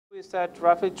is at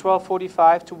roughly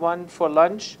 12:45 to 1 for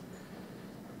lunch.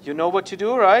 You know what to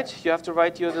do, right? You have to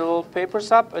write your little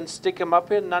papers up and stick them up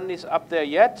here. None is up there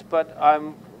yet, but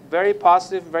I'm very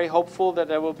positive, very hopeful that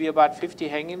there will be about 50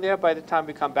 hanging there by the time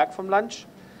we come back from lunch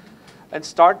and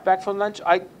start back from lunch.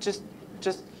 I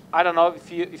don't know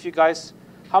if you guys,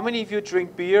 how many of you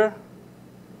drink beer?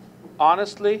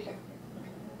 Honestly,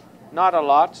 not a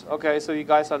lot. Okay, so you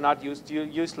guys are not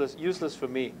useless for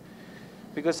me,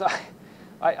 because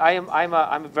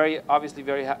I'm very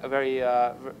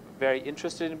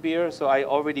interested in beer. So I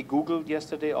already Googled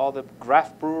yesterday all the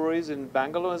craft breweries in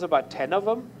Bangalore. There's about 10 of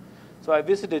them. So I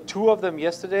visited 2 of them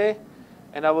yesterday,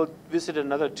 and I will visit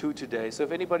another 2 today. So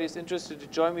if anybody is interested to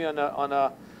join me on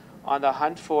a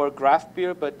hunt for craft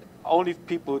beer, but only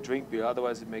people who drink beer,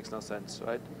 otherwise it makes no sense,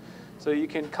 right? So you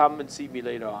can come and see me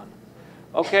later on.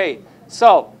 Okay,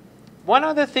 so one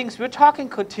of the things, we're talking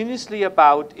continuously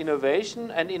about innovation,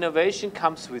 and innovation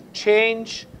comes with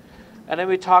change. And then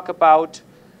we talk about,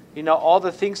 you know, all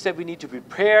the things that we need to be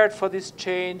prepared for this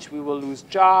change. We will lose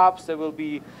jobs. There will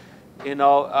be, you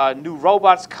know, new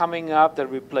robots coming up that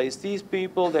replace these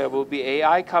people. There will be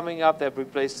AI coming up that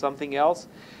replace something else.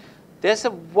 There's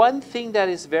one thing that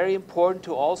is very important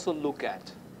to also look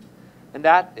at, and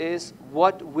that is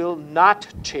what will not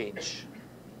change.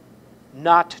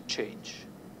 Not change.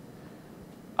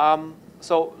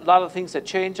 So a lot of things that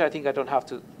change. I think I don't have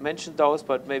to mention those,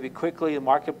 but maybe quickly, the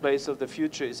marketplace of the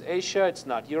future is Asia. It's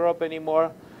not Europe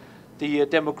anymore. The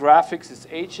demographics is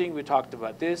aging. We talked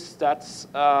about this. That's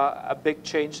a big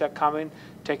change that's coming.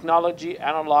 Technology,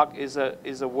 analog is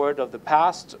a word of the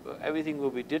past. Everything will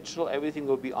be digital. Everything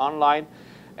will be online.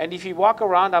 And if you walk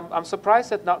around, I'm surprised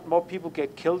that not more people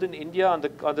get killed in India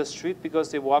on the street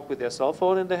because they walk with their cell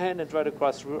phone in their hand and try to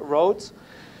cross roads.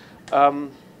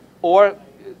 Or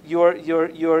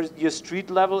your street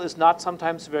level is not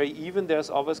sometimes very even. There's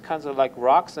always kinds of like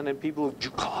rocks, and then people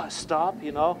stop,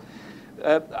 you know.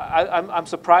 I'm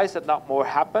surprised that not more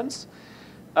happens.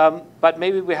 But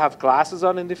maybe we have glasses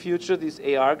on in the future, these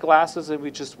AR glasses, and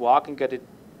we just walk and get it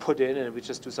put in, and we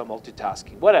just do some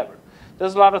multitasking, whatever.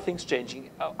 There's a lot of things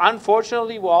changing.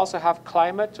 Unfortunately, we also have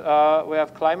climate. We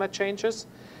have climate changes.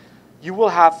 You will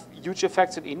have huge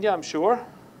effects in India, I'm sure,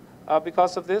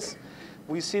 because of this.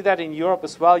 We see that in Europe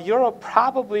as well. Europe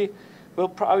will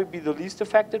probably be the least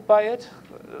affected by it,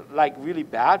 like really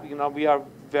bad. You know, we are a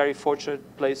very fortunate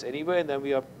place anyway, and then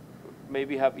we are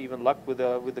maybe have even luck with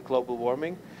the global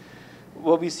warming.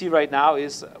 What we see right now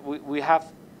is we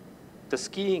have the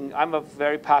skiing. I'm a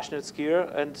very passionate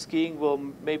skier, and skiing will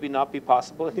maybe not be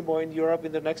possible anymore in Europe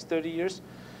in the next 30 years.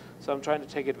 So I'm trying to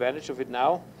take advantage of it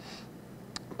now.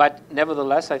 But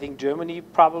nevertheless, I think Germany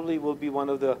probably will be one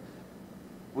of the,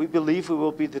 we believe we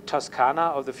will be the Toscana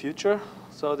of the future.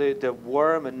 So the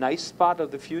warm and nice spot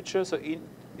of the future. So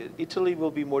Italy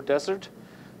will be more desert,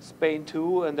 Spain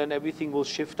too, and then everything will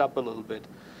shift up a little bit.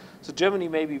 So Germany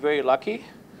may be very lucky,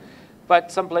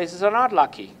 but some places are not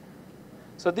lucky.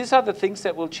 So these are the things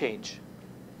that will change.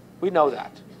 We know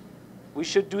that. We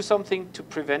should do something to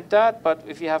prevent that, but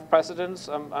if you have presidents,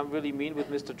 I'm really mean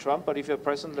with Mr. Trump, but if you have a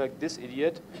president like this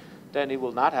idiot, then it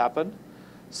will not happen.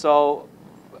 So,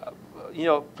 you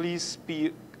know, please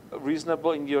be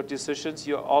reasonable in your decisions.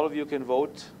 All of you can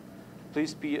vote.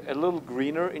 Please be a little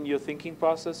greener in your thinking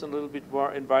process, and a little bit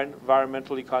more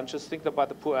environmentally conscious. Think about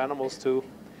the poor animals too.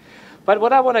 But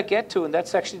what I want to get to, and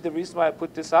that's actually the reason why I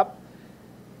put this up,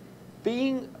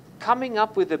 coming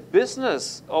up with a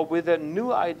business or with a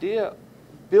new idea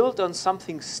built on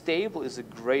something stable is a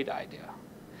great idea.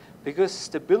 Because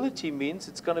stability means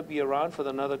it's going to be around for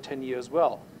another 10 years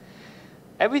well.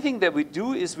 Everything that we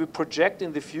do is we project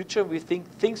in the future. We think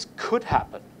things could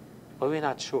happen, but we're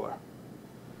not sure.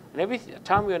 And every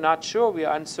time we're not sure, we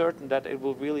are uncertain that it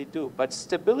will really do. But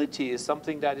stability is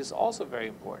something that is also very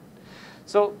important.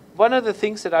 So one of the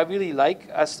things that I really like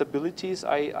as stability is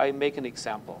I make an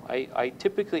example. I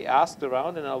typically ask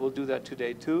around, and I will do that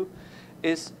today too,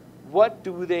 is what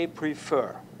do they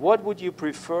prefer? What would you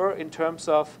prefer in terms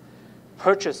of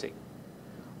purchasing?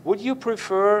 Would you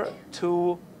prefer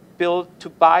to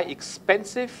buy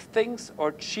expensive things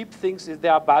or cheap things if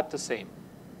they're about the same?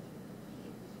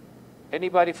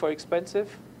 Anybody for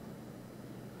expensive?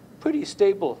 Pretty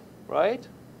stable, right?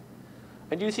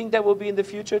 And do you think that will be in the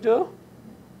future too?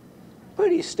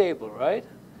 Pretty stable, right?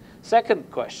 Second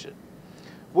question.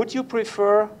 Would you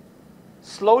prefer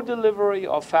slow delivery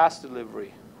or fast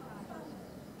delivery?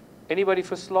 Anybody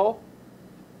for slow?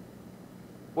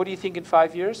 What do you think in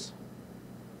 5 years?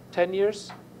 10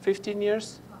 years? 15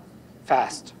 years?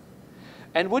 Fast.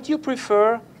 And would you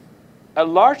prefer a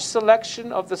large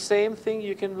selection of the same thing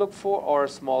you can look for or a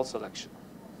small selection?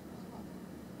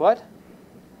 What?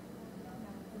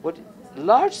 What?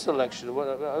 Large selection. What,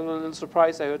 I'm a little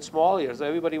surprised I heard small here. So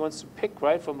everybody wants to pick,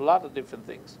 right, from a lot of different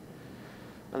things.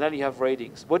 And then you have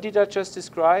ratings. What did I just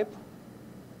describe?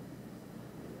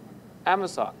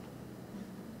 Amazon.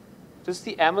 This is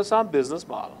the Amazon business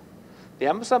model. The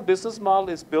Amazon business model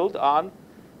is built on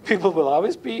people will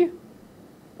always be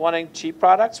wanting cheap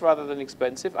products rather than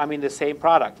expensive. I mean, the same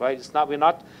product, right? It's not, we're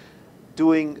not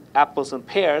doing apples and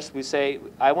pears. We say,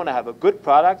 I want to have a good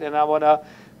product, and I want to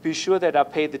be sure that I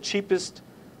pay the cheapest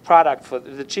product for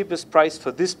the cheapest price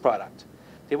for this product.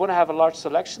 They want to have a large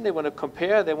selection. They want to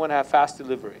compare. They want to have fast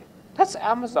delivery. That's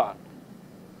Amazon.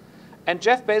 And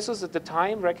Jeff Bezos at the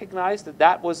time recognized that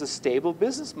that was a stable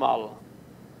business model.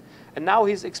 And now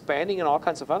he's expanding in all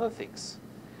kinds of other things.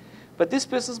 But this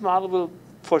business model will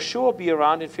for sure be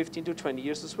around in 15 to 20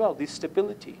 years as well, this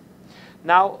stability.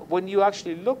 Now, when you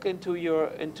actually look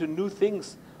into new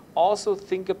things, also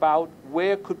think about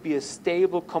where could be a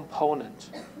stable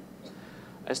component.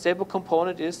 A stable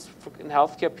component is, in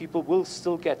healthcare, people will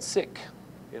still get sick,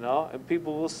 you know, and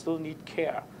people will still need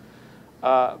care.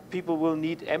 People will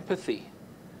need empathy.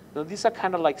 Now, these are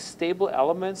kind of like stable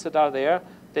elements that are there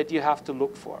that you have to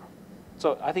look for.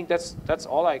 So I think that's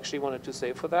all I actually wanted to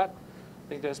say for that. I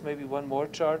think there's maybe one more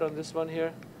chart on this one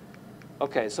here.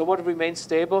 Okay, so what remains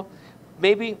stable?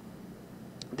 Maybe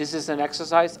this is an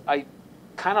exercise I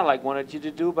kind of like wanted you to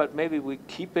do, but maybe we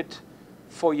keep it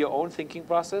for your own thinking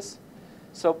process.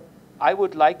 So I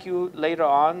would like you later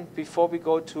on, before we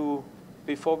go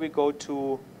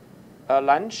to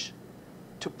lunch,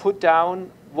 to put down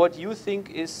what you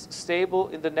think is stable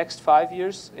in the next 5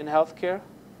 years in healthcare,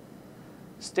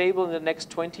 stable in the next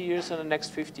 20 years, and the next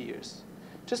 50 years.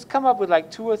 Just come up with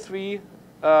like 2 or 3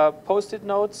 post-it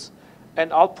notes,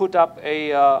 and I'll put up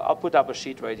a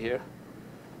sheet right here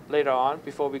later on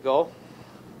before we go.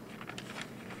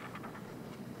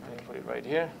 I put it right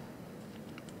here.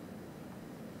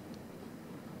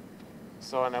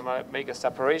 So, and I'm going to make a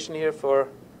separation here for,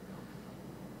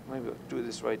 maybe I'll do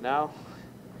this right now.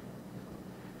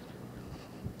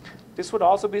 This would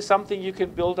also be something you can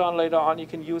build on later on. You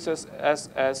can use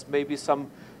as maybe some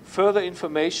further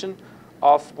information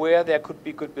of where there could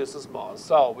be good business models.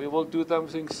 So we will do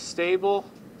something stable,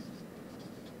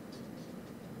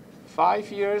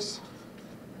 5 years,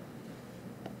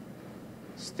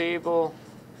 stable,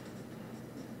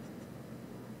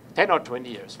 10 or 20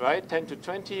 years, right? 10 to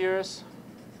 20 years,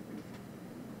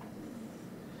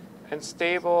 and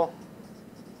stable,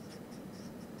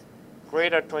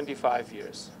 greater 25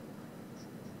 years.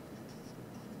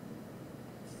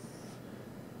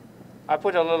 I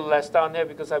put a little less down there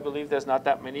because I believe there's not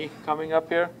that many coming up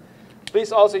here.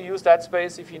 Please also use that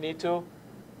space if you need to.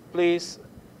 Please,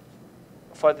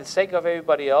 for the sake of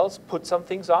everybody else, put some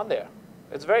things on there.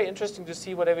 It's very interesting to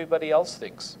see what everybody else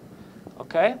thinks.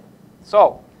 Okay?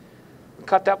 So,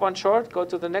 cut that one short, go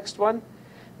to the next one.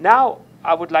 Now,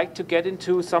 I would like to get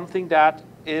into something that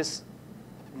is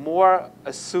more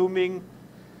assuming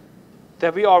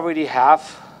that we already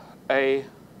have a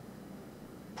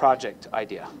project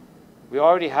idea. We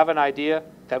already have an idea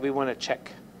that we want to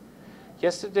check.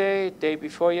 Yesterday, day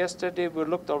before yesterday, we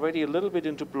looked already a little bit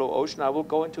into Blue Ocean. I will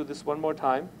go into this one more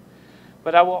time.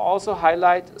 But I will also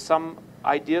highlight some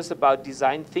ideas about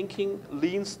design thinking,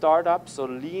 lean startups, or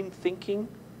lean thinking.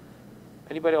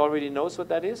 Anybody already knows what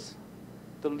that is?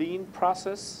 The lean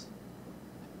process?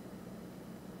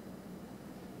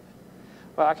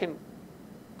 Well, I can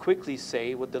quickly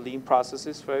say what the lean process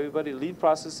is for everybody. Lean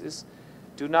process is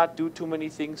do not do too many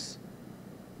things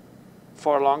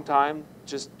for a long time.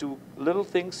 Just do little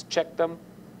things, check them,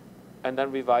 and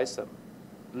then revise them.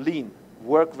 Lean.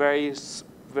 Work very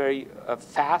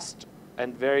fast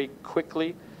and very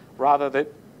quickly rather than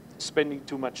spending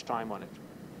too much time on it.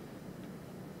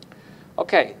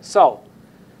 Okay, so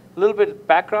a little bit of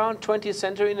background. 20th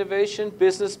century innovation.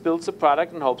 Business builds a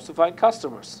product and hopes to find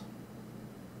customers.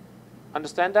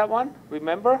 Understand that one?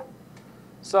 Remember?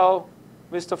 So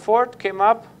Mr. Ford came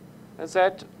up and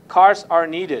said, cars are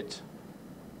needed.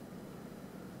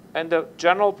 And the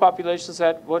general population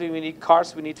said, what do we need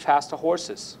cars? We need faster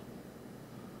horses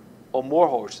or more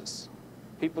horses.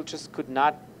 People just could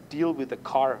not deal with the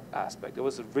car aspect. It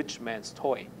was a rich man's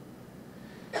toy.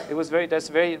 It was there's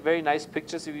very nice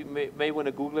pictures. You may want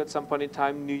to Google at some point in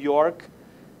time. New York,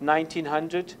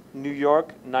 1900, New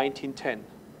York, 1910.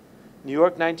 New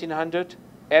York, 1900,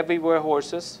 everywhere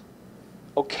horses.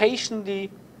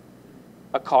 Occasionally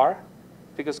a car,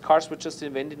 because cars were just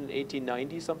invented in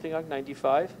 1890, something like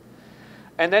 95.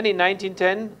 And then in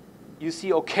 1910, you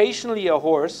see occasionally a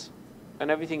horse,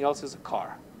 and everything else is a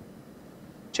car.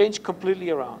 changed completely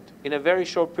around in a very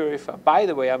short period of time. By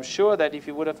the way, I'm sure that if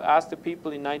you would have asked the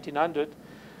people in 1900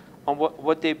 on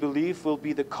what they believe will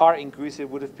be the car increase, it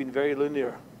would have been very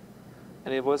linear.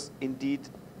 And it was indeed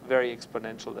very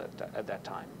exponential at that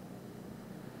time.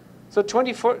 So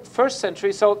 21st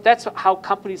century, so that's how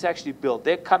companies actually build.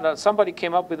 Somebody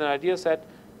came up with an idea, said,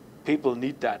 people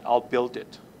need that, I'll build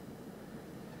it.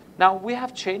 Now, we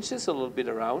have changed this a little bit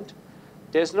around.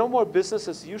 There's no more business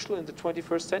as usual in the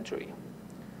 21st century.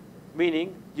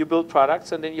 Meaning, you build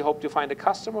products and then you hope to find a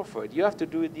customer for it. You have to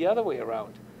do it the other way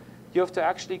around. You have to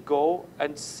actually go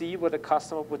and see what a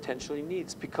customer potentially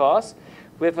needs, because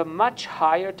we have a much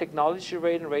higher technology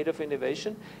rate and rate of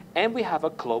innovation, and we have a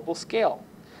global scale.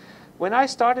 When I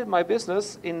started my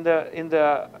business in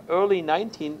the early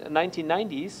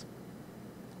 1990s,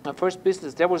 my first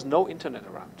business, there was no internet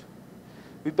around.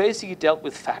 We basically dealt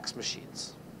with fax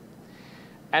machines.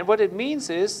 And what it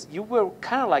means is you were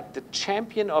kind of like the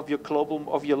champion of your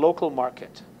local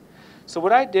market. So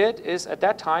what I did is, at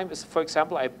that time, is, for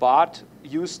example, I bought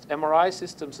used MRI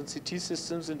systems and CT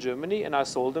systems in Germany, and I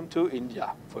sold them to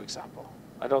India, for example.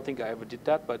 I don't think I ever did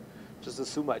that, but just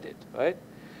assume I did, right?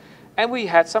 And we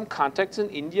had some contacts in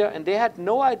India, and they had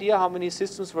no idea how many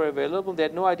systems were available. They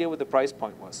had no idea what the price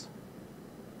point was.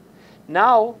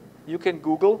 Now, you can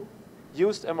Google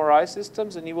used MRI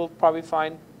systems, and you will probably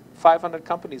find 500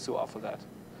 companies who offer that.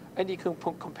 And you can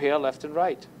compare left and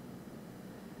right.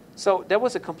 So that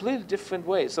was a completely different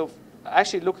way. So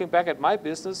actually, looking back at my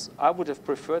business, I would have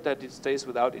preferred that it stays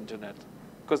without internet,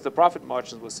 because the profit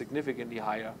margins were significantly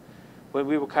higher. When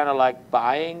we were kind of like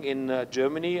buying in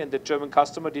Germany, and the German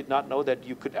customer did not know that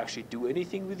you could actually do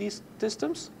anything with these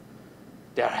systems.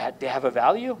 They have a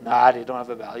value? Nah, they don't have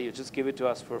a value. Just give it to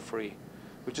us for free.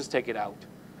 We just take it out.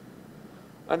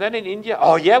 And then in India,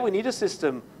 oh yeah, we need a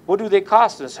system. What do they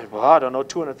cost? And I said, well, I don't know,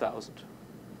 200,000.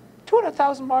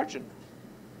 200,000 margin.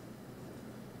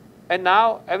 And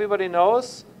now everybody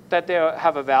knows that they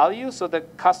have a value, so the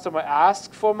customer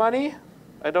asks for money.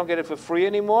 I don't get it for free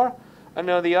anymore. And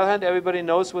on the other hand, everybody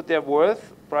knows what they're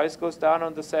worth. Price goes down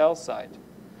on the sales side.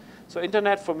 So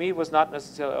internet for me was not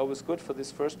necessarily always good for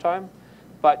this first time,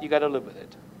 but you got to live with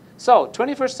it. So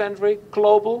 21st century,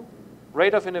 global,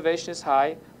 rate of innovation is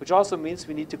high, which also means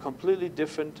we need a completely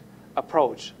different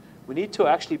approach. We need to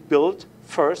actually build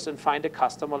first and find a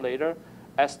customer later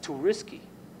as too risky.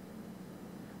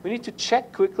 We need to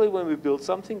check quickly when we build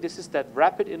something. This is that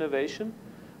rapid innovation.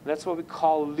 And that's what we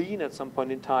call lean at some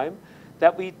point in time,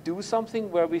 that we do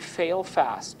something where we fail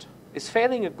fast. Is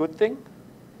failing a good thing?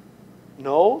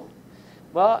 No.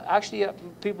 Well, actually,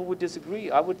 people would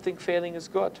disagree. I would think failing is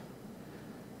good.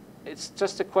 It's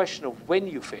just a question of when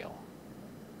you fail.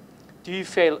 Do you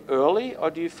fail early or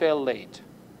do you fail late?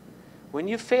 When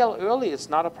you fail early, it's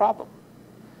not a problem.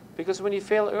 Because when you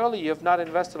fail early, you have not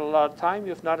invested a lot of time,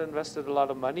 you have not invested a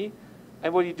lot of money.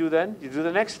 And what do you do then? You do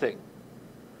the next thing.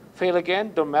 Fail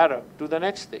again, don't matter. Do the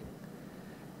next thing.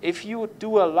 If you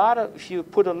put a lot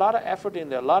of effort in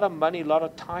there, a lot of money, a lot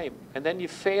of time, and then you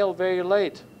fail very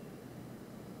late,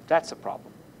 that's a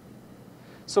problem.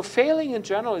 So failing in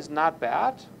general is not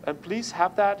bad, and please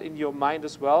have that in your mind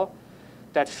as well,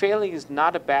 that failing is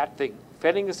not a bad thing.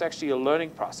 Failing is actually a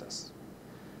learning process.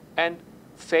 And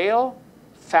fail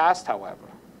fast, however,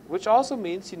 which also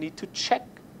means you need to check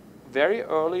very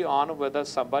early on whether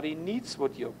somebody needs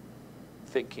what you're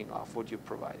thinking of, what you're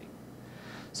providing.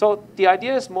 So the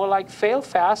idea is more like fail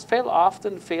fast, fail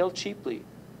often, fail cheaply.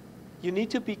 You need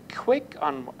to be quick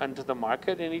onto the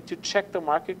market. You need to check the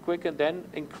market quick and then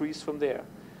increase from there.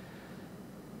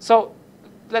 So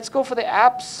let's go for the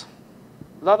apps.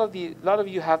 A lot of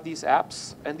you have these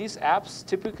apps, and these apps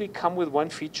typically come with one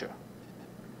feature,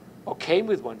 or came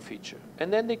with one feature.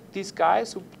 And then these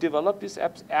guys who developed these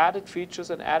apps added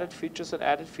features and added features and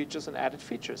added features and added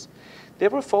features. They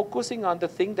were focusing on the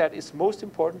thing that is most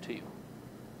important to you.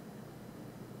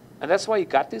 And that's why you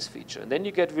got this feature. And then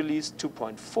you get release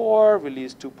 2.4,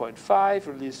 release 2.5,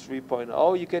 release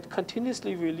 3.0. You get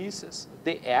continuously releases.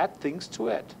 They add things to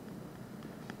it.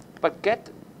 But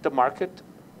get the market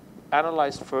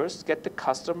analyzed first. Get the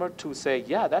customer to say,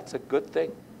 yeah, that's a good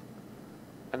thing.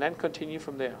 And then continue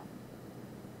from there.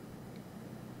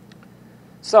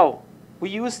 So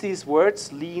we use these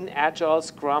words, lean, agile,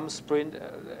 scrum, sprint.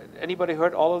 Anybody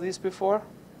heard all of these before?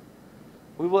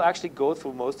 We will actually go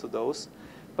through most of those.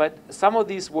 But some of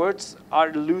these words are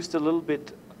used a little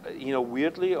bit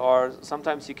weirdly, or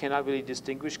sometimes you cannot really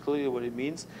distinguish clearly what it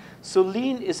means. So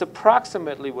lean is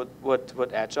approximately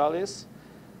what agile is.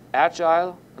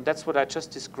 Agile, and that's what I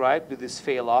just described with this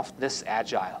fail-offness,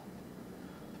 agile.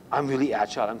 I'm really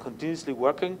agile. I'm continuously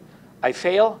working. I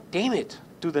fail, damn it,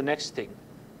 do the next thing.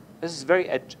 This is very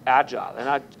agile,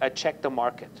 and I check the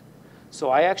market. So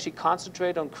I actually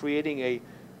concentrate on creating a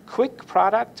quick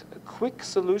product, a quick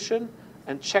solution,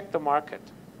 and check the market,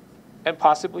 and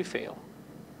possibly fail.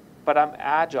 But I'm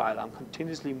agile. I'm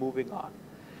continuously moving on.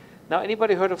 Now,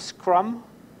 anybody heard of Scrum?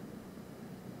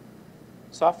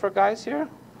 Software guys here?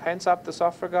 Hands up, the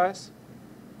software guys.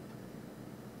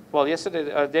 Well,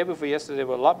 yesterday, day before yesterday, there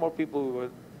were a lot more people who were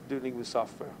dealing with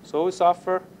software. So is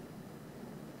software?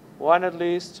 One at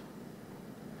least.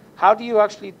 How do you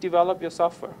actually develop your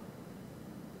software?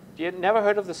 You never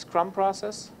heard of the Scrum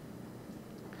process?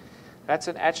 That's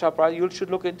an agile process. You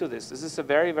should look into this. This is a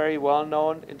very, very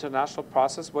well-known international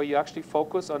process where you actually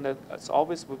focus on it's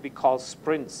always what we call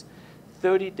sprints,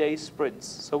 30-day sprints.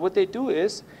 So what they do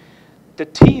is the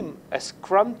team, a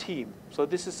Scrum team, so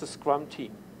this is a Scrum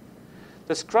team.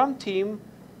 The Scrum team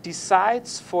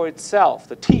decides for itself,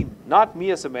 the team, not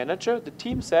me as a manager, the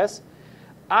team says,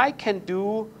 I can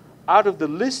do out of the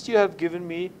list you have given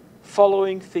me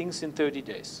following things in 30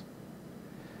 days.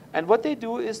 And what they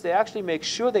do is they actually make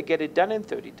sure they get it done in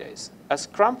 30 days. A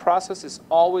Scrum process is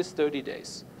always 30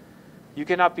 days. You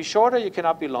cannot be shorter, you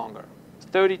cannot be longer.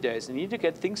 30 days. And you need to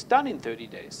get things done in 30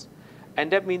 days.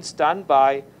 And that means done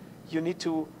by, you need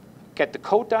to get the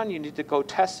code done, you need to go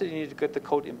test it, you need to get the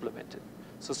code implemented.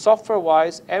 So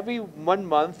software-wise, every 1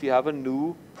 month you have a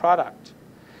new product.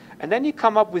 And then you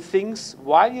come up with things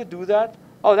while you do that.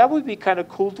 Oh, that would be kind of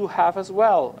cool to have as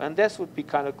well. And this would be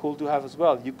kind of cool to have as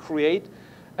well. You create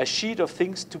a sheet of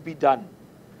things to be done.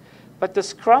 But the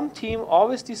Scrum team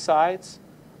always decides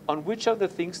on which of the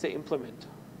things they implement,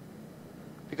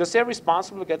 because they're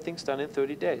responsible to get things done in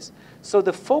 30 days. So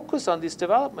the focus on these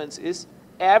developments is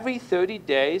every 30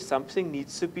 days something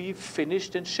needs to be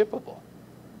finished and shippable.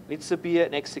 It needs to be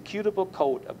an executable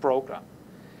code, a program.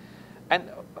 And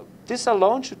this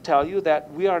alone should tell you that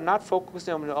we are not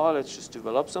focusing on, oh, let's just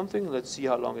develop something, let's see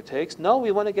how long it takes. No,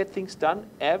 we want to get things done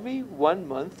every 1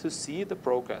 month to see the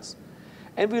progress.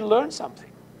 And we learn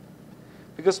something.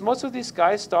 Because most of these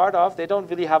guys start off, they don't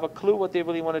really have a clue what they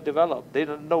really want to develop. They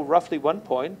don't know roughly one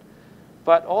point,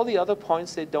 but all the other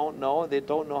points they don't know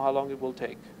how long it will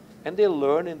take. And they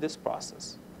learn in this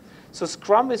process. So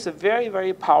Scrum is a very,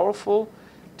 very powerful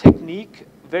technique,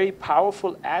 very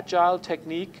powerful agile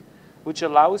technique, which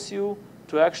allows you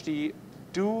to actually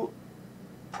do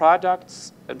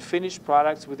products and finish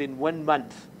products within 1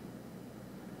 month.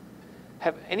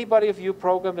 Have anybody of you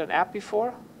programmed an app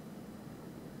before?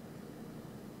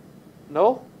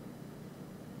 No?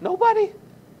 Nobody?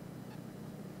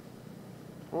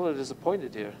 I'm a little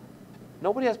disappointed here.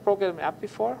 Nobody has programmed an app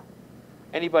before?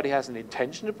 Anybody has an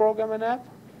intention to program an app?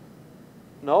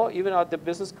 No? Even out the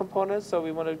business components, so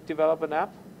we want to develop an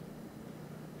app?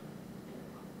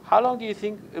 How long do you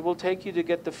think it will take you to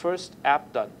get the first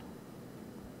app done?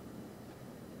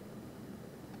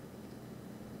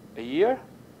 A year?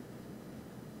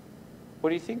 What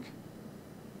do you think?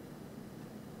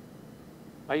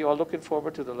 Are you all looking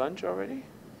forward to the lunch already?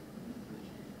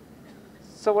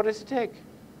 So what does it take?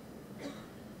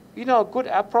 You know, a good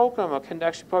app programmer can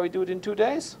actually probably do it in 2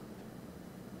 days.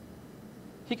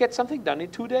 He gets something done in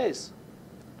 2 days.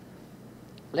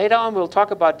 Later on, we'll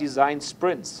talk about design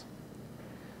sprints.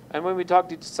 And when we talk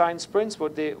design sprints,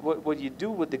 what you do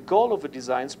with the goal of a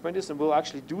design sprint is, and we'll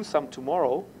actually do some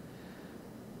tomorrow,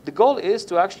 the goal is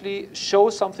to actually show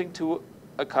something to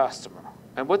a customer.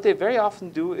 And what they very often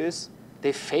do is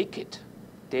they fake it.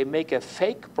 They make a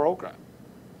fake program.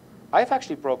 I've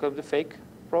actually programmed a fake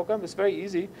program. It's very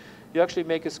easy. You actually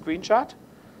make a screenshot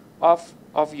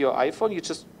of your iPhone. You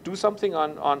just do something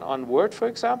on Word, for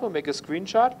example, make a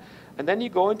screenshot, and then you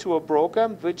go into a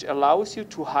program which allows you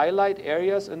to highlight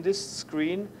areas in this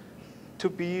screen to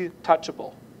be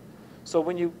touchable. So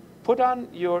when you put on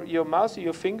your mouse or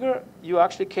your finger, you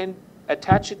actually can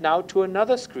attach it now to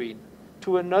another screen,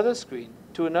 to another screen,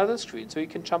 to another screen, so you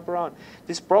can jump around.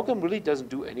 This program really doesn't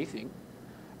do anything,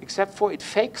 except for it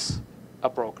fakes a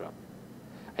program.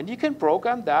 And you can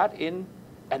program that in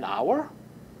an hour.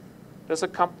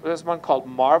 There's one called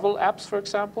Marvel Apps, for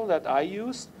example, that I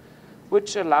use,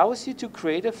 which allows you to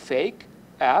create a fake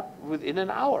app within an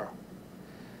hour.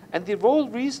 And the whole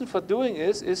reason for doing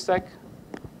is like,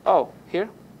 oh, here,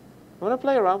 you want to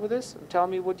play around with this and tell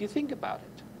me what you think about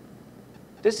it.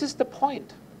 This is the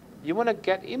point. You want to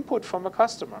get input from a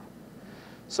customer.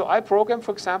 So I programmed,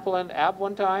 for example, an app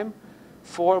one time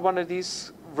for one of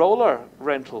these roller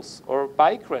rentals or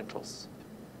bike rentals.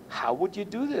 How would you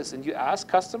do this? And you ask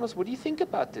customers, what do you think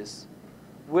about this?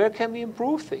 Where can we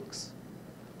improve things?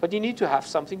 But you need to have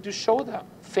something to show them.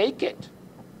 Fake it.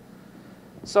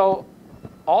 So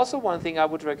also one thing I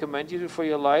would recommend you do for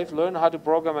your life, learn how to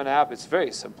program an app. It's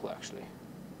very simple, actually.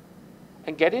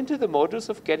 and get into the modus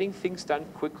of getting things done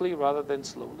quickly rather than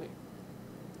slowly.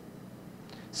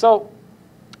 So,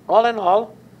 all in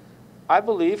all, I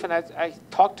believe, and I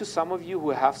talked to some of you who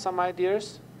have some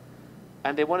ideas,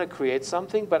 and they want to create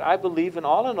something, but I believe in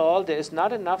all, there is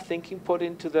not enough thinking put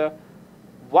into the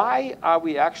why are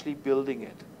we actually building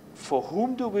it? For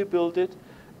whom do we build it?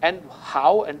 And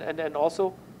how? And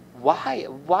also, why?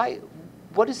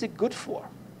 What is it good for?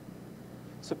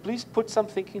 So please put some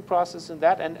thinking process in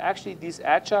that. And actually, these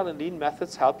agile and lean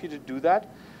methods help you to do that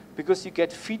because you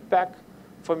get feedback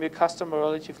from your customer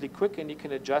relatively quick, and you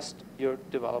can adjust your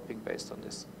developing based on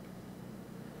this.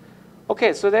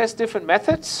 Okay, so there's different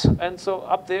methods, and so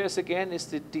up there is again is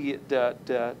the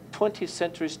 20th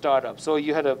century startup. So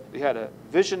you had a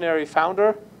visionary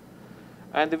founder,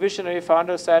 and the visionary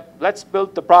founder said, "Let's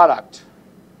build the product."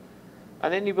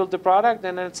 And then you built the product,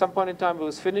 and then at some point in time it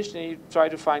was finished, and you try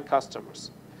to find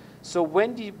customers. So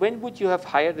when would you have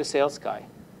hired a sales guy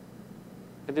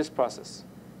in this process?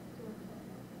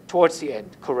 Towards the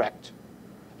end, correct.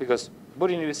 Because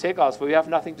putting in the sales, we have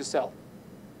nothing to sell.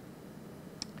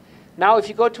 Now, if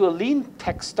you go to a lean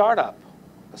tech startup,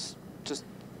 just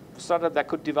a startup that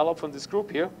could develop from this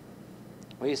group here,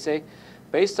 where you say,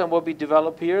 based on what we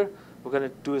develop here, we're going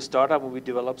to do a startup and we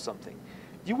develop something.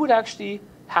 You would actually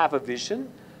have a vision,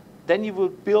 then you will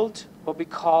build what we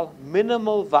call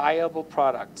minimal viable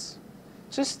products.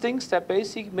 Just things that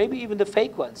basically, maybe even the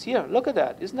fake ones. Here, look at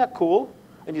that. Isn't that cool?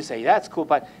 And you say, yeah, it's cool,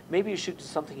 but maybe you should do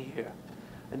something here.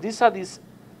 And these are these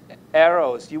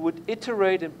arrows. You would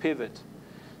iterate and pivot.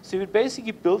 So you would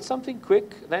basically build something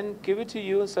quick, then give it to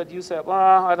you, and so you say,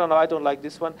 well, I don't know, I don't like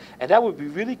this one. And that would be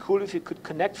really cool if you could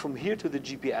connect from here to the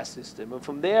GPS system, and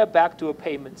from there back to a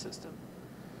payment system.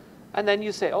 And then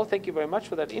you say, oh, thank you very much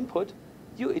for that input.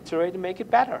 You iterate and make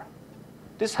it better.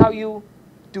 This is how you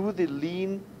do the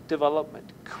lean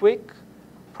development. Quick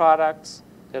products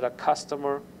that are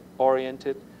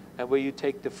customer-oriented, and where you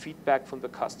take the feedback from the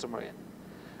customer in.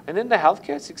 And in the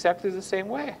healthcare, it's exactly the same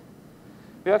way.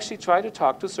 We actually try to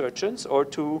talk to surgeons or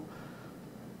to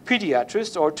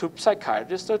pediatrists or to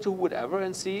psychiatrists or to whatever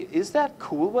and see, is that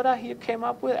cool what I here came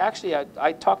up with? Actually,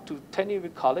 I talked to 10 of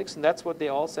your colleagues, and that's what they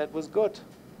all said was good.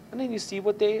 And then you see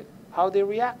how they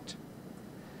react.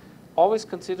 Always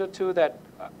consider, too, that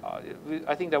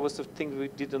I think that was the thing we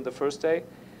did on the first day.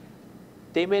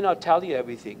 They may not tell you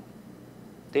everything.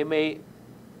 They may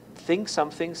think some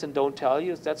things and don't tell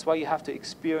you. That's why you have to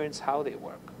experience how they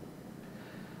work.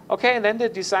 Okay, and then the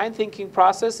design thinking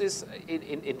process is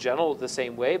in general the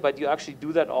same way, but you actually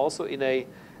do that also in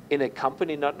a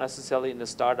company, not necessarily in a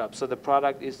startup. So the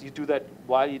product is, you do that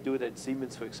while you do it at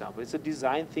Siemens, for example. It's a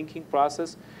design thinking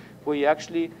process where you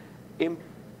actually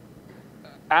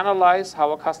analyze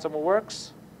how a customer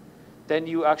works, then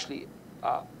you actually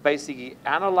basically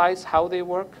analyze how they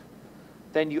work,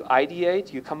 then you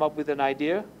ideate, you come up with an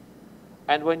idea,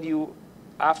 and when you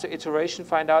after iteration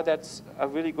find out that's a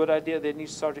really good idea, then you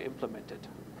start to implement it.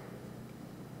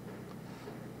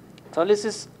 So this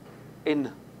is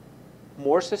in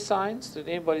Morse's signs. Did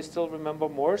anybody still remember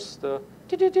Morse? The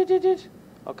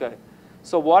okay.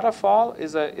 So waterfall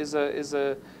is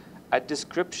a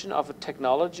description of a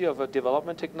technology, of a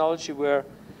development technology, where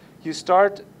you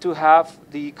start to have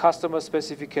the customer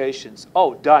specifications.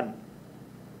 Oh, done.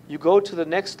 You go to the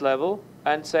next level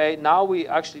and say, now we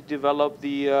actually develop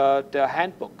the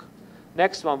handbook.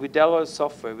 Next one, we develop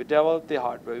software, we develop the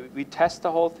hardware, we test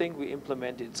the whole thing, we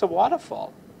implement it. It's a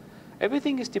waterfall.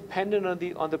 Everything is dependent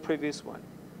on the previous one.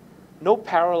 No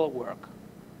parallel work.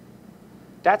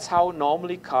 That's how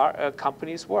normally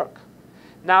companies work.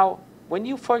 Now, when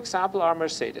you, for example, are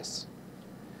Mercedes,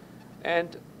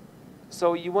 and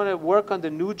so you want to work on the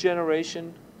new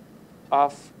generation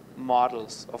of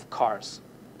models of cars.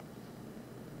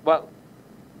 Well,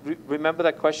 remember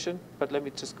that question, but let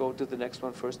me just go to the next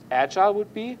one first. Agile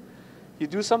would be, you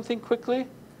do something quickly,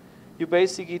 you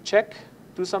basically check,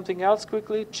 do something else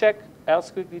quickly, check,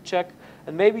 else quickly, check,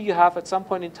 and maybe you have at some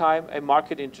point in time a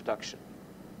market introduction.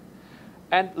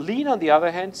 And lean, on the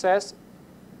other hand, says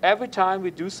every time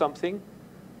we do something,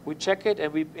 we check it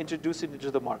and we introduce it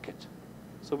into the market.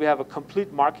 So we have a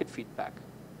complete market feedback.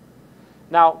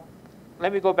 Now,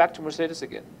 let me go back to Mercedes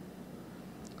again.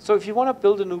 So if you want to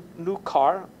build a new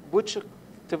car, which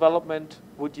development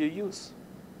would you use?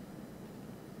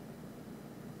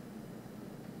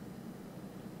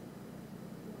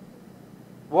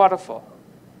 Waterfall,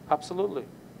 absolutely.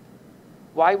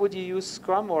 Why would you use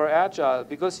Scrum or Agile?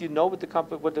 Because you know what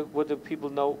the people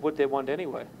know what they want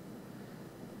anyway.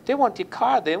 They want the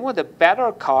car. They want a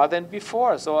better car than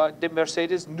before. So the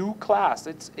Mercedes new class.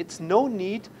 It's no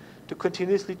need to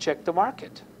continuously check the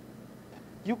market.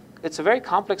 it's a very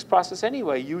complex process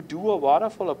anyway. You do a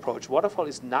waterfall approach. Waterfall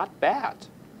is not bad.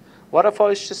 Waterfall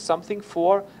is just something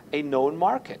for a known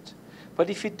market. But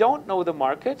if you don't know the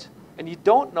market and you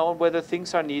don't know whether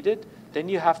things are needed, then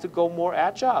you have to go more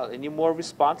agile and you're more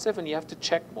responsive and you have to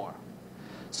check more.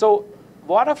 So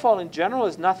waterfall in general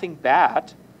is nothing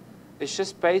bad. It's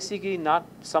just basically not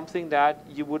something that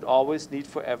you would always need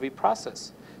for every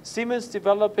process. Siemens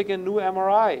developing a new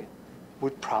MRI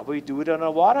would probably do it on a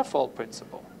waterfall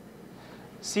principle.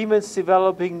 Siemens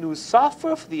developing new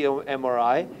software for the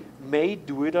MRI may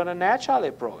do it on an agile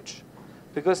approach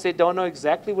because they don't know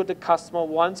exactly what the customer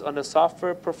wants on the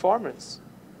software performance.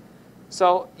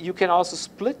 So you can also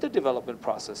split the development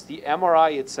process. The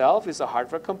MRI itself is a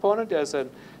hardware component. There's a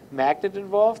magnet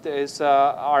involved. There's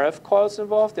RF coils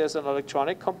involved. There's an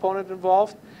electronic component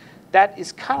involved. That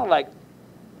is kind of like,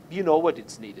 you know what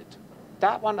it's needed.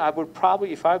 That one I would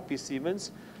probably, if I'd be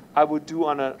Siemens, I would do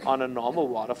on a normal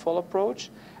waterfall approach.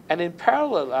 And in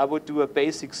parallel, I would do a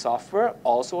basic software,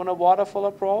 also on a waterfall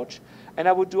approach. And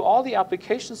I would do all the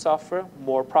application software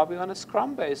more probably on a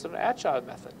Scrum-based or an Agile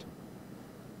method.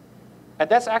 And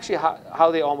that's actually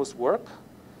how they almost work.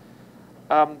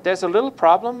 There's a little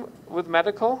problem with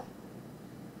medical.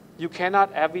 You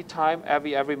cannot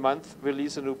every month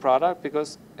release a new product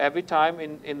because every time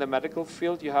in the medical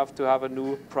field you have to have a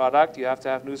new product, you have to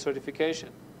have new certification.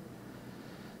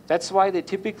 That's why they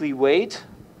typically wait,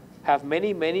 have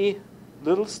many, many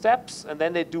little steps, and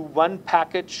then they do one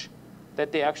package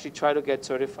that they actually try to get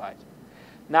certified.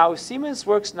 Now, if Siemens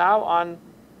works now on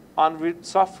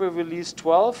software release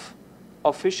 12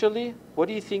 officially, what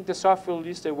do you think the software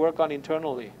release they work on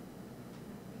internally?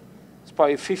 It's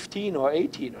probably 15 or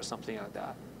 18 or something like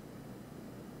that.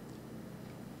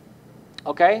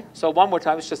 Okay, so one more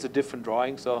time, it's just a different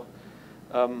drawing. So,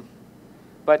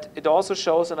 but it also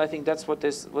shows, and I think that's what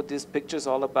this picture is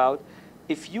all about.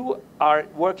 If you are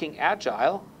working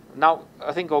agile, now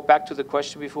I think go back to the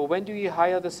question before, when do you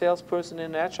hire the salesperson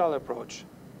in an agile approach?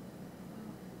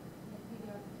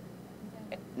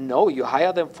 No, you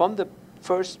hire them from the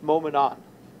first moment on.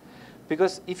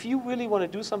 Because if you really want to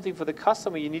do something for the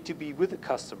customer, you need to be with the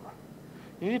customer.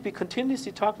 You need to be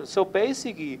continuously talking. So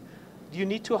basically, you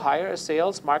need to hire a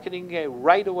sales marketing guy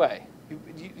right away.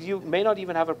 You may not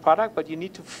even have a product, but you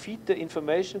need to feed the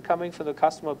information coming from the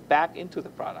customer back into the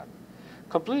product.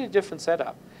 Completely different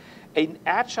setup. An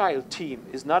agile team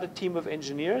is not a team of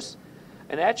engineers.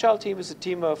 An agile team is a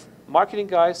team of marketing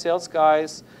guys, sales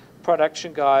guys,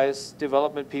 production guys,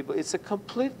 development people. It's a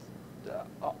complete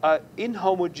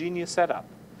inhomogeneous setup.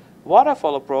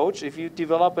 Waterfall approach, if you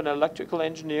develop an electrical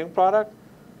engineering product,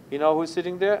 you know who's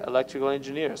sitting there? Electrical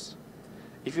engineers.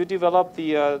 If you develop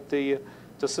the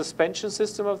suspension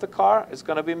system of the car, it's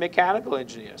going to be mechanical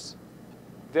engineers.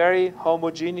 Very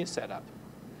homogeneous setup.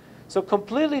 So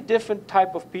completely different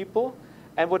type of people.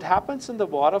 And what happens in the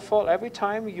waterfall, every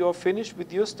time you're finished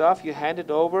with your stuff, you hand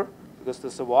it over, because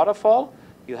there's a waterfall,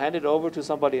 you hand it over to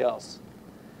somebody else.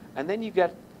 And then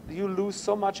you lose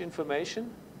so much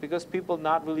information because people are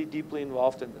not really deeply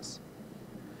involved in this.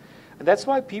 And that's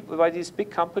why these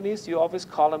big companies, you always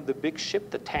call them the big ship,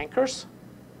 the tankers,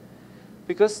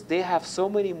 because they have so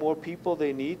many more people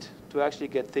they need to actually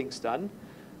get things done.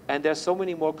 And there's so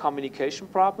many more communication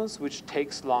problems, which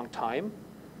takes a long time.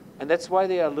 And that's why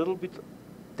they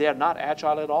are not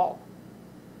agile at all.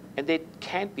 And they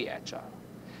can't be agile.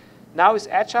 Now, is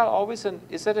agile always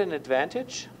is it an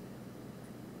advantage?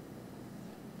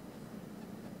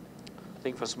 I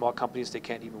think for small companies, they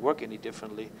can't even work any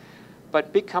differently.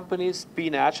 But big companies,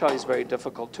 being agile is very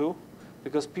difficult too,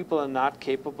 because people are not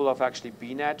capable of actually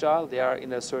being agile. They are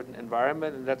in a certain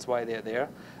environment, and that's why they're there.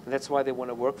 And that's why they want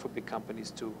to work for big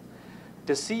companies too.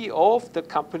 The CEO of the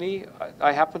company,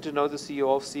 I happen to know the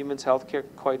CEO of Siemens Healthcare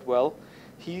quite well.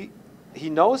 He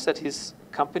knows that his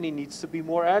company needs to be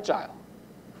more agile.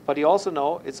 But he also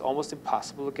knows it's almost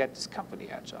impossible to get this company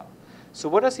agile. So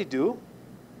what does he do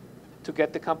to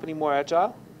get the company more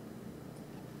agile?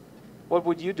 What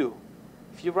would you do?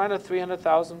 If you run a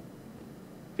 300,000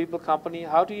 people company,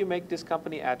 how do you make this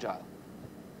company agile?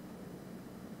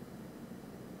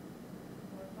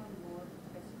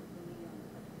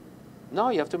 No,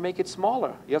 you have to make it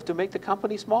smaller. You have to make the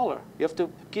company smaller. You have to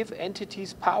give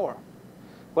entities power.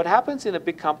 What happens in a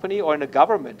big company or in a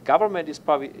government?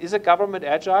 Is a government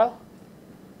agile?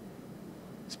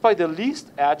 It's probably the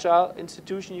least agile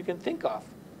institution you can think of.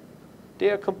 They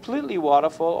are completely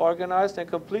waterfall organized and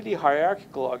completely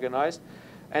hierarchical organized.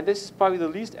 And this is probably the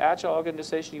least agile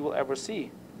organization you will ever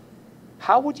see.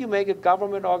 How would you make a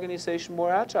government organization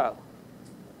more agile?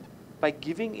 By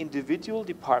giving individual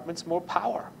departments more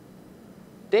power.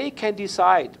 They can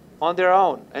decide on their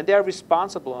own, and they're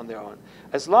responsible on their own.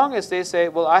 As long as they say,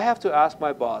 well, I have to ask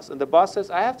my boss, and the boss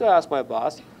says, I have to ask my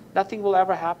boss, nothing will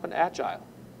ever happen agile.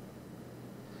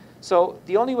 So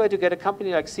the only way to get a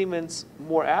company like Siemens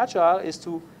more agile is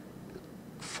to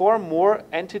form more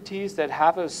entities that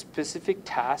have a specific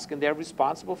task, and they're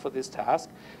responsible for this task,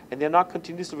 and they're not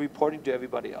continuously reporting to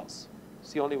everybody else.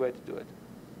 It's the only way to do it.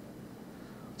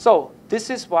 So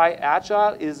this is why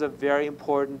agile is a very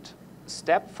important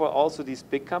step for also these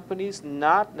big companies,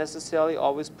 not necessarily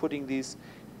always putting these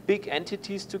big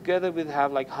entities together with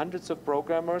have like hundreds of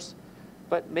programmers,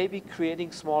 but maybe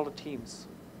creating smaller teams.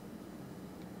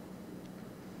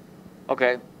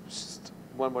 Okay, just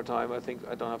one more time. I think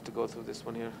I don't have to go through this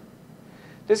one here.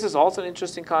 This is also an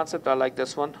interesting concept. I like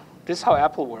this one. This is how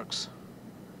Apple works.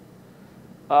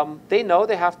 They know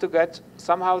they have to get,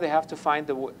 somehow they have to find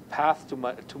the path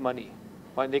to money.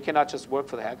 Right? They cannot just work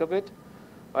for the heck of it.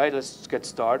 Right, let's get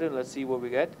started, let's see what we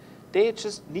get. They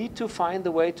just need to find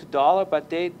the way to dollar, but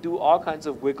they do all kinds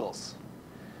of wiggles.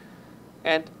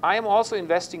 And I'm also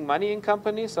investing money in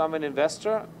companies, so I'm an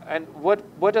investor. And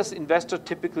what does investor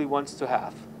typically wants to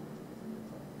have?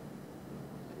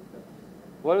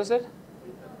 What is it?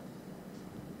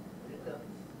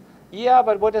 Yeah,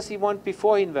 but what does he want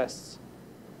before he invests?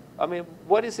 I mean,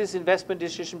 what is his investment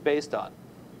decision based on?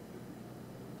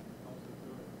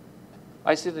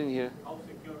 I sit in here.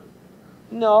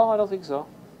 No, I don't think so.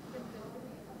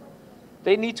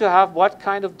 They need to have what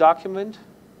kind of document?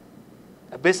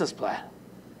 A business plan.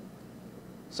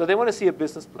 So they want to see a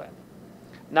business plan.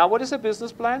 Now, what is a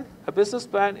business plan? A business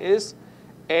plan is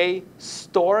a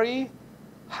story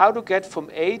how to get from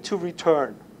A to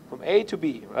return, from A to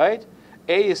B, right?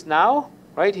 A is now,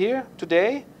 right here,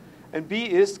 today, and B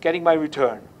is getting my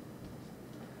return.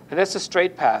 And that's a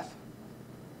straight path.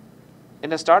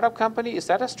 In a startup company, is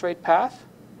that a straight path?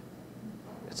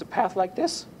 It's a path like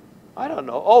this? I don't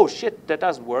know. Oh, shit, that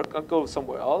doesn't work. I'll go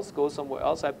somewhere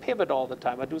else, I pivot all the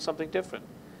time. I do something different.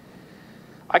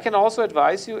 I can also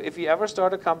advise you, if you ever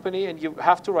start a company and you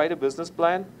have to write a business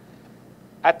plan,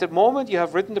 at the moment you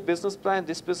have written the business plan,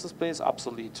 this business plan is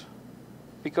obsolete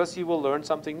because you will learn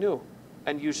something new.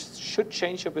 And you should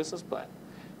change your business plan.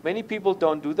 Many people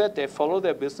don't do that. They follow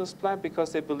their business plan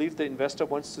because they believe the investor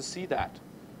wants to see that.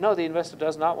 No, the investor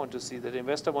does not want to see that. The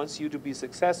investor wants you to be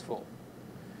successful.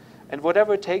 And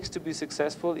whatever it takes to be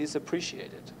successful is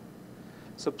appreciated.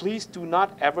 So please do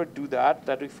not ever do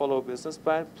that we follow a business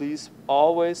plan. Please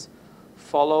always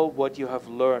follow what you have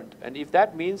learned. And if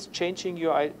that means changing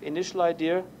your initial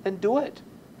idea, then do it.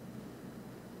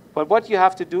 But what you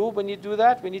have to do when you do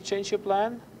that, when you change your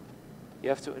plan, you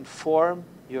have to inform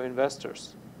your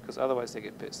investors, because otherwise they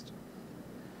get pissed.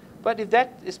 But if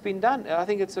that is being done, I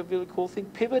think it's a really cool thing.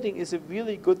 Pivoting is a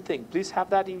really good thing. Please have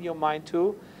that in your mind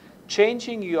too.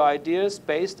 Changing your ideas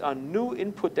based on new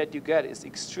input that you get is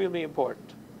extremely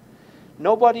important.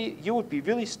 You would be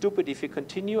really stupid if you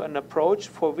continue an approach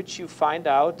for which you find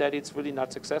out that it's really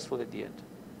not successful at the end.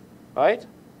 Right?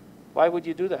 Why would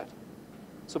you do that?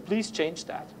 So please change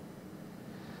that.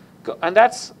 And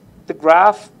that's the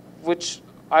graph which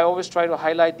I always try to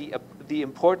highlight the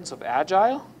importance of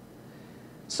agile.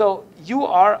 So you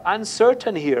are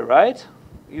uncertain here, right?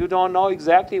 You don't know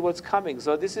exactly what's coming.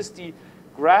 So this is the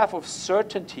graph of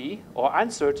certainty or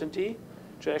uncertainty.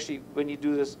 So actually, when you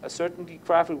do this, a certainty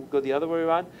graph, it will go the other way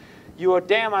around. You are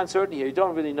damn uncertain here. You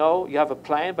don't really know. You have a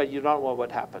plan, but you don't know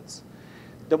what happens.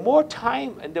 The more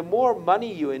time and the more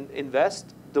money you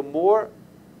invest, the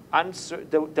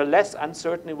less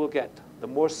uncertain it will get, the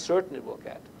more certain it will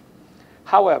get.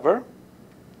 However,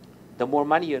 the more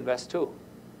money you invest too,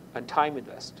 and time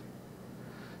invest.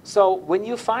 So when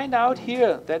you find out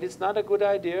here that it's not a good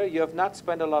idea, you have not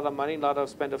spent a lot of money, a lot of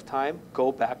spent of time,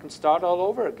 go back and start all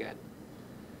over again.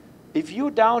 If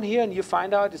you're down here and you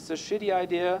find out it's a shitty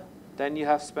idea, then you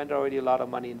have spent already a lot of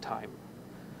money and time.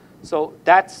 So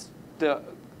that's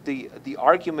the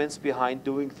arguments behind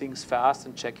doing things fast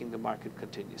and checking the market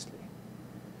continuously.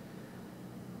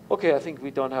 Okay, I think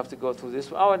we don't have to go through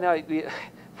this. Oh, no,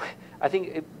 I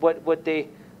think what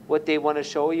they want to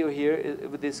show you here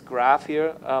with this graph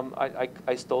here,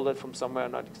 I stole it from somewhere,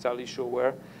 I'm not exactly sure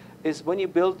where, is when you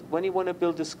want to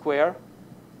build a square,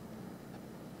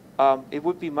 it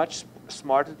would be much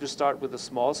smarter to start with a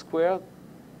small square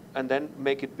and then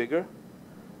make it bigger,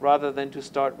 rather than to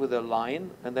start with a line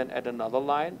and then add another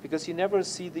line, because you never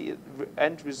see the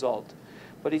end result.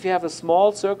 But if you have a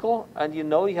small circle and you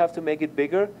know you have to make it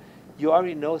bigger, you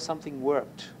already know something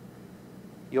worked.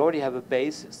 You already have a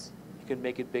basis. You can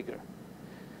make it bigger.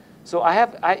 So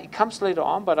it comes later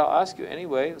on, but I'll ask you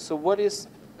anyway. So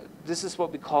this is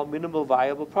what we call minimal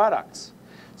viable products.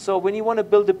 So when you want to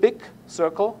build a big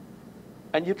circle,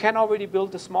 And you can already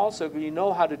build a small circle. You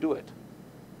know how to do it.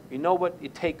 You know what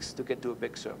it takes to get to a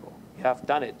big circle. You have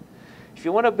done it. If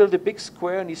you want to build a big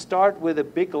square and you start with a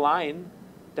big line,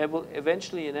 that will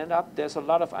eventually end up, there's a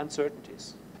lot of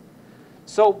uncertainties.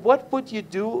 So what would you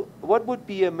do? What would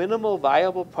be a minimal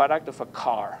viable product of a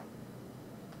car?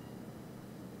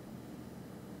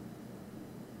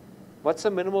 What's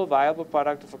a minimal viable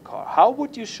product of a car? How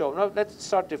would you show? No, let's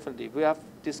start differently. We have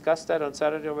discussed that on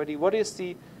Saturday already. What is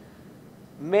the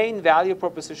main value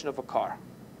proposition of a car?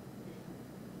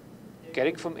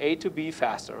 Getting from A to B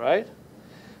faster, right?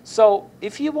 So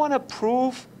if you want to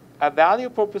prove a value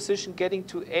proposition getting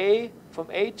to from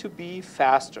A to B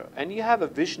faster, and you have a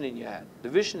vision in your head. The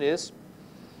vision is,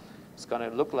 it's going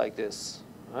to look like this,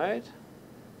 right?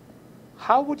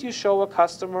 How would you show a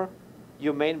customer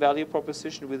your main value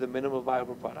proposition with a minimal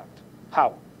viable product?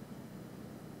 How?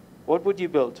 What would you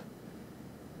build?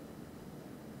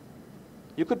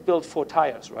 You could build 4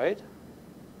 tires, right?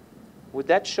 Would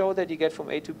that show that you get from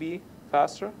A to B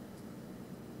faster?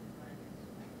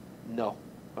 No,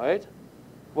 right?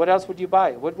 What else would you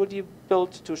buy? What would you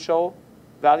build to show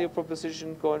value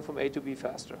proposition going from A to B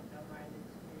faster?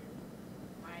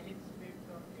 Mileage speed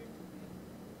from A to B,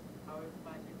 how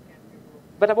fast it can be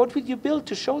moved. But what would you build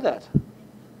to show that?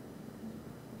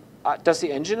 Does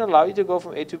the engine allow you to go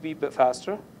from A to B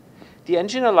faster? The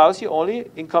engine allows you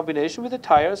only in combination with the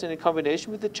tires and in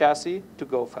combination with the chassis to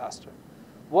go faster.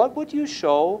 What would you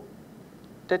show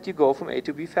that you go from A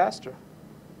to B faster?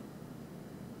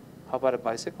 How about a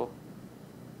bicycle?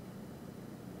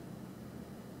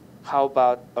 How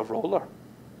about a roller?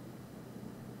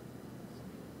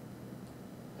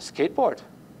 A skateboard?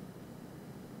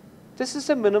 This is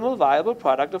a minimal viable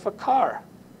product of a car.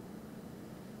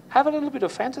 Have a little bit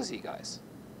of fantasy, guys.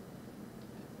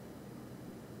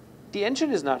 The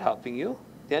engine is not helping you.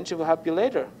 The engine will help you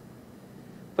later.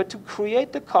 But to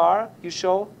create the car, you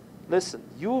show, listen,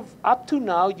 up to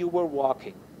now you were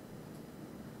walking.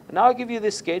 And now I give you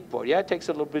this skateboard. Yeah, it takes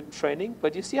a little bit of training,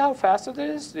 but you see how fast it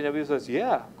is? And everybody says,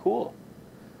 yeah, cool.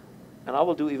 And I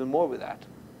will do even more with that.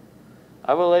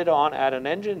 I will later on add an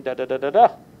engine,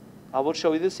 da-da-da-da-da. I will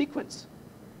show you the sequence.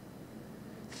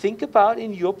 Think about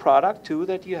in your product, too,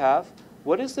 that you have,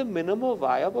 what is the minimal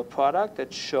viable product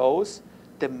that shows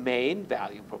the main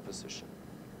value proposition?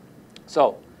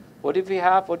 So, what did we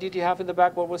have? What did you have in the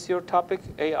back? What was your topic?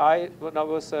 AI? What now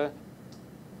was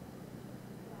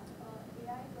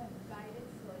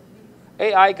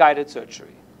AI guided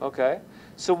surgery. Okay.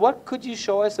 So what could you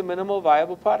show as a minimal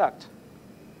viable product?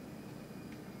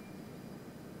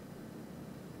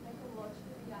 Like a virtual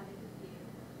reality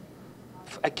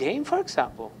game. A game, for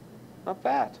example. Not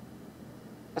bad.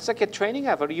 It's like a training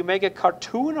effort. You make a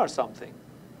cartoon or something.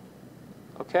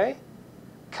 Okay?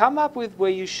 Come up with where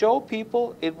you show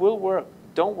people it will work.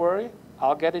 Don't worry,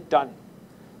 I'll get it done.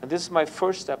 And this is my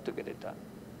first step to get it done.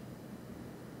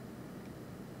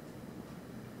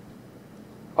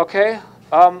 Okay,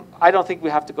 I don't think we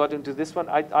have to go into this one.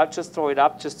 I'll just throw it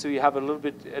up just so you have a little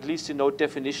bit, at least you know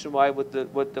definition-wise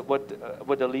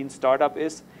what a lean startup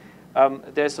is.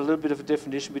 There's a little bit of a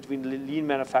definition between lean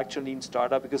manufacturing and lean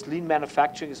startup, because lean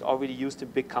manufacturing is already used in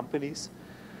big companies.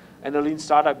 And a lean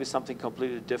startup is something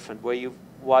completely different, where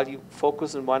while you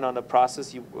focus on a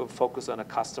process, you focus on a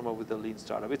customer with a lean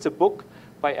startup. It's a book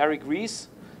by Eric Ries,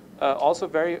 also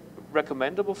very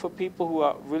recommendable for people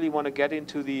who really want to get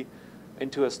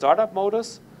into a startup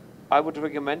modus. I would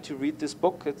recommend you read this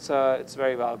book. It's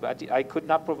very valuable. I could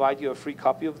not provide you a free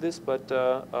copy of this, but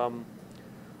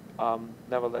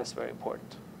nevertheless very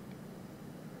important.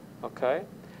 Okay,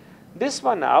 this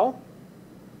one now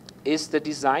is the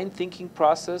design thinking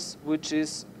process, which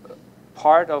is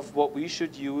part of what we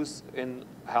should use in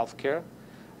healthcare,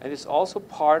 and it's also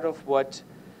part of what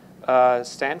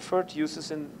Stanford uses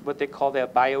in what they call their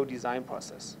bio-design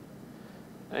process.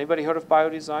 Anybody heard of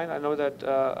bio-design? I know that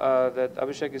that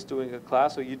Abhishek is doing a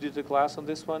class, or you did a class on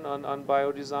this one, on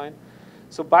bio-design.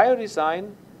 So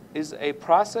bio-design is a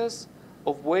process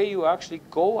of where you actually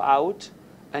go out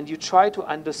and you try to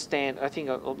understand. I think,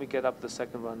 let me get up the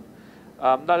second one.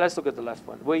 Now let's look at the left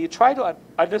one, where you try to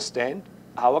understand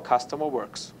how a customer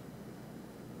works,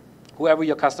 whoever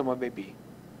your customer may be.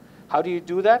 How do you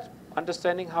do that?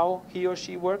 Understanding how he or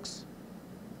she works?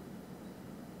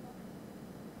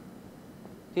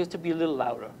 You have to be a little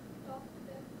louder. Talk to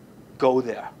them. Go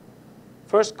there.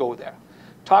 First, go there.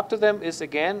 Talk to them is,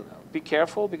 again, be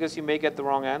careful because you may get the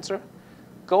wrong answer.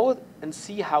 Go and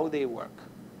see how they work.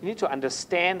 You need to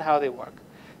understand how they work.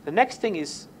 The next thing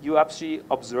is you actually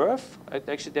observe.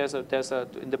 Actually, there's a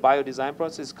in the bio-design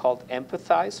process, it's called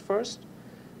empathize first.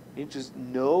 You just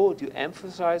know, you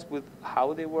emphasize with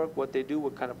how they work, what they do,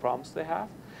 what kind of problems they have.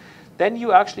 Then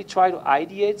you actually try to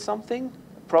ideate something,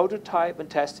 prototype, and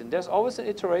test it. There's always an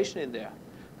iteration in there,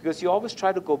 because you always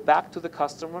try to go back to the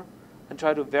customer and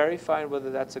try to verify whether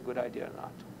that's a good idea or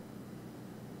not.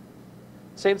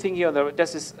 Same thing here.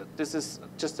 This is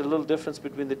just a little difference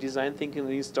between the design thinking and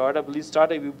lean startup. Lean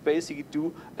startup, you basically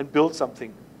do and build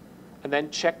something, and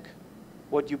then check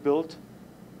what you built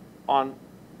on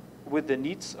with the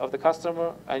needs of the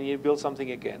customer, and you build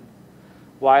something again.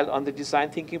 While on the design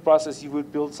thinking process, you will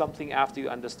build something after you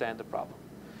understand the problem.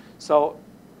 So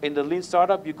in the lean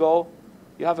startup, you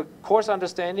have a course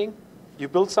understanding, you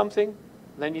build something,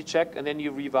 then you check, and then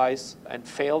you revise and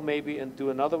fail maybe and do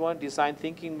another one. Design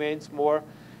thinking means more,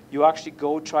 you actually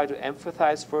go try to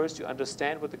empathize first, you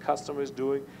understand what the customer is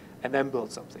doing, and then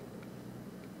build something.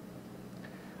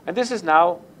 And this is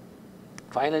now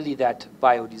finally that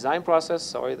bio-design process.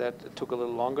 Sorry that it took a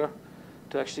little longer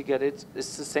to actually get it.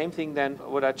 It's the same thing than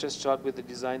what I just showed with the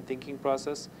design thinking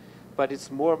process, but it's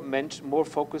more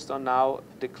focused on now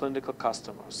the clinical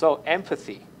customer. So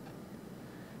empathy.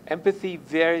 Empathy,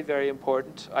 very, very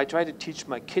important. I try to teach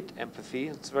my kid empathy.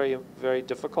 It's very, very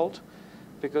difficult,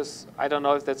 because I don't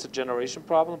know if that's a generation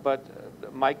problem, but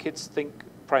my kids think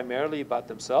primarily about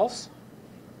themselves.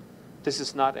 This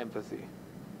is not empathy.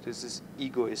 This is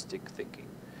egoistic thinking.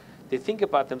 They think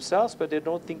about themselves, but they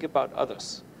don't think about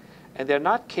others. And they're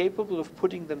not capable of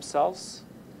putting themselves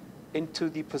into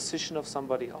the position of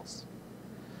somebody else.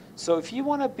 So if you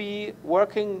want to be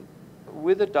working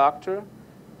with a doctor,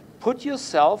 put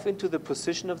yourself into the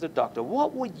position of the doctor.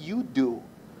 What would you do?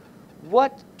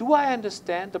 Do I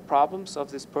understand the problems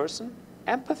of this person?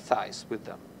 Empathize with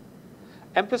them.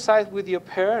 Empathize with your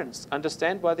parents.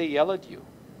 Understand why they yell at you.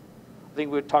 I think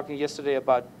we were talking yesterday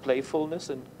about playfulness,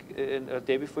 and the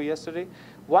day before yesterday.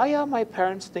 Why are my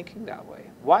parents thinking that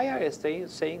way? Why are they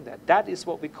saying that? That is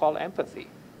what we call empathy.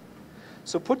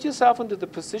 So put yourself into the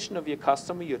position of your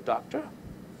customer, your doctor,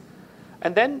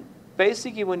 and then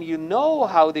basically when you know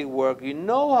how they work, you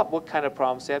know what kind of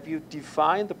problems they have, you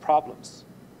define the problems.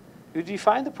 You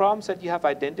define the problems that you have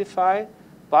identified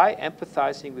by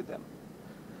empathizing with them.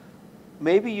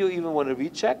 Maybe you even want to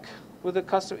recheck with the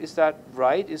customer. Is that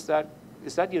right? Is that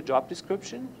your job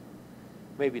description?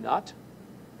 Maybe not.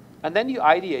 And then you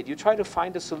ideate. You try to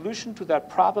find a solution to that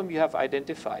problem you have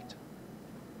identified.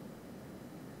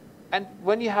 And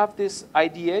when you have this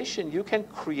ideation, you can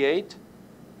create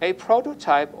a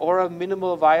prototype or a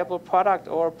minimal viable product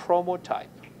or a prototype.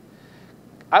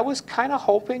 I was kind of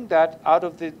hoping that out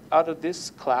of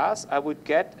this class, I would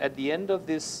get at the end of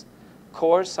this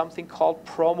course something called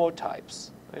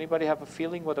prototypes. Anybody have a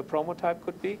feeling what a prototype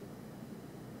could be?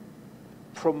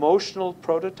 Promotional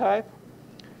prototype.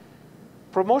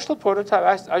 Promotional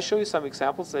prototype, I'll show you some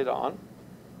examples later on,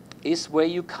 is where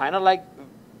you kind of like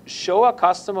show a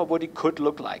customer what it could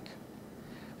look like.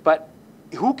 But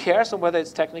who cares on whether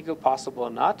it's technically possible or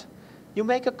not? You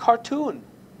make a cartoon.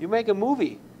 You make a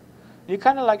movie. You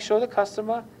kind of like show the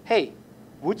customer, hey,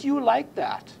 would you like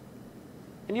that?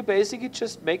 And you basically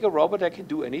just make a robot that can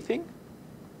do anything.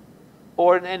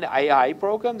 Or an AI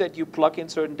program that you plug in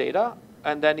certain data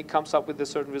and then it comes up with a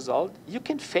certain result. You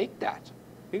can fake that.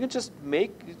 You can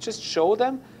just show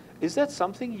them, is that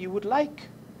something you would like?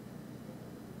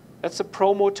 That's a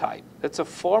prototype. That's a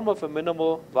form of a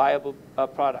minimal viable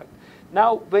product.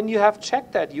 Now, when you have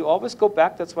checked that, you always go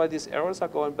back. That's why these arrows are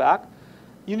going back.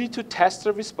 You need to test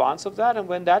the response of that. And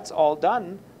when that's all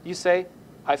done, you say,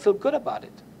 I feel good about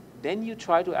it. Then you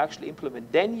try to actually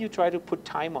implement. Then you try to put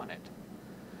time on it.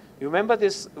 You remember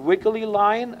this wiggly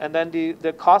line and then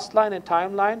the cost line and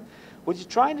timeline? What you're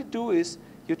trying to do is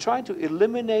you're trying to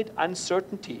eliminate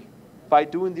uncertainty by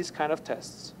doing these kind of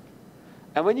tests.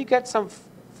 And when you get some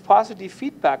positive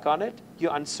feedback on it,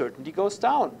 your uncertainty goes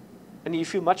down. And you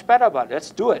feel much better about it. Let's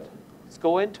do it. Let's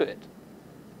go into it.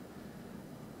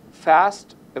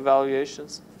 Fast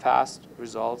evaluations, fast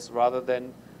results, rather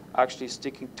than actually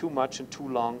sticking too much and too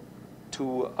long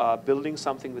to building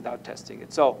something without testing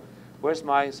it. So where's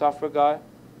my software guy?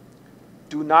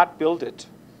 Do not build it.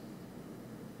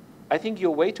 I think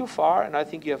you're way too far, and I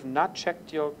think you have not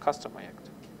checked your customer yet.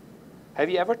 Have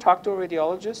you ever talked to a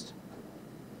radiologist?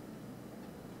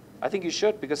 I think you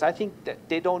should, because I think that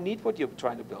they don't need what you're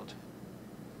trying to build.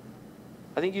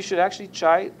 I think you should actually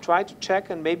try to check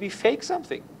and maybe fake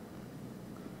something.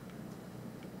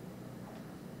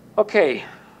 Okay,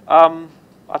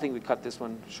 I think we cut this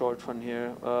one short from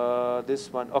here.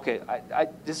 This one, okay,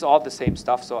 this is all the same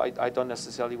stuff, so I don't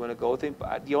necessarily want to go with it.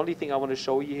 But the only thing I want to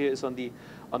show you here is on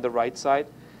the right side,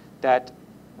 that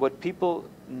what people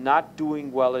not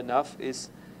doing well enough is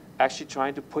actually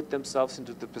trying to put themselves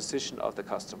into the position of the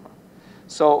customer.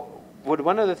 So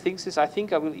one of the things is, I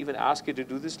think I will even ask you to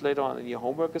do this later on in your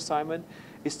homework assignment,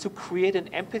 is to create an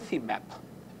empathy map.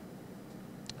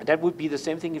 And that would be the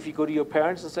same thing if you go to your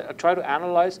parents and say, try to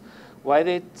analyze why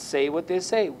they say what they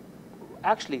say.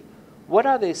 Actually, what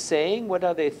are they saying? What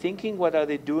are they thinking? What are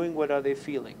they doing? What are they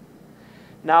feeling?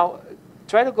 Now,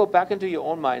 try to go back into your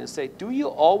own mind and say, do you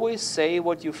always say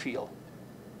what you feel?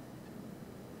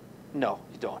 No,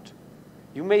 you don't.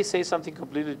 You may say something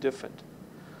completely different.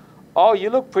 Oh, you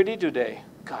look pretty today.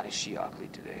 God, is she ugly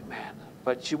today, man.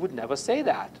 But she would never say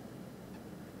that.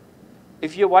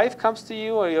 If your wife comes to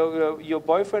you or your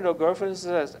boyfriend or girlfriend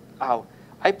says, oh,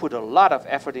 I put a lot of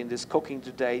effort in this cooking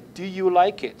today. Do you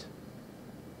like it?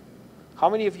 How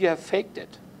many of you have faked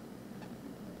it?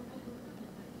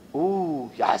 Ooh,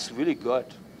 yeah, it's really good.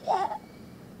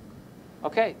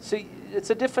 Okay, so it's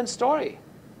a different story.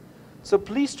 So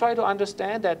please try to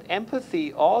understand that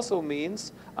empathy also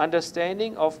means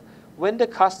understanding of when the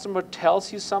customer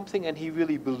tells you something and he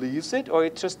really believes it, or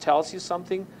it just tells you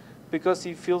something because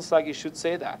he feels like he should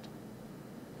say that.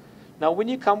 Now, when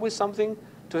you come with something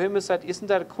to him and said, isn't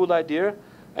that a cool idea?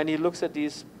 And he looks at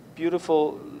these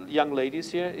beautiful young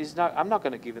ladies here, I'm not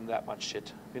going to give him that much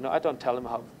shit. You know, I don't tell him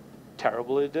how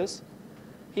terrible it is.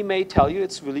 He may tell you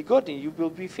it's really good, and you will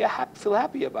feel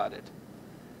happy about it.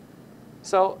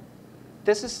 So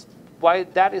this is why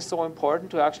that is so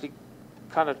important, to actually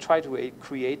kind of try to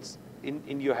create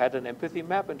in your head an empathy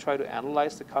map and try to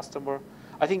analyze the customer.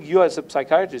 I think you as a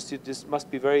psychiatrist, this must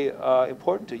be very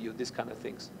important to you, these kind of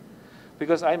things.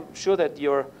 Because I'm sure that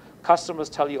your customers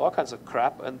tell you all kinds of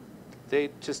crap, and they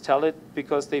just tell it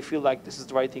because they feel like this is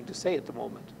the right thing to say at the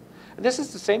moment. And this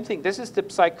is the same thing. This is the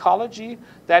psychology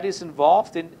that is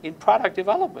involved in product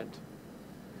development.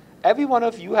 Every one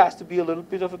of you has to be a little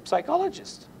bit of a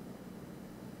psychologist.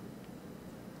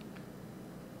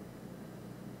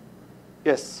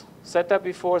 Yes, said that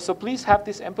before. So please have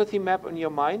this empathy map in your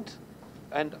mind.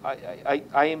 And I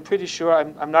am pretty sure,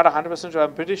 I'm not 100% sure,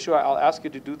 I'm pretty sure I'll ask you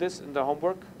to do this in the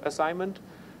homework assignment.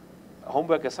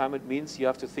 Homework assignment means you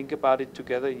have to think about it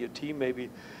together in your team, maybe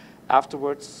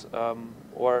afterwards,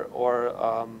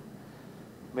 or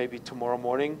maybe tomorrow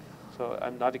morning. So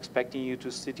I'm not expecting you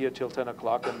to sit here till 10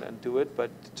 o'clock and do it,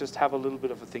 but just have a little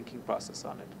bit of a thinking process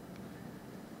on it.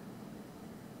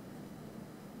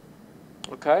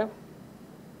 Okay?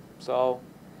 So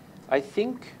I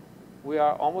think we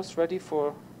are almost ready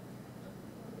for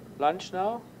lunch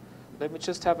now. Let me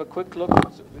just have a quick look.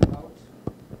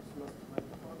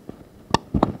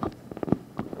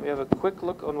 We have a quick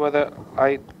look on whether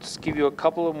I just give you a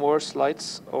couple of more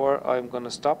slides or I'm going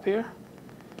to stop here.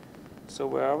 So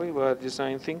where are we? We're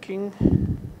design thinking.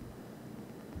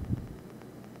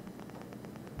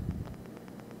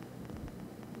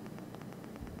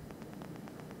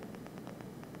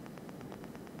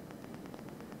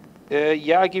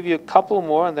 Yeah, I give you a couple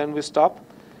more and then we stop.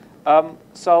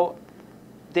 So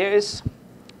there is,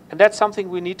 and that's something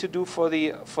we need to do for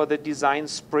the design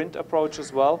sprint approach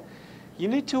as well. You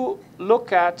need to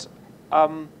look at a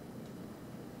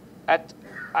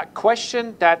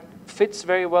question that fits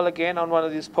very well again on one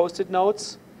of these post-it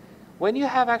notes. When you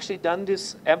have actually done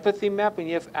this empathy map and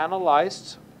you have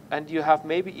analyzed and you have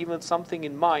maybe even something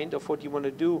in mind of what you want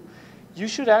to do, you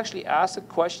should actually ask a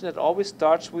question that always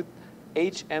starts with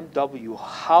HMW.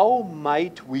 How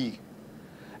might we?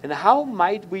 And how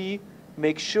might we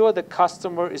make sure the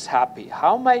customer is happy?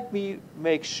 How might we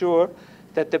make sure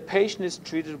that the patient is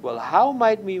treated well? How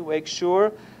might we make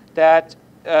sure that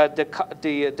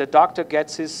the doctor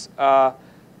gets his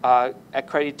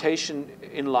accreditation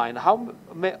in line?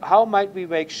 How might we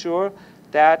make sure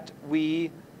that we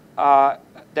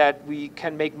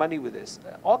can make money with this?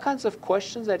 All kinds of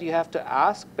questions that you have to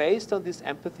ask based on this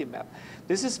empathy map.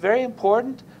 This is very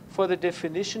important for the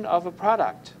definition of a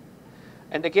product.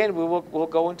 And again, we'll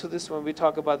go into this when we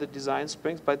talk about the design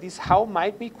sprints, but these how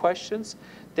might we questions,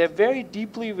 they're very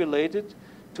deeply related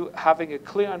to having a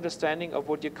clear understanding of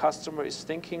what your customer is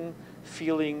thinking,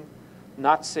 feeling,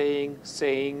 not saying,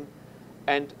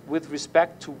 and with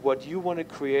respect to what you want to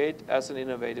create as an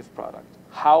innovative product.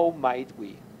 How might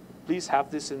we? Please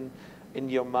have this in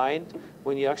your mind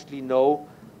when you actually know,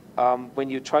 when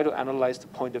you try to analyze the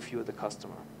point of view of the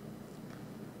customer.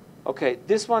 Okay,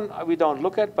 this one we don't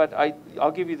look at, but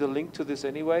I'll give you the link to this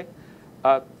anyway.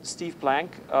 Steve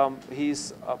Blank,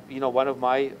 he's one of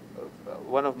my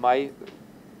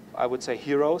I would say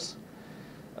heroes.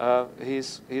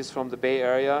 He's from the Bay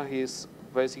Area. He's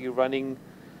basically running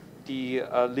the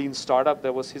lean startup.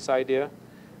 That was his idea,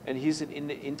 and he's in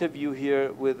the interview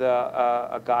here with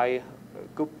a guy.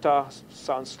 Gupta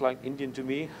sounds like Indian to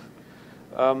me.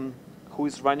 who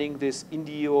is running this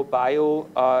Indio Bio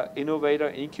innovator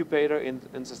incubator in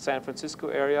the San Francisco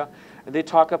area. And they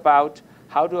talk about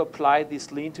how to apply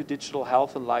this lean to digital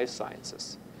health and life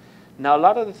sciences. Now, a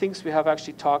lot of the things we have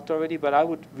actually talked already, but I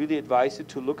would really advise you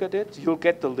to look at it. You'll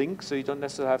get the link, so you don't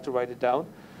necessarily have to write it down.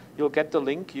 You'll get the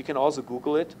link. You can also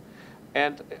Google it.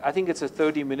 And I think it's a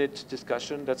 30-minute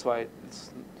discussion. That's why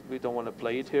we don't want to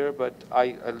play it here, but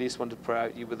I at least want to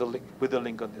provide you with a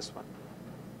link on this one.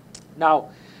 Now,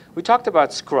 we talked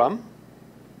about Scrum.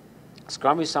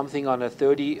 Scrum is something on a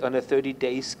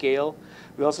 30-day scale.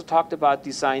 We also talked about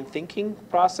design thinking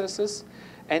processes,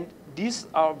 and these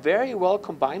are very well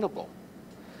combinable.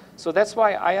 So that's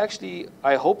why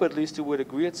I hope at least you would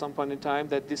agree at some point in time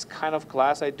that this kind of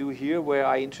class I do here, where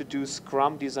I introduce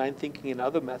Scrum, design thinking, and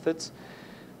other methods,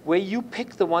 where you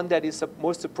pick the one that is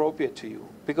most appropriate to you.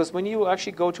 Because when you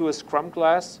actually go to a Scrum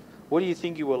class, what do you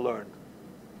think you will learn?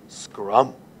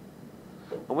 Scrum.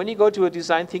 And when you go to a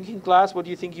design thinking class, what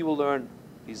do you think you will learn?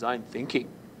 Design thinking.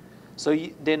 So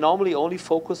they normally only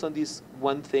focus on this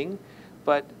one thing,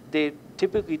 but they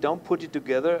typically don't put it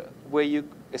together where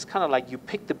it's kind of like you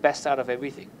pick the best out of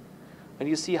everything. And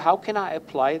you see, how can I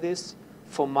apply this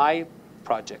for my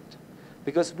project?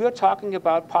 Because we're talking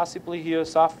about possibly here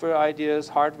software ideas,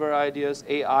 hardware ideas,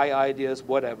 AI ideas,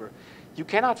 whatever. You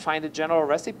cannot find a general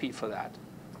recipe for that.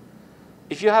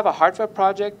 If you have a hardware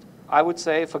project, I would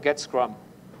say forget Scrum,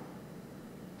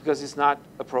 because it's not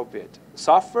appropriate.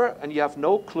 Software, and you have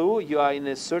no clue, you are in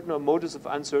a certain modus of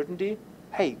uncertainty,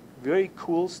 hey, very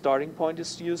cool starting point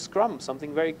is to use Scrum,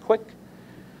 something very quick.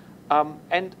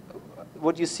 And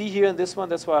what you see here in this one,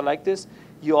 that's why I like this,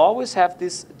 you always have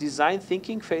this design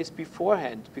thinking phase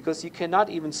beforehand, because you cannot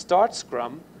even start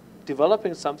Scrum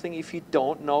developing something if you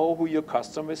don't know who your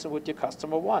customer is and what your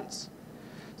customer wants.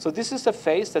 So this is a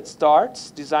phase that starts,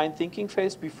 design thinking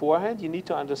phase beforehand. You need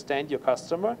to understand your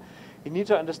customer. You need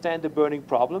to understand the burning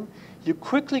problem. You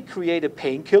quickly create a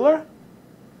painkiller,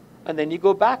 and then you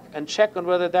go back and check on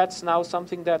whether that's now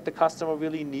something that the customer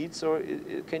really needs or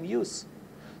it can use.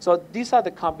 So these are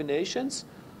the combinations,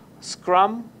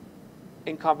 Scrum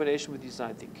in combination with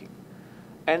design thinking.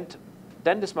 And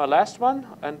then this is my last one,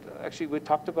 and actually we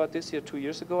talked about this here 2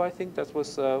 years ago, I think. That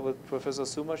was what Professor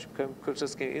Suma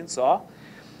just came in, saw.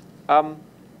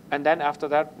 And then after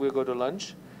that, we'll go to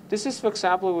lunch. This is, for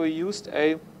example, we used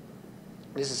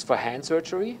this is for hand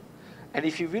surgery. And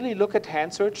if you really look at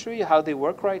hand surgery, how they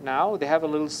work right now, they have a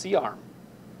little C-arm.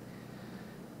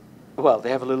 Well,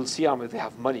 they have a little C-arm if they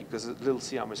have money, because a little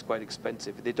C-arm is quite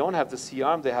expensive. If they don't have the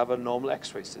C-arm, they have a normal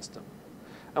X-ray system.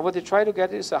 And what they try to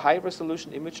get is a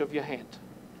high-resolution image of your hand.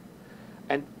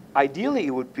 And ideally,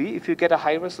 it would be if you get a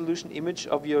high-resolution image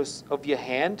of your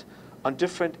hand on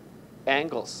different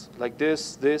angles, like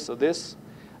this, this, or this.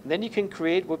 And then you can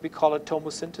create what we call a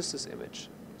tomosynthesis image,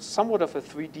 somewhat of a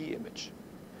 3D image.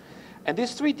 And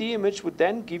this 3D image would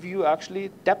then give you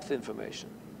actually depth information.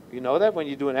 You know that when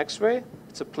you do an X-ray,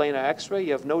 it's a planar X-ray,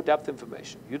 you have no depth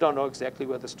information. You don't know exactly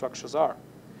where the structures are.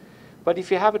 But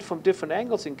if you have it from different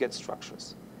angles, you can get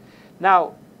structures.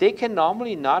 Now, they can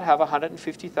normally not have a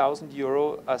 150,000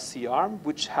 euro C-arm,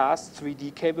 which has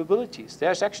 3D capabilities.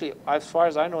 There's actually, as far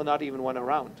as I know, not even one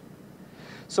around.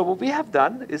 So what we have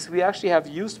done is we actually have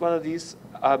used one of these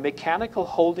mechanical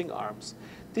holding arms.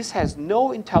 This has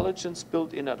no intelligence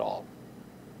built in at all.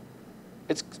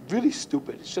 It's really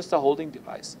stupid. It's just a holding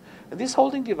device. And this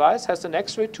holding device has an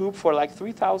X-ray tube for like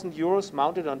 3,000 euros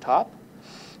mounted on top.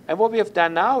 And what we have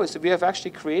done now is we have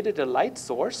actually created a light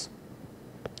source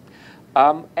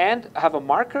and have a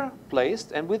marker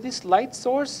placed. And with this light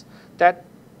source that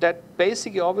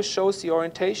basically always shows the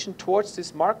orientation towards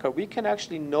this marker, we can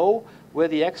actually know where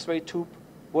the X-ray tube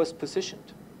was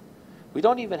positioned. We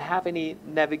don't even have any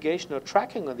navigation or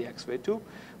tracking on the X-ray tube.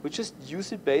 We just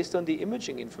use it based on the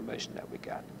imaging information that we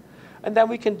get. And then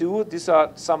we can do, these are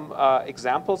some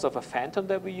examples of a phantom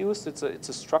that we used. It's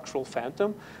a structural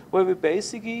phantom, where we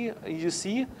basically, you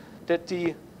see that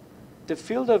the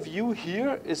field of view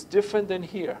here is different than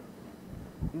here.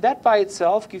 And that by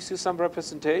itself gives you some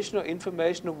representation or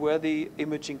information of where the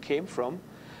imaging came from.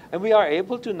 And we are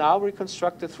able to now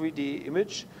reconstruct a 3D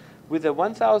image with a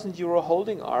 1,000 euro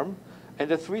holding arm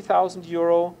and a 3,000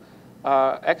 euro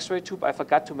X-ray tube. I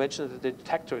forgot to mention that the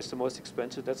detector is the most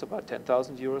expensive. That's about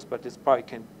 10,000 euros, but this probably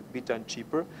can be done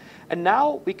cheaper. And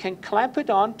now we can clamp it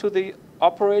on to the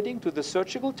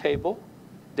surgical table.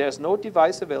 There's no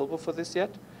device available for this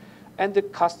yet. And the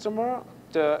customer,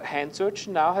 the hand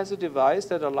surgeon, now has a device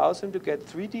that allows him to get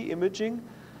 3D imaging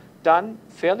done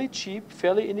fairly cheap,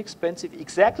 fairly inexpensive,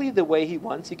 exactly the way he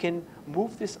wants. He can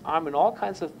move this arm in all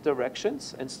kinds of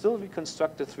directions and still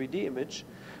reconstruct a 3D image,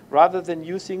 rather than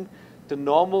using the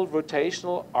normal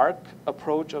rotational arc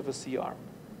approach of a C-arm.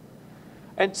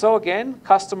 And so again,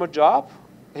 customer job,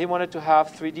 he wanted to have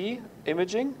 3D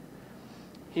imaging.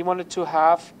 He wanted to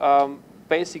have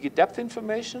basically depth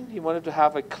information. He wanted to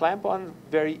have a clamp-on,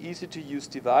 very easy to use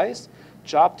device.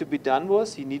 Job to be done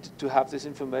was he needed to have this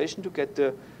information to get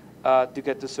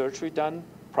the surgery done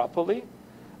properly.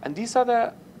 And these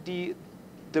are the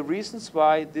reasons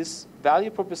why this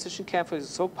value proposition canvas is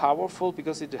so powerful,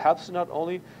 because it helps you not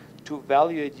only to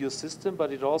evaluate your system,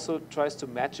 but it also tries to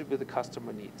match it with the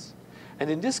customer needs. And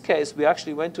in this case, we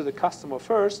actually went to the customer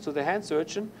first, to the hand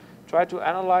surgeon, try to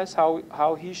analyze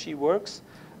how he, she works,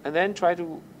 and then try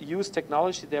to use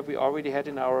technology that we already had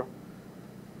in our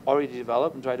already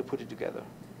developed and try to put it together.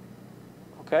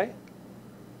 Okay?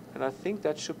 And I think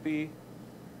that should be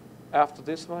after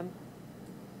this one.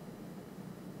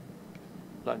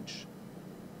 Lunch.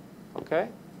 Okay?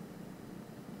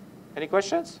 Any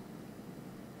questions?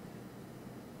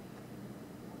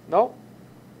 No?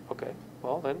 Okay.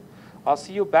 Well, then I'll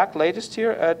see you back latest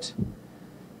here at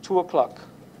 2 o'clock.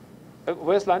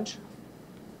 Where's lunch?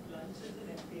 Lunch is in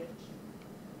FPH.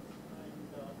 And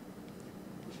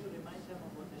could you remind them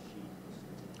about the sheet?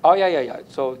 Oh, yeah.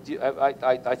 So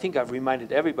I think I've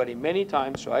reminded everybody many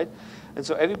times, right? And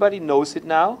so everybody knows it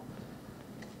now.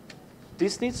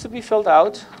 This needs to be filled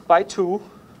out by 2,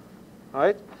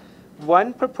 right?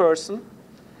 1 per person.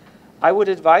 I would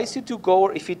advise you to go,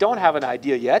 if you don't have an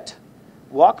idea yet,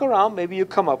 walk around, maybe you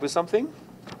come up with something,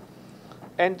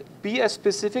 and be as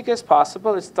specific as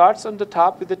possible. It starts on the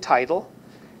top with the title.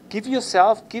 Give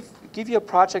your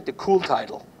project a cool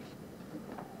title.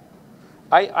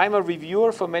 I'm a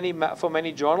reviewer for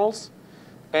many journals,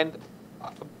 and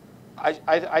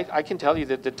I can tell you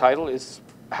that the title is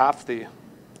half the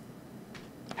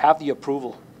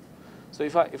approval. So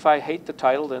if I hate the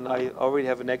title, then I already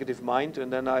have a negative mind,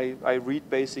 and then I read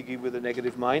basically with a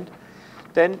negative mind.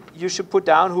 Then you should put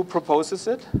down who proposes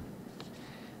it.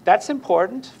 That's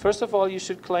important. First of all, you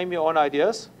should claim your own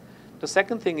ideas. The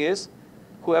second thing is,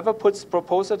 whoever puts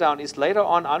proposal down is later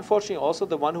on, unfortunately, also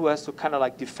the one who has to kind of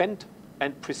like defend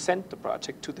and present the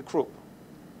project to the group.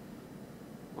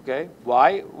 Okay?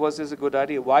 Why was this a good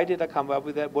idea? Why did I come up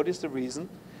with that? What is the reason?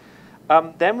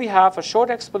 Then we have a short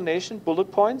explanation,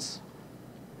 bullet points.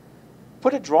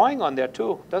 Put a drawing on there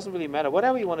too. Doesn't really matter.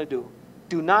 Whatever you want to do.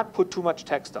 Do not put too much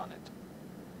text on it.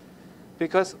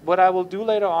 Because what I will do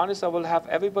later on is I will have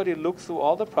everybody look through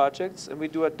all the projects, and we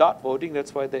do a dot voting.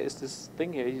 That's why there is this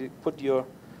thing here. You put your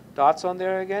dots on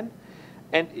there again.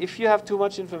 And if you have too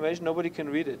much information, nobody can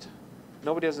read it.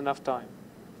 Nobody has enough time.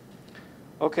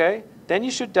 Okay? Then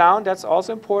you should down, that's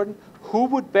also important, who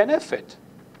would benefit?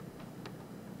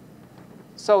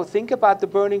 So think about the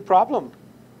burning problem.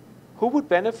 Who would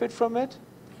benefit from it?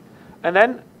 And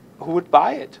then who would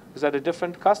buy it? Is that a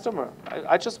different customer?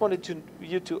 I just wanted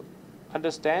you to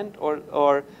understand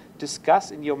or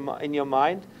discuss in your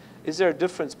mind, is there a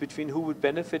difference between who would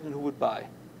benefit and who would buy?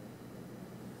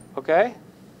 Okay?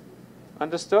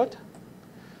 Understood?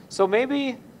 So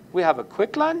maybe we have a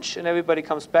quick lunch and everybody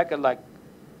comes back at like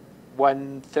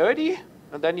 1:30,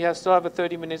 and then you still have a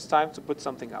 30 minutes time to put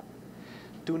something up.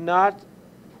 Do not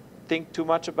think too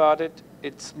much about it.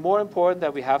 It's more important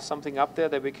that we have something up there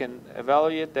that we can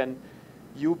evaluate than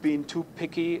you being too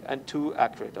picky and too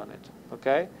accurate on it.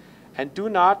 Okay? And do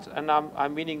not, and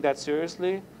I'm meaning that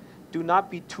seriously, do not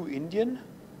be too Indian,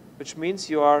 which means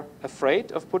you are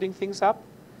afraid of putting things up.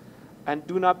 And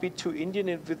do not be too Indian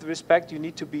with respect, you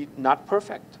need to be not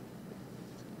perfect.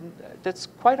 That's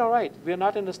quite all right. We're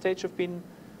not in the stage of being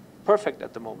perfect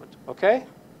at the moment. Okay?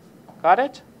 Got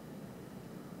it?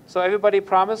 So everybody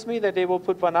promise me that they will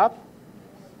put one up?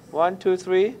 1, 2,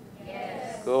 3?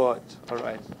 Yes. Good. All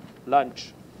right.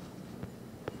 Lunch.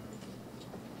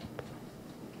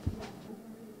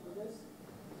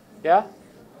 Yeah?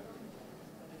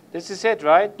 This is it,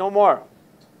 right? No more.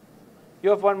 You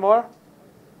have one more?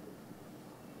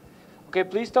 Okay,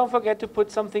 please don't forget to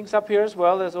put some things up here as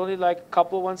well. There's only like a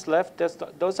couple ones left.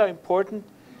 Those are important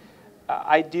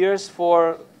ideas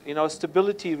for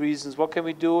stability reasons. What can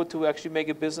we do to actually make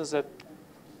a business that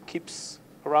keeps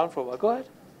around for a while? Go ahead.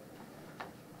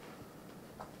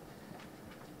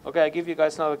 Okay, I give you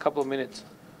guys another couple of minutes.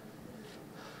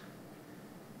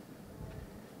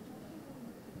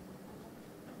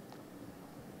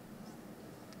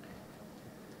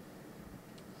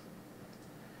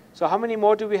 So how many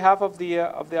more do we have of the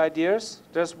ideas?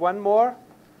 There's one more.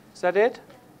 Is that it?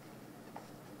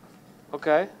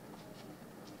 Okay.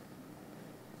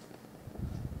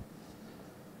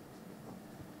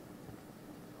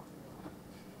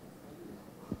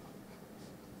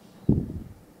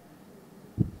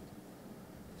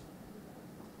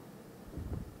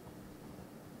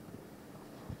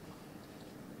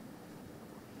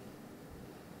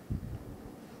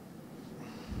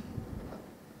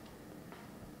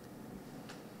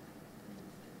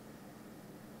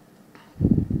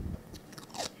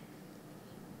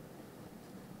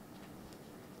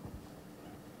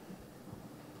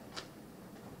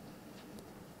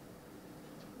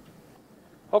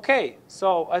 Okay,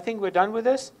 so I think we're done with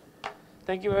this.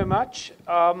 Thank you very much.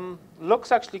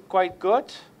 Looks actually quite good.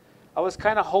 I was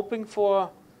kind of hoping for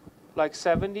like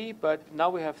 70, but now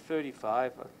we have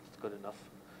 35. That's good enough.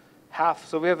 Half,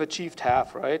 so we have achieved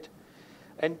half, right?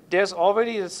 And there's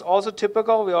already, it's also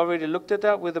typical, we already looked at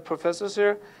that with the professors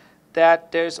here,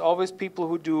 that there's always people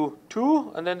who do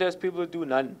 2, and then there's people who do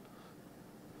none.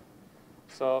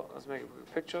 So let's make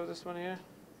a picture of this one here.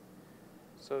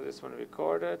 So this one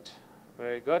recorded,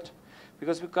 very good.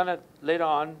 Because we're gonna later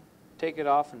on take it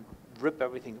off and rip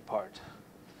everything apart.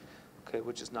 Okay,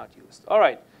 which is not used. All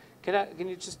right, can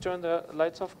you just turn the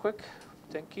lights off quick?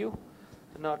 Thank you.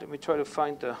 And now let me try to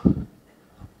find the.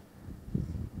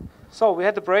 So we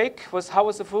had the break. How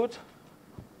was the food?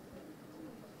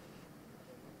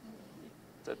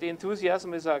 The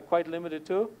enthusiasm is quite limited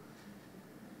too.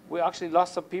 We actually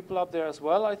lost some people up there as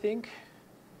well, I think.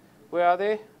 Where are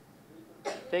they?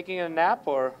 Taking a nap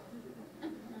or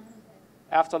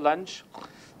after lunch?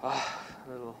 A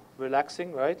little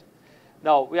relaxing, right?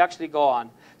 No, we actually go on.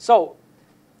 So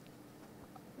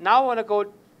now I want to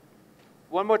go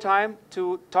one more time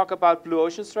to talk about blue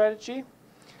ocean strategy.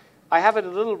 I have it a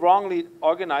little wrongly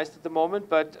organized at the moment,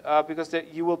 but because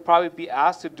you will probably be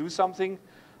asked to do something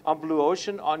on blue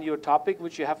ocean on your topic,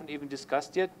 which you haven't even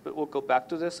discussed yet, but we'll go back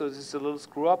to this. So this is a little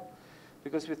screw up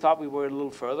because we thought we were a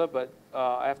little further, but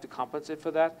I have to compensate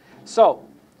for that. So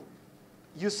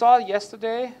you saw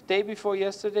yesterday, day before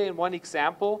yesterday, in one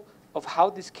example of how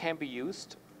this can be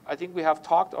used. I think we have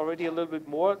talked already a little bit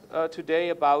more today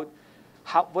about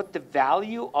what the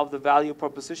value of the value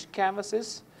proposition canvas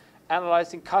is,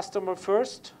 analyzing customer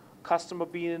first, customer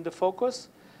being in the focus,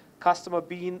 customer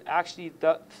being actually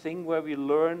the thing where we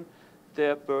learn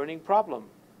the burning problem.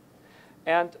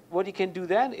 And what you can do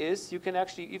then is you can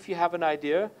actually, if you have an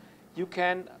idea, you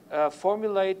can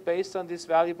formulate based on this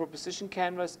value proposition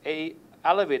canvas a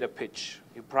elevator pitch.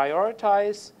 You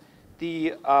prioritize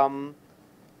the, I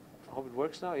hope it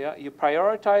works now, yeah. You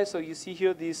prioritize, so you see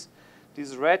here these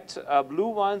red, blue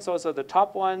ones, those are the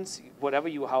top ones, however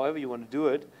you want to do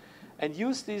it. And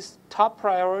use these top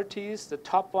priorities, the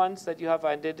top ones that you have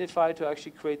identified to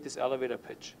actually create this elevator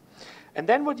pitch. And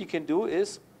then what you can do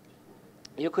is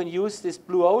you can use this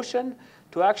blue ocean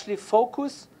to actually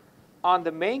focus on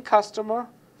the main customer,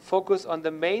 focus on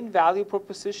the main value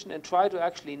proposition, and try to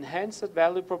actually enhance that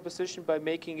value proposition by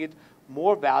making it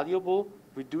more valuable,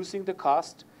 reducing the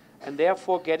cost, and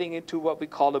therefore getting into what we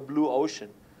call a blue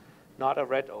ocean, not a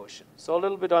red ocean. So a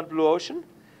little bit on blue ocean.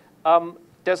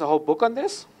 There's a whole book on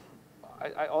this.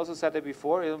 I also said it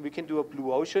before, we can do a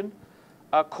blue ocean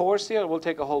course here. It will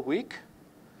take a whole week.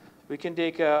 We can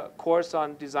take a course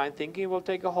on design thinking. It will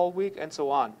take a whole week, and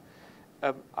so on.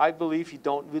 I believe you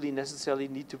don't really necessarily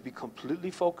need to be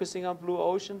completely focusing on blue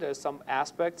ocean. There's some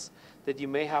aspects that you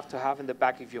may have to have in the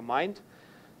back of your mind,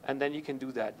 and then you can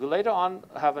do that. We'll later on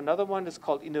have another one that's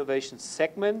called innovation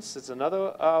segments. It's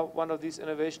another one of these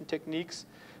innovation techniques,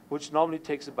 which normally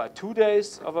takes about 2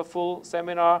 days of a full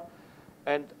seminar.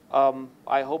 And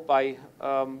I hope I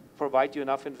provide you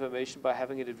enough information by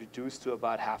having it reduced to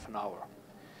about half an hour.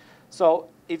 So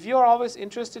if you're always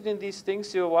interested in these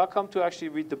things, you're welcome to actually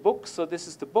read the book. So this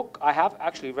is the book. I have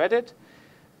actually read it.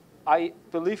 I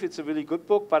believe it's a really good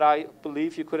book, but I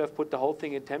believe you could have put the whole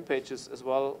thing in 10 pages as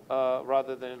well,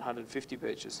 rather than in 150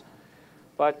 pages.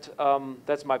 But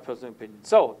that's my personal opinion.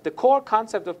 So the core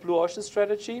concept of blue ocean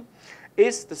strategy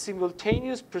is the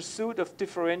simultaneous pursuit of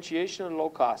differentiation and low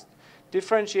cost.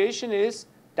 Differentiation is,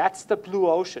 that's the blue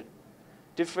ocean.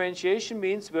 Differentiation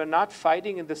means we're not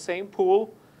fighting in the same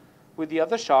pool with the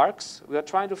other sharks. We are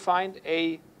trying to find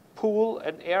a pool,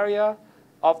 an area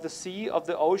of the sea, of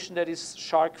the ocean that is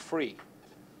shark-free.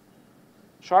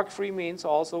 Shark-free means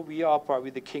also we are probably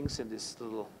the kings in this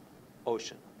little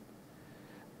ocean.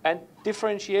 And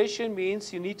differentiation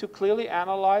means you need to clearly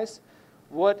analyze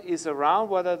what is around,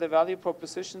 what are the value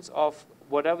propositions of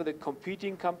whatever the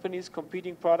competing companies,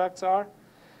 competing products are,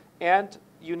 and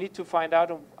you need to find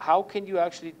out how can you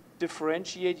actually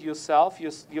differentiate yourself,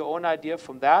 your own idea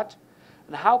from that,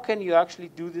 and how can you actually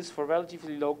do this for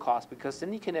relatively low cost, because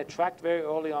then you can attract very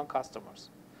early on customers.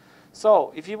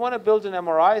 So if you want to build an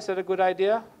MRI, is that a good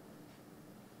idea?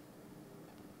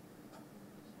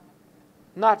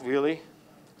 Not really.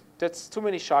 There's too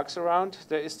many sharks around.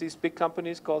 There is these big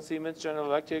companies called Siemens, General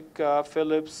Electric,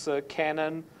 Philips,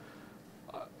 Canon,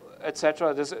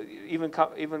 etc. There's even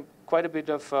quite a bit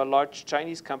of large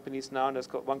Chinese companies now, and there's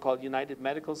one called United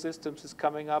Medical Systems is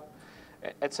coming up,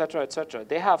 etc., etc.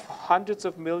 They have hundreds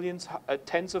of millions,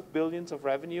 tens of billions of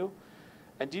revenue.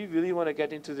 And do you really want to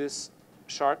get into this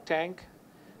shark tank?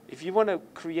 If you want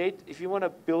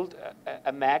to build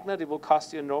a magnet, it will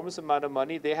cost you an enormous amount of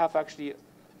money. They have actually,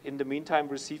 in the meantime,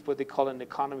 received what they call an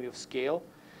economy of scale.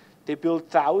 They build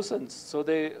thousands, so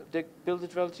they build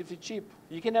it relatively cheap.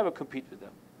 You can never compete with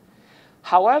them.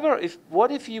 However,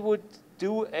 what if you would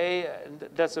do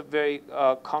that's a very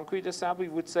concrete example,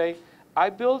 you would say, I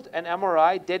built an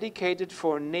MRI dedicated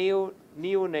for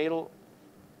neonatal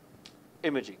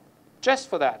imaging, just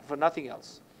for that, for nothing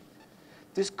else.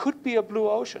 This could be a blue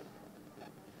ocean.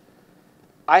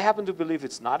 I happen to believe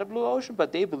it's not a blue ocean,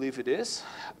 but they believe it is,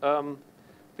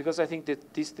 because I think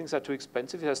that these things are too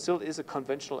expensive. There still is a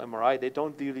conventional MRI. They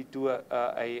don't really do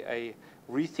a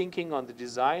rethinking on the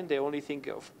design. They only think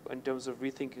of in terms of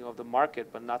rethinking of the market,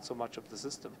 but not so much of the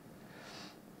system.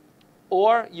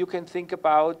 Or you can think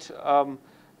about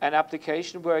an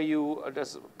application where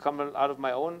that's coming out of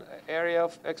my own area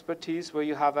of expertise, where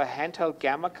you have a handheld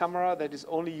gamma camera that is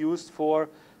only used for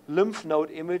lymph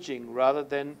node imaging rather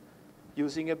than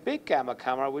using a big gamma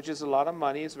camera, which is a lot of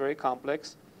money, it's very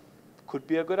complex. Could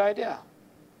be a good idea.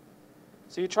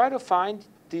 So you try to find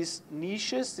these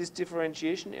niches, these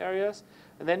differentiation areas,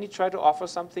 and then you try to offer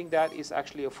something that is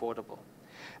actually affordable.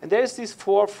 And there's these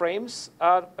 4 frames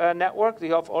network.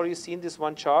 You have already seen this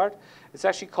one chart. It's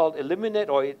actually called eliminate,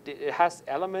 or it has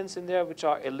elements in there which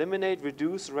are eliminate,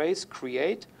 reduce, raise,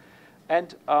 create.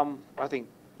 And I think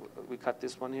we cut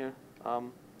this one here.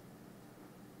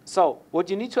 So what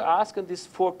you need to ask in this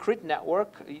 4 grid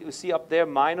network, you see up there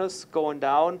minus, going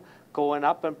down, going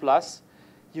up, and plus.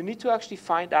 You need to actually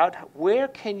find out where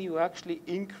can you actually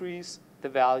increase the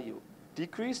value,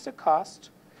 decrease the cost,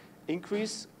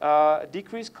 decrease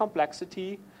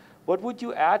complexity. What would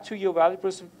you add to your value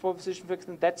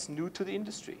proposition that's new to the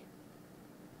industry?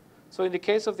 So in the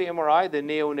case of the MRI, the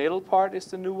neonatal part is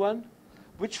the new one.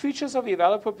 Which features of your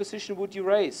value proposition would you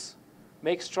raise?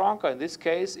 Make stronger. In this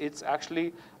case, it's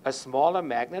actually a smaller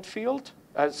magnet field,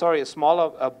 a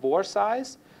smaller bore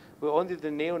size, where only the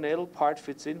neonatal part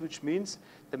fits in, which means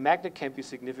the magnet can be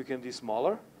significantly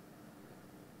smaller,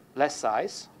 less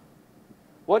size.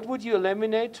 What would you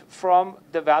eliminate from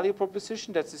the value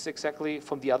proposition? That is exactly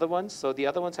from the other ones. So the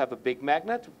other ones have a big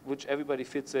magnet, which everybody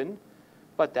fits in.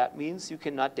 But that means you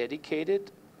cannot dedicate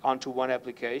it onto one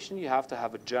application. You have to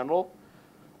have a general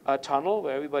tunnel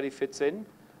where everybody fits in.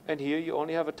 And here you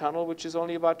only have a tunnel which is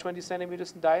only about 20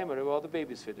 centimeters in diameter where all the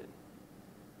babies fit in.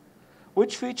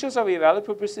 Which features of your value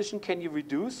proposition can you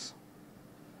reduce?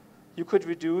 You could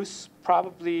reduce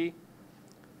probably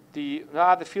the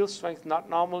field strength, not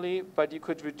normally, but you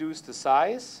could reduce the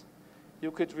size.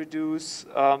 You could reduce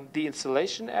the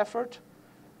installation effort.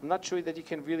 I'm not sure that you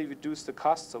can really reduce the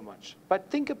cost so much. But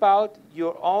think about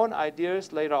your own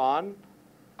ideas later on.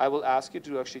 I will ask you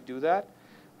to actually do that.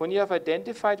 When you have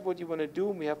identified what you want to do,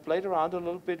 and we have played around a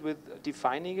little bit with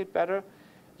defining it better,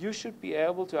 you should be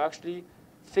able to actually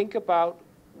think about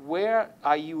where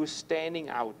are you standing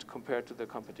out compared to the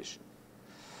competition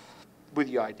with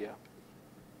your idea.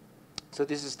 So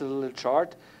this is the little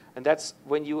chart, and that's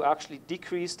when you actually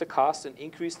decrease the cost and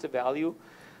increase the value,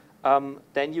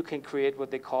 then you can create what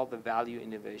they call the value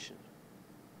innovation.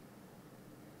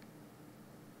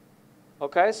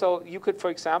 Okay, so you could, for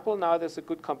example, now there's a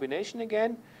good combination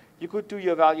again. You could do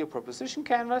your value proposition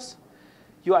canvas.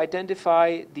 You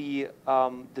identify the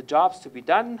jobs to be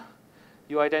done.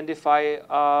 You identify,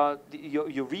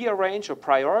 you rearrange or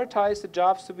prioritize the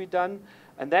jobs to be done.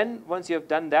 And then once you have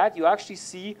done that, you actually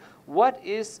see what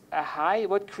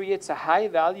creates a high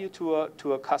value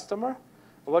to a customer,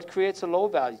 or what creates a low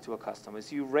value to a customer.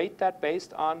 So you rate that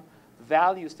based on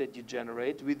values that you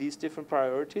generate with these different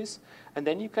priorities, and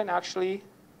then you can actually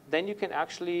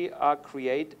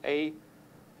create a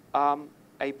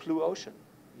blue ocean.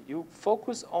 You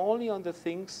focus only on the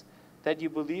things that you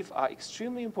believe are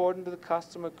extremely important to the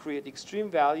customer, create extreme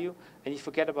value, and you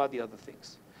forget about the other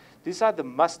things. These are the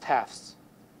must-haves.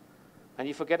 And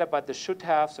you forget about the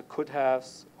should-haves or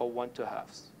could-haves or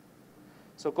want-to-haves.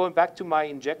 So going back to my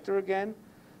injector again,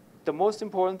 the most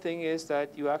important thing is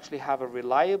that you actually have a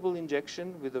reliable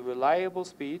injection with a reliable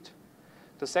speed.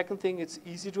 The second thing, it's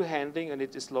easy to handling and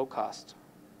it is low cost.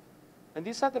 And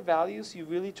these are the values you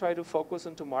really try to focus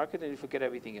on to market, and you forget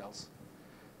everything else.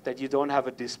 That you don't have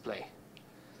a display.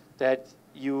 That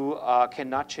you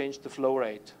cannot change the flow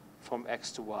rate from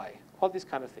X to Y. All these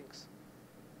kind of things.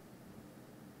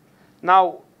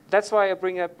 Now, that's why I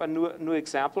bring up a new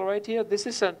example right here. This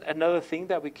is another thing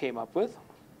that we came up with.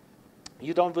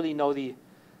 You don't really know the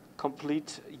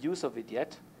complete use of it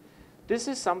yet. This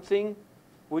is something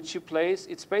which you place.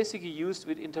 It's basically used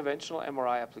with interventional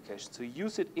MRI applications. So you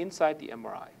use it inside the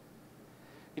MRI.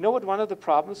 You know what one of the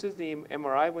problems is in the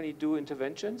MRI when you do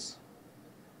interventions?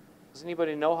 Does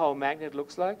anybody know how a magnet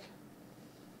looks like?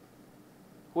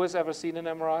 Who has ever seen an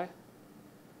MRI?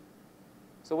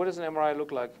 So what does an MRI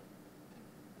look like?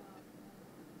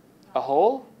 A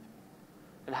hole?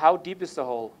 And how deep is the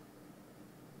hole?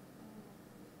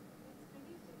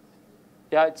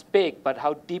 Yeah, it's big, but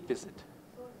how deep is it?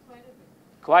 So it's quite a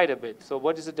bit. Quite a bit. So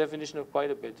what is the definition of quite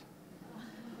a bit? I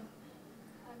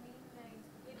mean,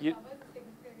 like, it You- covers a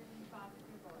significant part of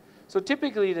your body. So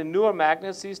typically the newer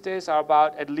magnets these days are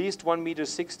about at least 1.60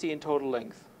 meters in total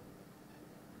length.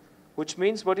 Which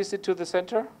means, what is it to the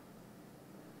center?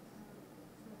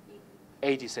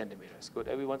 80 centimeters. Good.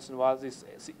 Every once in a while, these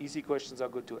easy questions are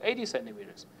good too. 80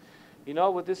 centimeters. You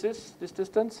know what this is, this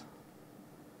distance?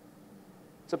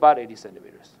 It's about 80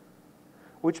 centimeters.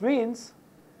 Which means,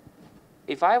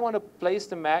 if I want to place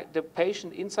the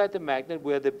patient inside the magnet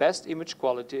where the best image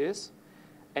quality is,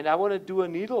 and I want to do a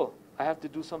needle, I have to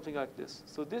do something like this.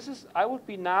 So this is, I would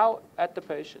be now at the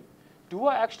patient. Do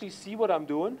I actually see what I'm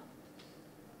doing?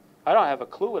 I don't have a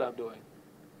clue what I'm doing.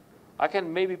 I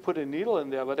can maybe put a needle in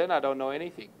there, but then I don't know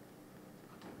anything.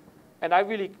 And I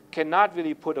really cannot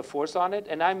really put a force on it,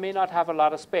 and I may not have a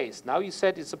lot of space. Now you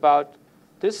said it's about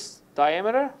this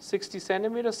diameter, 60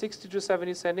 centimeters, 60 to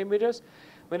 70 centimeters.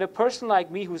 When a person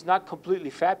like me who's not completely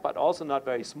fat, but also not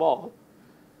very small,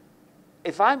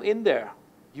 if I'm in there,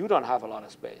 you don't have a lot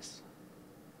of space.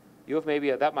 You have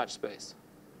maybe that much space.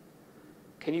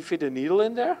 Can you fit a needle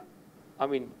in there? I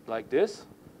mean, like this?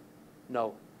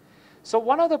 No. So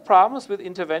one of the problems with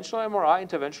interventional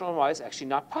MRI is actually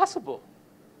not possible.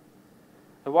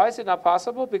 And why is it not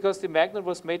possible? Because the magnet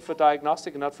was made for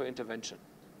diagnostic and not for intervention.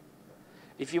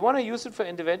 If you want to use it for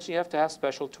intervention, you have to have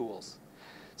special tools.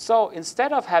 So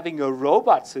instead of having a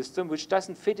robot system, which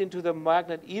doesn't fit into the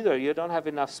magnet either, you don't have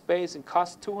enough space and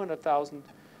costs 200,000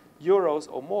 euros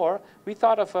or more, we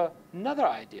thought of another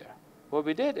idea. What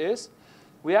we did is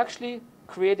we actually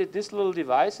created this little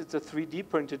device. It's a 3D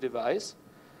printed device.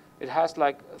 It has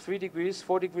like 3 degrees,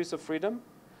 4 degrees of freedom.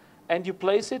 And you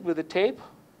place it with a tape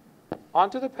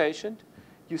onto the patient.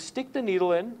 You stick the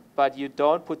needle in, but you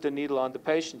don't put the needle on the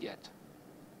patient yet.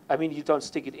 I mean, you don't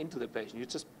stick it into the patient. You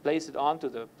just place it onto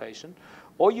the patient.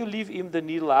 Or you leave even the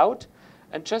needle out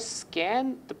and just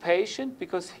scan the patient,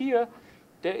 because here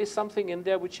there is something in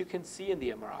there which you can see in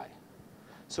the MRI.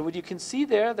 So what you can see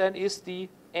there then is the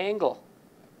angle.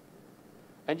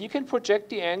 And you can project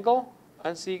the angle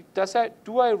and see,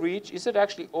 do I reach, is it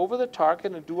actually over the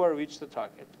target, and do I reach the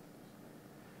target?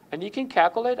 And you can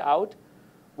calculate out,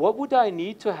 what would I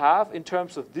need to have in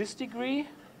terms of this degree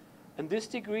and this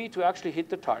degree to actually hit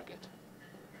the target?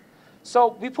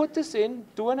 So we put this in,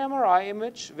 do an MRI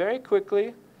image very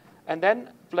quickly, and then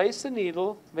place the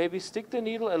needle, maybe stick the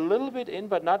needle a little bit in,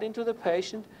 but not into the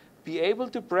patient, be able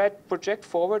to project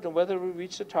forward on whether we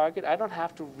reach the target. I don't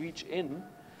have to reach in.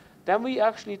 Then we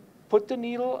actually put the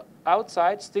needle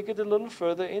outside, stick it a little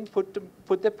further in, put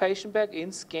the patient back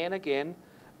in, scan again,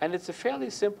 and it's a fairly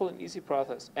simple and easy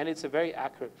process, and it's a very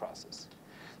accurate process.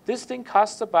 This thing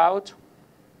costs about,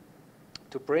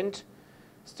 to print,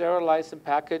 sterilize, and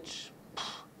package,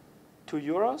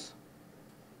 €2.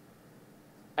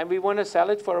 And we want to sell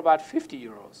it for about 50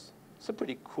 euros. It's a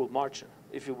pretty cool margin,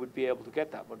 if you would be able to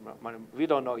get that. We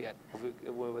don't know yet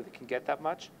whether we can get that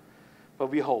much, but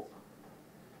we hope.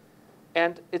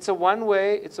 And it's a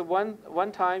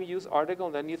one-time use article,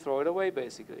 and then you throw it away,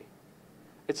 basically.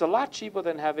 It's a lot cheaper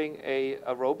than having a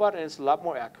robot, and it's a lot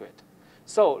more accurate.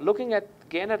 So looking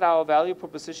again at our value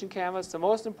proposition canvas, the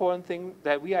most important thing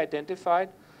that we identified,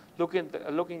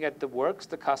 looking at the works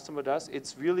the customer does,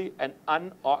 it's really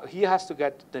he has to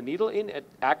get the needle in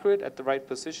accurate at the right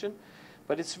position,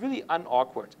 but it's really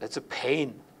unawkward. It's a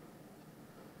pain.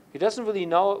 He doesn't really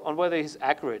know on whether he's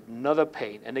accurate. Another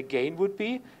pain. And the gain would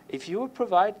be if you would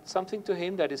provide something to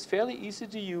him that is fairly easy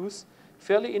to use,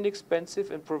 fairly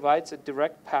inexpensive, and provides a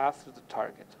direct path to the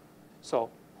target. So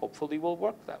hopefully will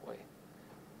work that way.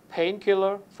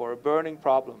 Painkiller for a burning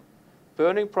problem.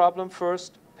 Burning problem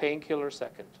first, painkiller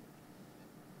second.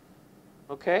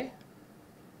 Okay?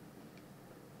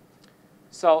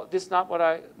 So this is what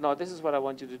I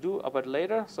want you to do, but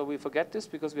later, so we forget this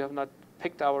because we have not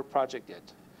picked our project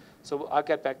yet. So I'll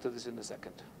get back to this in a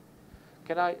second.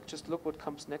 Can I just look what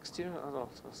comes next here? Oh, no,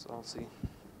 I'll see.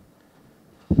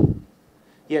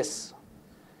 Yes,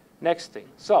 next thing.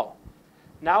 So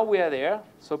now we are there.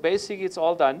 So basically it's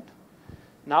all done.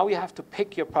 Now you have to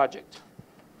pick your project.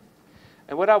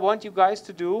 And what I want you guys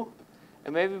to do,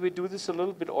 and maybe we do this a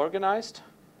little bit organized,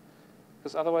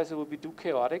 because otherwise it will be too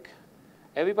chaotic.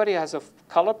 Everybody has a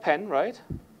color pen, right?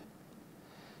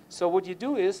 So what you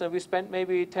do is, and we spent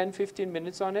maybe 10, 15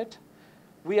 minutes on it,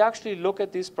 we actually look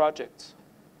at these projects.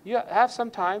 You have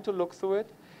some time to look through it.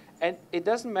 And it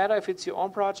doesn't matter if it's your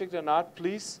own project or not.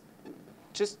 Please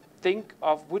just think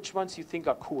of which ones you think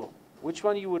are cool, which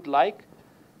one you would like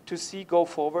to see go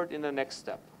forward in the next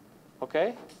step.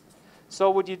 Okay?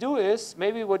 So what you do is,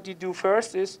 maybe what you do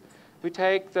first is we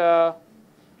take the,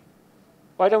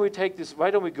 why don't we take this,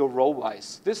 why don't we go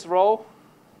row-wise? This row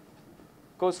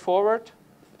goes forward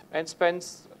and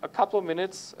spends a couple of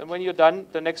minutes, and when you're done,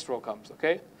 the next row comes,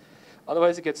 okay?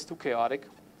 Otherwise it gets too chaotic.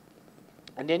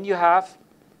 And then you have,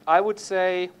 I would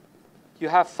say, you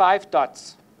have 5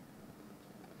 dots.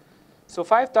 So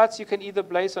 5 dots you can either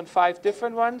place on 5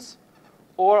 different ones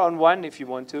or on one if you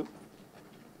want to.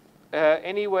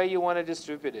 Any way you want to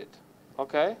distribute it,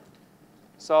 okay?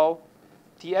 So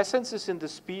the essence is in the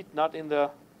speed, not in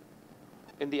the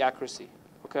accuracy,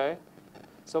 okay?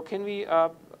 So can we,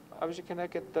 Abhishek, can I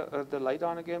get the light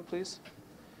on again, please?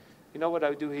 You know what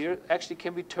I do here? Actually,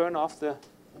 can we turn off the...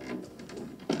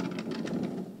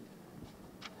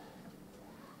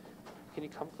 Can you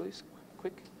come, please,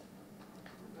 quick?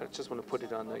 I just want to put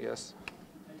it on there, yes.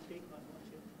 I'll take one more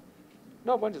chip.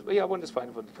 No, one is, yeah, one is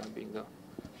fine for the time being, though.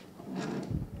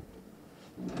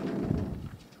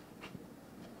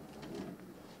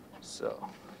 So,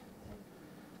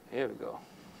 here we go.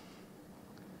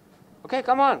 Okay,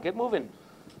 come on, get moving.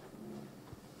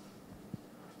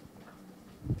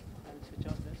 I'll switch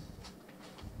off this.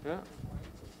 Yeah.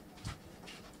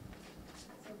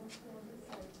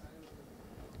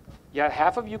 Yeah,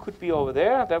 half of you could be over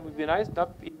there. That would be nice. That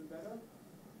would be even better.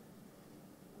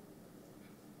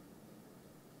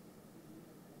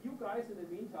 You guys, in the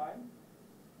meantime,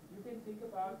 you can think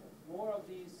about more of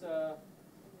these stability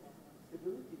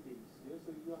things. Yeah?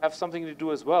 So you have something to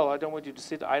do as well. I don't want you to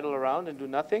sit idle around and do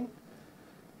nothing.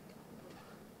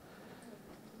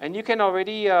 And you can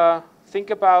already think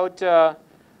about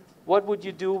what would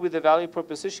you do with the value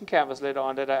proposition canvas later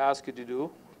on that I ask you to do.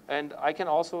 And I can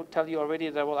also tell you already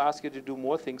that I will ask you to do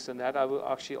more things than that. I will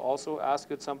actually also ask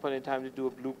you at some point in time to do a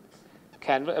blue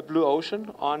canvas, a blue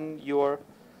ocean on your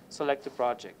selected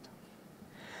project.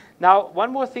 Now,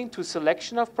 one more thing to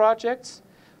selection of projects.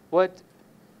 What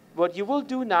you will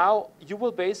do now, you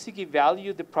will basically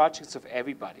value the projects of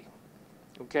everybody.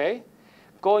 Okay?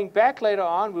 Going back later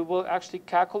on, we will actually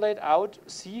calculate out,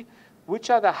 see which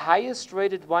are the highest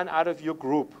rated one out of your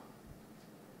group.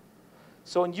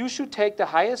 So and you should take the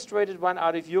highest rated one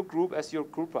out of your group as your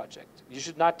group project. You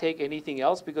should not take anything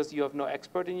else because you have no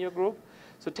expert in your group.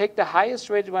 So take the highest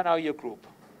rated one out of your group.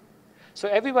 So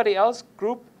everybody else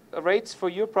group rates for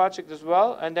your project as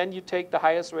well, and then you take the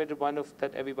highest rated one of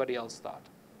that everybody else thought.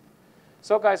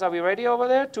 So guys, are we ready over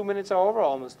there? 2 minutes are over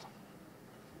almost.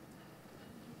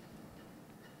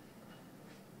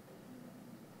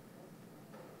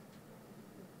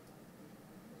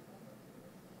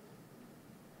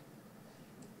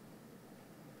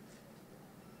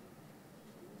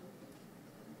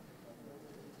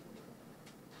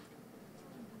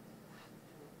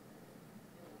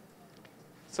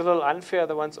 It's a little unfair,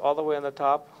 the ones all the way on the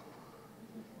top.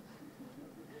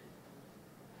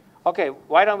 Okay,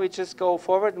 why don't we just go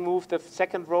forward and move the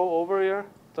second row over here,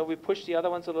 so we push the other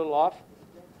ones a little off.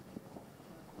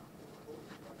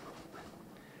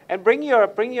 And bring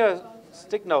your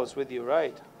stick notes with you,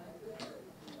 right?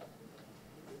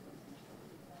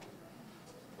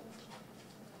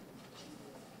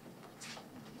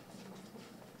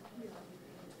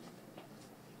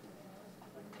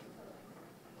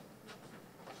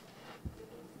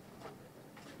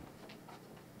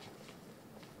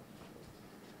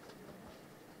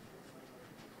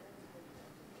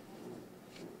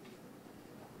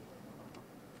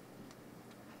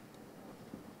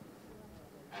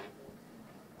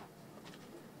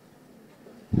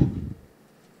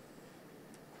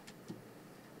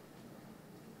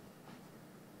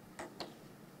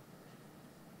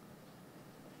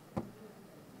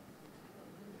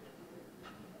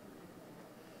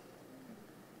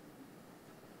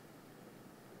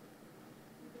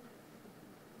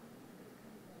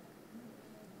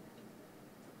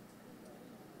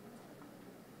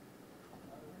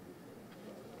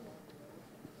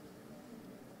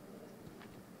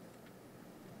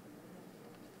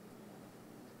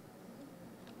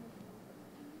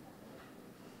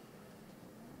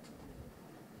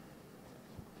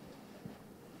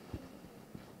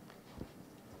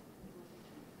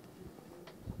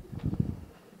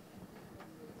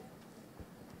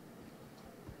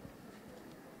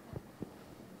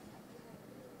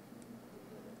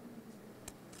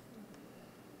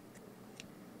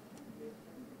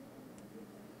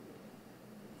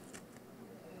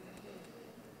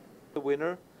 The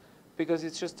winner, because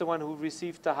it's just the one who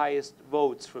received the highest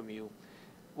votes from you.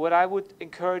 what I would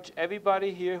encourage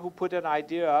everybody here who put an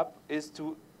idea up is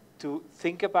to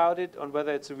think about it on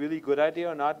whether it's a really good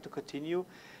idea or not to continue.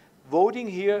 Voting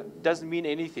here doesn't mean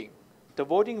anything. The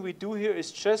voting we do here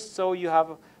is just so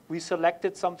we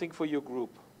selected something for your group.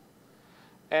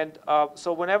 And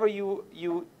so whenever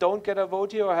you don't get a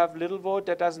vote here or have little vote,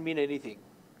 that doesn't mean anything,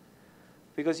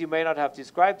 because you may not have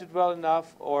described it well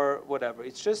enough or whatever.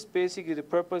 It's just basically the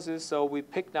purpose is so we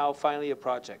pick now finally a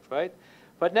project, right?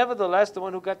 But nevertheless, the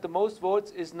one who got the most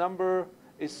votes is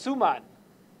Suman.cam,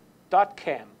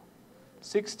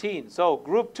 16. So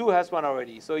group 2 has one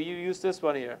already. So you use this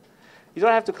one here. You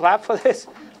don't have to clap for this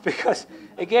because,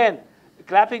 again,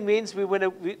 clapping means we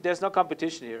win. There's no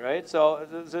competition here, right? So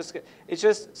it's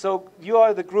just so you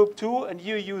are the group 2 and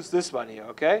you use this one here,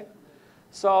 okay?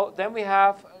 So then we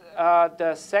have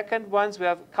the second ones. We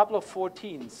have a couple of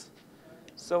 14s.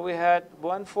 So we had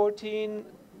one 14,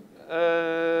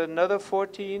 another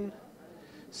 14.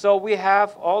 So we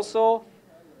have also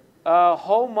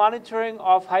home monitoring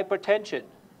of hypertension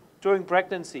during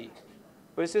pregnancy.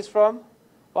 Where is this from?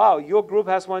 Wow, your group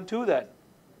has one too then.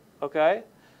 Okay?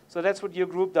 So that's what your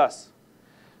group does.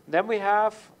 Then we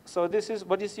have, so this is,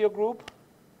 what is your group?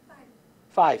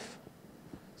 5.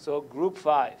 So group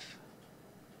 5.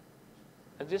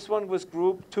 And this one was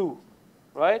group 2,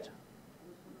 right?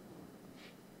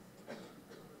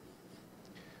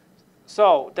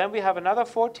 So then we have another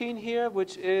 14 here,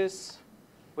 which is,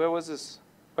 where was this?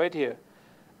 Right here.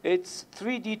 It's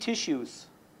 3D tissues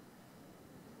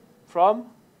from,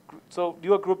 so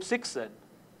you are group 6 then.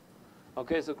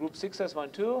 Okay, so group 6 has one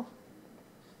too.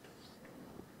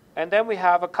 And then we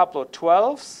have a couple of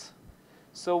 12s.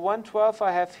 So one 12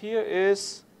 I have here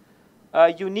is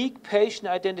a unique patient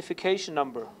identification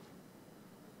number.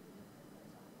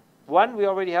 One we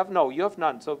already have. No, you have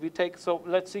none. So we take. So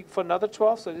let's see for another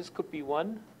 12. So this could be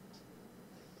 1.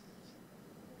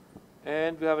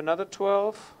 And we have another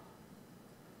 12.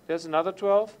 There's another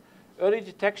 12. Early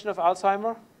detection of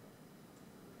Alzheimer.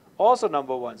 Also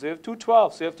number 1. So you have two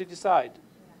 12s. So you have to decide.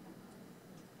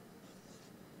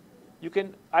 You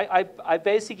can. I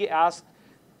basically ask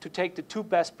to take the 2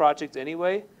 best projects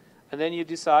anyway, and then you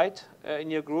decide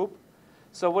in your group.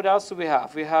 So what else do we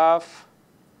have? We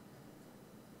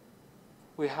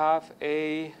have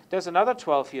there's another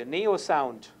 12 here, Neo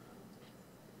Sound.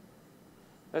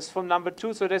 That's from number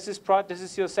 2, so this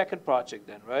is your second project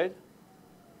then, right?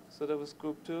 So that was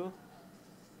group 2.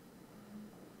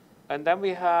 And then we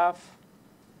have,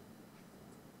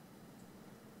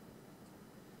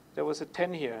 there was a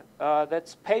 10 here.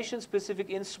 That's patient-specific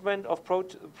instrument of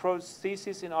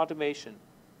prosthesis in automation.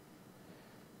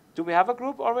 Do we have a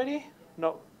group already?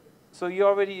 No. So you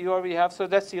already have, so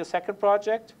that's your second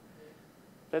project.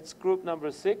 That's group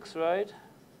number 6, right?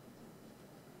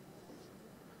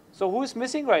 So who's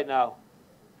missing right now?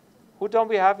 Who don't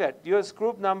we have yet? Yours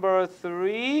group number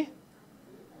 3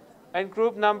 and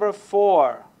group number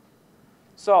 4.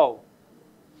 So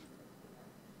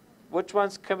which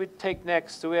ones can we take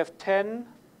next? So we have 10.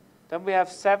 Then we have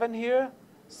 7 here.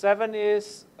 7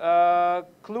 is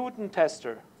gluten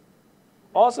tester.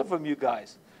 Also from you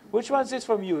guys. Which one is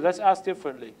from you? Let's ask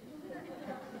differently.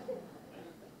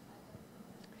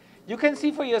 You can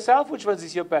see for yourself which one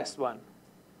is your best one.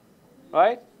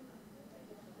 Right?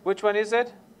 Which one is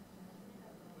it?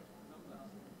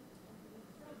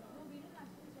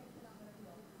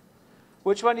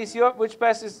 Which one is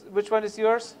which one is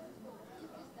yours?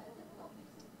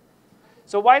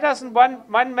 So why doesn't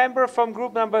one member from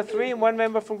group number 3 and one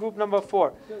member from group number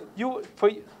 4?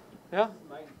 Yeah?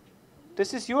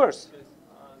 This is yours. Yes,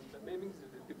 the naming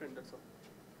is different, that's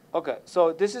all. Okay,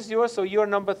 so this is yours, so you're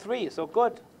number 3, so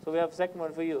good. So we have a second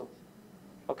one for you.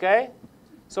 Okay?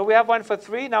 So we have one for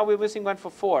 3, now we're missing one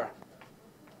for 4.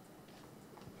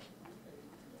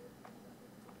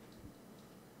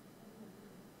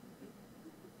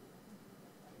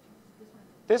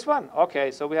 This one?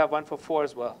 Okay, so we have one for 4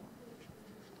 as well.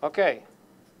 Okay.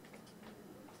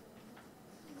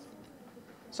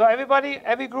 So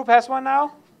every group has one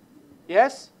now?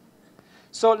 Yes?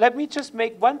 So let me just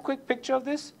make one quick picture of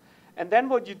this. And then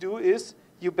what you do is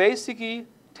you basically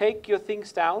take your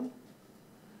things down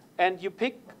and you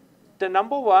pick the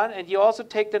number 1 and you also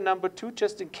take the number 2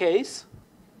 just in case.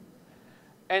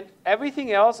 And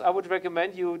everything else I would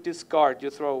recommend you discard, you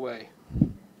throw away.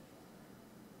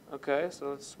 Okay,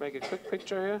 so let's make a quick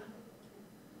picture here.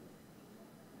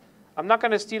 I'm not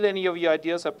going to steal any of your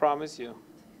ideas, I promise you.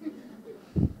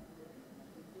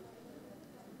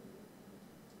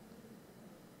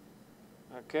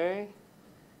 Okay.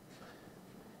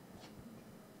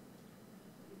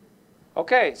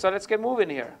 Okay, so let's get moving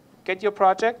here. Get your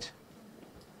project.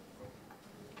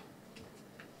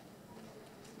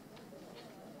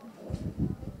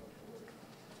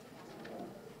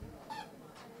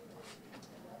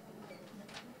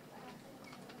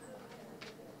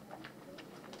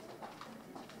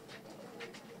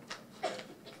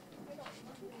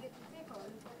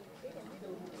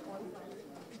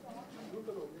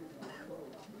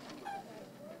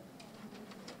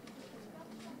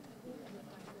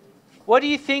 what do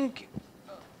you think?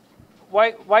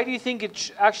 Why do you think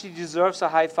it actually deserves a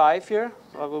high five here?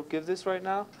 I will give this right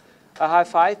now. A high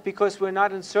five because we're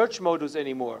not in search modus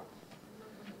anymore.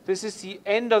 This is the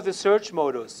end of the search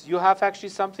modus. You have actually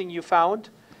something you found.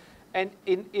 And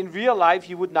in real life,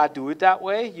 you would not do it that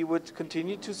way. You would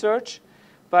continue to search.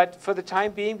 But for the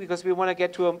time being, because we want to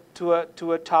get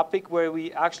to a topic where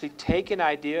we actually take an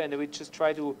idea and we just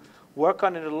try to work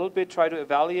on it a little bit, try to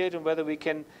evaluate and whether we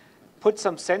can put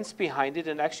some sense behind it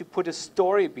and actually put a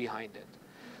story behind it.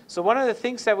 So one of the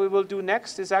things that we will do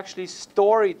next is actually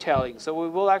storytelling. So we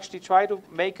will actually try to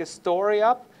make a story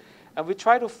up, and we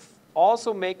try to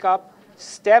also make up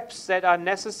steps that are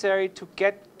necessary to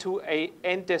get to an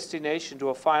end destination, to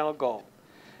a final goal.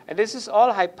 And this is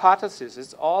all hypothesis.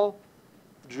 It's all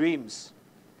dreams.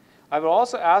 I will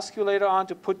also ask you later on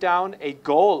to put down a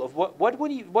goal of what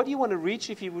do you want to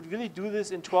reach if you would really do this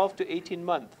in 12 to 18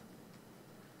 months.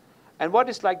 And what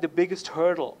is like the biggest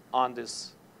hurdle on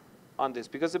this?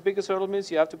 Because the biggest hurdle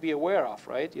means you have to be aware of,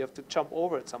 right? You have to jump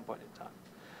over at some point in time.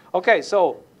 Okay,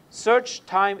 so search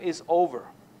time is over.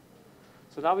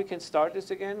 So now we can start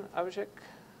this again, Abhishek.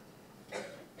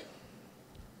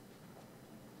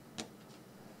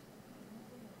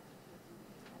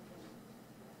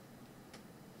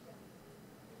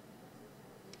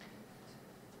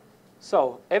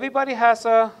 So everybody has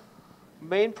a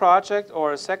main project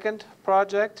or a second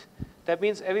project. That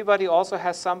means everybody also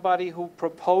has somebody who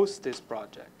proposed this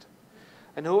project.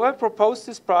 And whoever proposed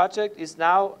this project is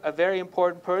now a very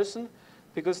important person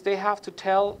because they have to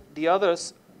tell the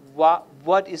others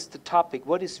what is the topic,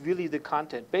 what is really the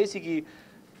content. Basically,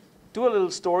 do a little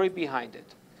story behind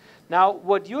it. Now,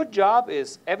 what your job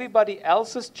is, everybody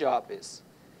else's job is,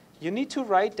 you need to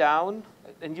write down,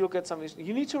 and you'll get some,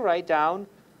 you need to write down,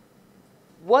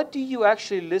 what do you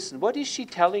actually listen? What is she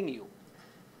telling you?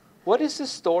 What is the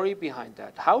story behind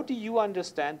that? How do you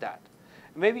understand that?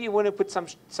 Maybe you want to put some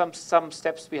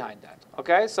steps behind that.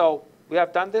 Okay, so we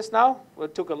have done this now.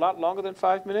 It took a lot longer than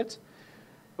 5 minutes,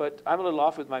 but I'm a little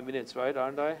off with my minutes, right,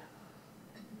 aren't I?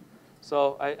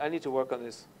 So I need to work on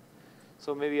this.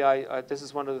 So maybe this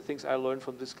is one of the things I learned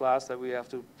from this class, that we have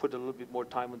to put a little bit more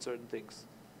time on certain things.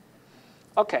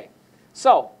 Okay,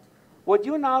 so what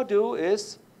you now do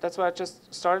is, that's what I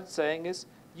just started saying, is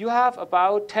you have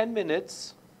about 10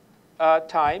 minutes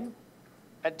time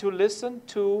and to listen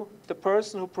to the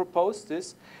person who proposed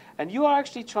this, and you are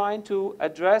actually trying to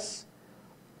address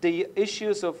the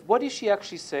issues of what is she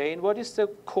actually saying, what is the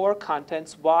core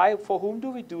contents, why, for whom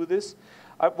do we do this,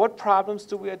 what problems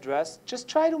do we address. Just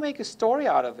try to make a story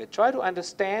out of it. Try to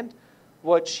understand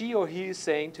what she or he is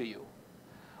saying to you.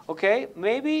 Okay,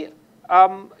 maybe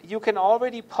you can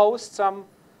already post some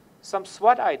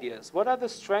SWOT ideas. What are the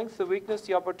strengths, the weaknesses,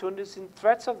 the opportunities, and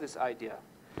threats of this idea?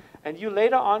 And you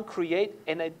later on create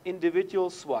an individual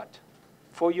SWOT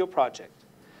for your project.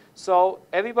 So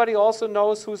everybody also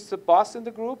knows who's the boss in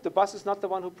the group. The boss is not the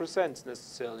one who presents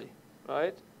necessarily,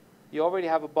 right? You already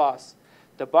have a boss.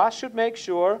 The boss should make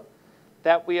sure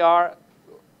that we are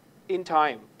in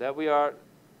time, that we are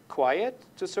quiet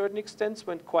to a certain extent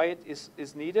when quiet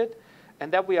is needed,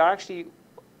 and that we are actually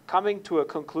coming to a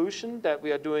conclusion, that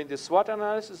we are doing the SWOT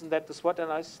analysis, and that the SWOT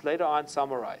analysis is later on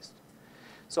summarized.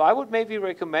 So I would maybe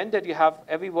recommend that you have,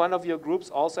 every one of your groups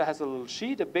also has a little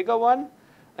sheet, a bigger one,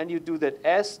 and you do that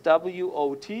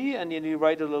SWOT, and then you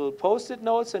write a little post-it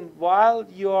notes, and while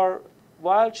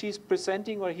she's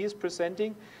presenting or he's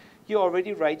presenting, you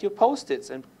already write your post-its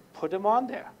and put them on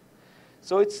there.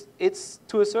 So it's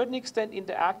to a certain extent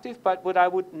interactive, but what I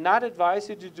would not advise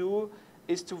you to do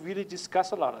is to really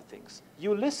discuss a lot of things.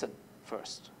 You listen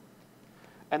first.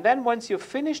 And then once you're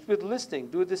finished with listening,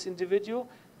 do this individual,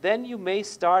 then you may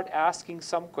start asking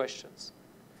some questions.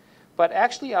 But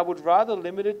actually, I would rather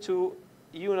limit it to,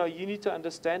 you need to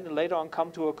understand and later on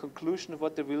come to a conclusion of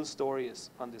what the real story is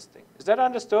on this thing. Is that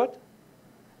understood?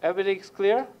 Everything's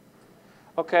clear?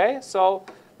 Okay, so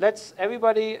let's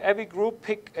every group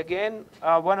pick again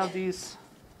one of these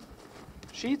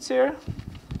sheets here.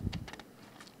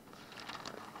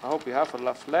 I hope we have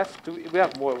enough left. We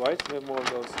have more, right? We have more of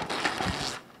those.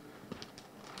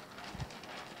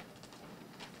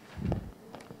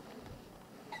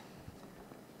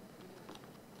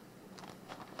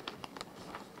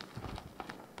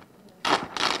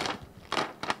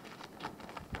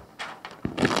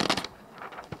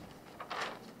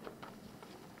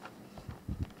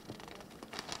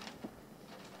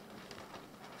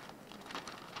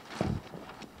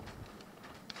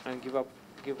 And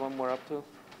give one more up too.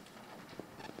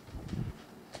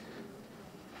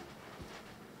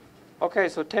 Okay,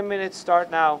 so 10 minutes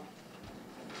start now.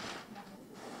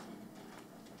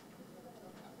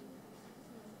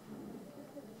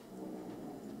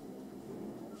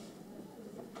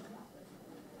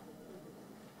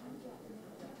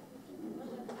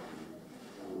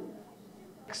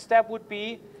 next step would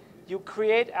be you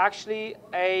create actually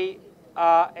a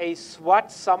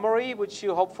SWOT summary, which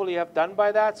you hopefully have done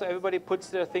by that. So everybody puts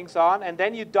their things on, and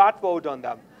then you dot vote on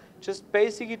them. Just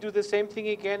basically do the same thing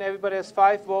again. Everybody has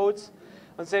 5 votes,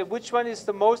 and say which one is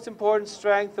the most important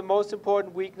strength, the most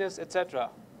important weakness, etc.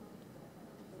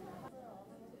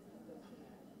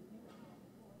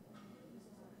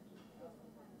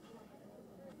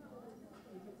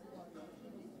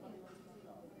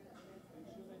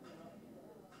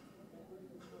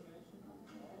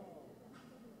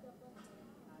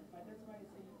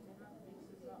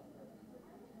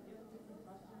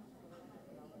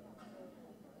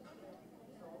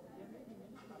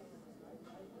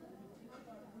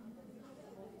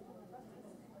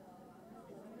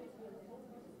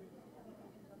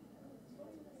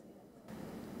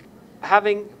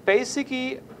 Having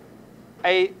basically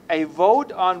a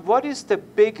vote on what is the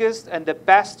biggest and the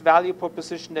best value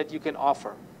proposition that you can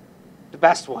offer. The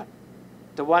best one.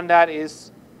 The one that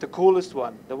is the coolest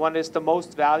one. The one that is the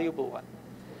most valuable one.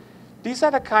 These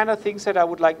are the kind of things that I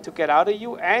would like to get out of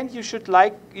you, and you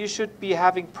should be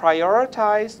having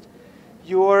prioritized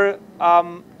your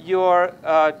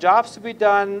jobs to be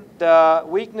done, the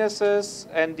weaknesses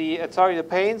and the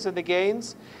pains and the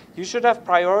gains. You should have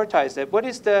prioritized it. What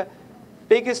is the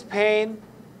biggest pain,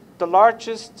 the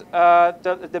largest,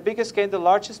 the biggest gain, the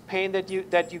largest pain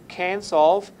that you can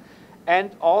solve,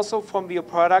 and also from your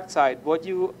product side, what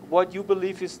you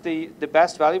believe is the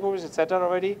best value proposition, I said that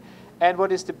already, and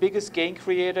what is the biggest gain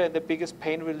creator and the biggest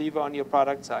pain reliever on your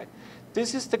product side.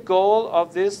 This is the goal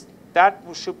of this. That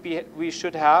we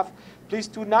should have. Please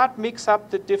do not mix up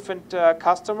the different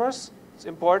customers. It's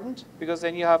important because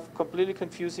then you have completely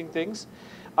confusing things.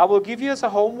 I will give you as a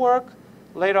homework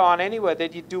later on anyway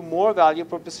that you do more value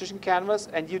proposition canvas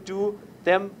and you do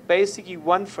them basically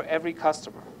one for every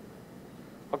customer.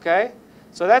 Okay?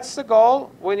 So that's the goal.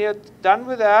 When you're done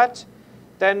with that,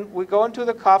 then we go into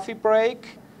the coffee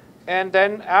break, and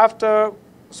then after,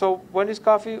 so when is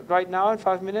coffee? Right now in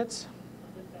 5 minutes?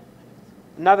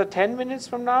 Another 10 minutes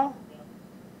from now?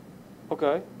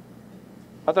 Okay.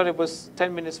 I thought it was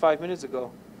 10 minutes 5 minutes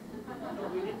ago. No,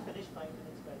 we didn't finish 5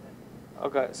 minutes by then.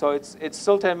 Okay, so it's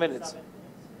still 10 minutes.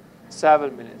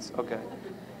 7 minutes, okay.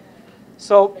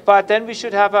 So, but then we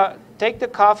should have take the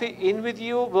coffee in with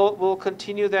you. We'll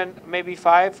continue then maybe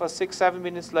 5 or 6, 7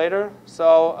 minutes later.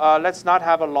 So let's not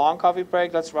have a long coffee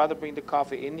break. Let's rather bring the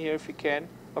coffee in here if you can.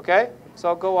 Okay?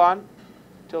 So go on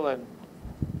till then.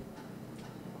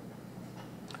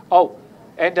 Oh,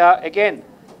 and again,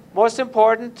 most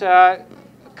important,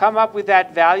 come up with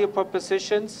that value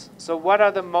propositions. So what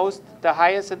are the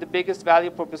highest and the biggest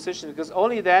value propositions? Because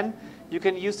only then you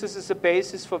can use this as a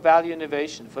basis for value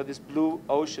innovation, for this blue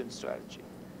ocean strategy.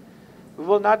 We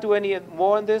will not do any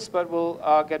more on this, but we'll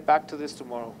get back to this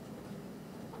tomorrow.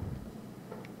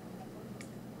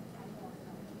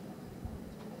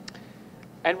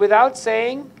 And without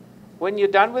saying, when you're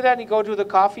done with that and you go to the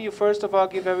coffee, you first of all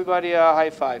give everybody a high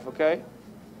five, okay?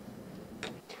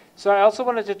 So I also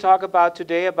wanted to talk about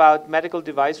today about medical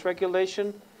device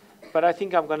regulation, but I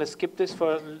think I'm going to skip this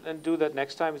and do that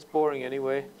next time. It's boring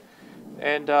anyway.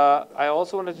 And I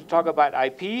also wanted to talk about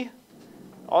IP.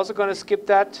 Also going to skip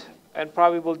that, and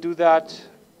probably will do that.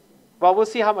 Well, we'll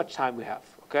see how much time we have,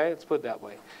 okay? Let's put it that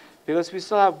way. Because we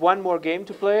still have one more game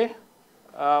to play,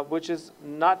 which is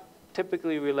not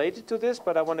typically related to this,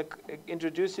 but I want to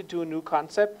introduce you to a new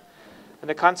concept. And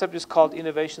the concept is called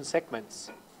innovation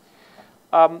segments.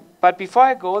 But before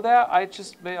I go there, I'll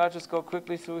just go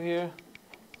quickly through here.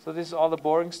 So this is all the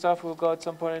boring stuff we'll go at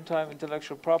some point in time.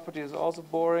 Intellectual property is also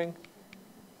boring.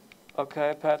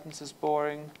 Okay, patents is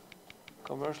boring.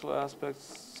 Commercial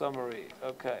aspects, summary.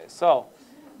 Okay, so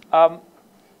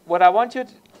what I want you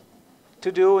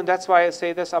to do, and that's why I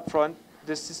say this up front,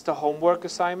 this is the homework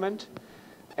assignment.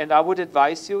 And I would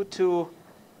advise you to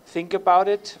think about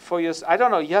it for your, I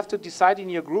don't know, you have to decide in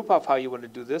your group of how you want to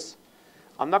do this.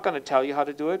 I'm not going to tell you how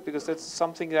to do it because that's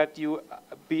something that you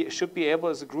should be able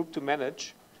as a group to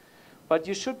manage. But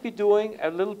you should be doing a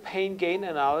little pain-gain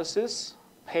analysis.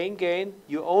 Pain-gain,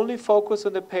 you only focus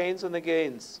on the pains and the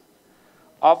gains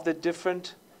of the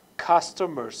different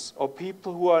customers or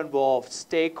people who are involved,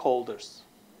 stakeholders.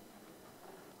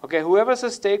 Okay, whoever's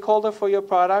a stakeholder for your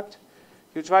product,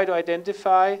 you try to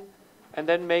identify and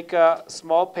then make a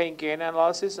small pain-gain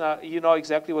analysis. You know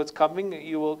exactly what's coming.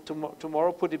 You will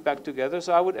tomorrow put it back together.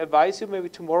 So I would advise you maybe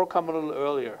tomorrow come a little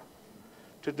earlier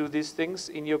to do these things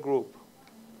in your group.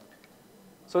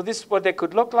 So this is what they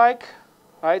could look like.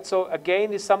 Right? So a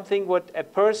gain is something what a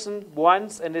person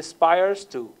wants and aspires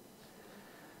to.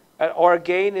 Or a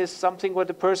gain is something what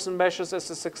the person measures as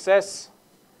a success.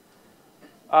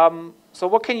 So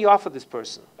what can you offer this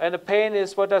person? And the pain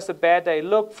is, what does the bad day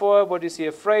look for? What is he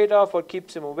afraid of? What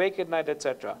keeps him awake at night,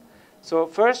 etc. So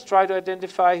first, try to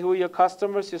identify who your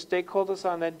customers, your stakeholders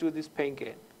are, and then do this pain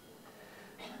gain.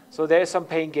 So there are some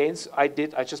pain gains I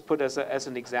just put as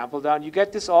an example down. You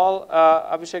get this all,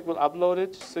 Abhishek will upload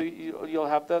it, so you'll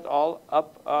have that all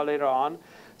up later on.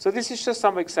 So this is just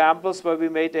some examples where we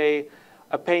made a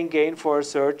pain gain for a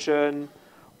surgeon,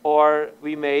 or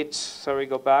we made, sorry,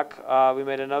 go back, we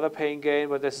made another pain gain,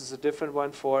 but this is a different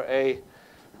one for a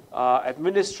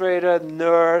administrator,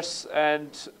 nurse,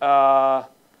 and, well,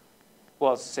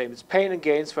 it's the same. It's pain and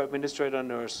gains for administrator and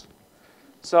nurse.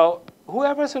 So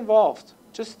whoever's involved,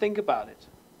 just think about it,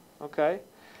 okay?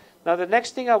 Now the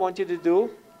next thing I want you to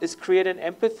do is create an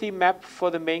empathy map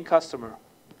for the main customer.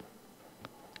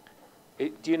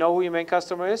 Do you know who your main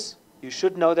customer is? You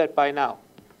should know that by now.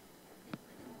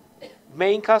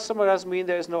 Main customer doesn't mean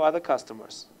there is no other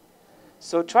customers.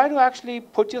 So try to actually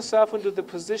put yourself into the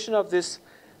position of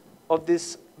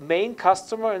this main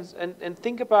customer and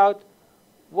think about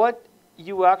what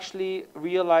you actually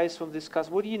realize from this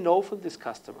customer. What do you know from this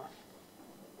customer?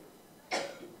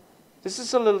 This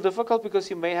is a little difficult because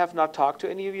you may have not talked to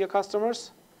any of your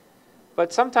customers,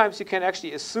 but sometimes you can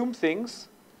actually assume things,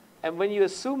 and when you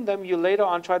assume them, you later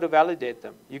on try to validate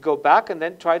them. You go back and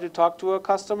then try to talk to a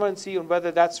customer and see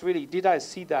whether that's really, did I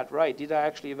see that right? Did I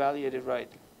actually evaluate it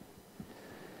right?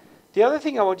 The other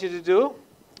thing I want you to do,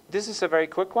 this is a very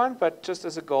quick one, but just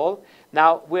as a goal.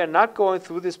 Now, we're not going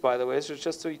through this, by the way, so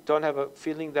just so you don't have a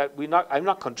feeling that I'm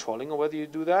not controlling on whether you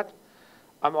do that.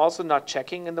 I'm also not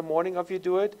checking in the morning if you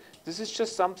do it. This is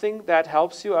just something that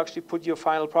helps you actually put your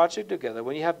final project together.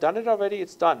 When you have done it already,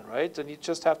 it's done, right? And you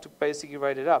just have to basically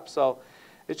write it up. So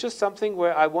it's just something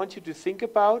where I want you to think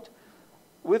about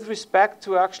with respect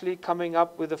to actually coming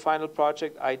up with a final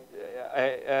project,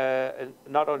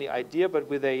 not only idea, but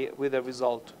with a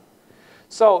result.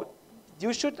 So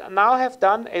you should now have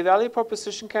done a value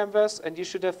proposition canvas, and you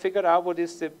should have figured out what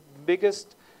is the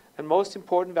biggest and most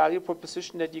important value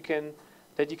proposition that you can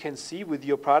see with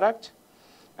your product.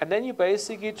 And then you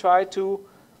basically try to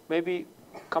maybe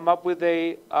come up with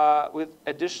with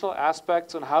additional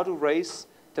aspects on how to raise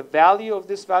the value of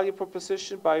this value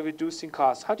proposition by reducing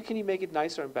costs. How can you make it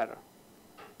nicer and better?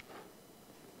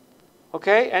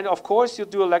 Okay, and of course you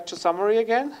do a lecture summary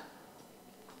again,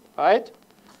 right?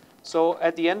 So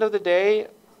at the end of the day,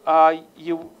 I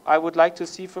would like to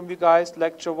see from you guys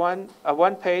lecture one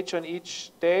page on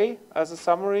each day as a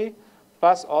summary,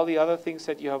 plus all the other things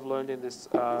that you have learned in this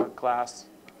class.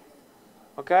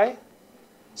 Okay?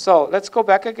 So let's go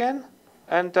back again,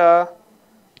 and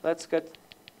let's get,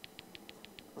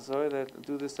 sorry that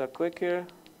do this quick here.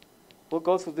 We'll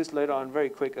go through this later on very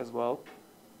quick as well.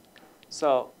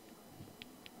 So,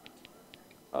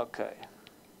 okay.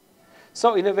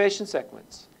 So innovation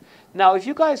segments. Now, if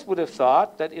you guys would have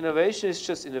thought that innovation is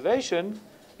just innovation,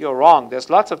 you're wrong. There's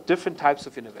lots of different types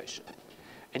of innovation.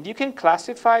 And you can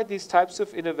classify these types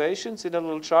of innovations in a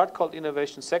little chart called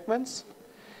innovation segments.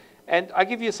 And I'll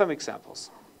give you some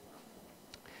examples.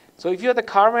 So if you're the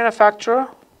car manufacturer,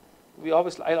 I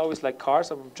always like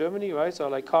cars. I'm from Germany, right? So I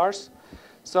like cars.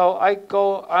 So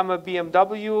I'm a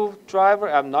BMW driver.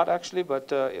 I'm not actually,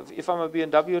 but if I'm a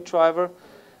BMW driver,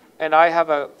 and I have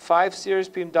a 5 Series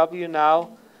BMW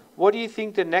now, what do you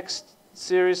think the next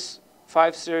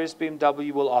 5 Series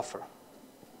BMW will offer?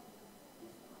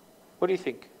 What do you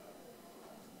think?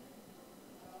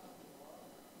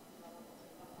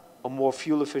 A more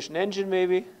fuel-efficient engine,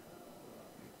 maybe?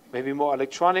 Maybe more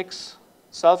electronics,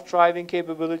 self-driving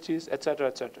capabilities, etc.,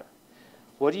 etc.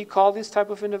 What do you call this type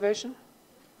of innovation?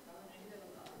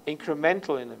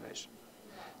 Incremental innovation.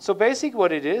 So basically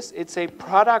what it is, it's a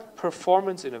product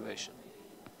performance innovation.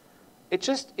 It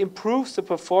just improves the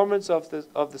performance of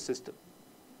the system.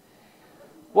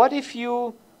 What if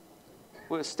you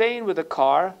were staying with a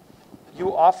car,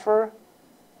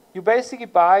 you basically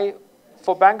buy,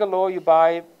 for Bangalore, you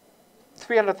buy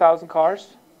 300,000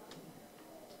 cars,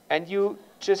 and you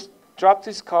just drop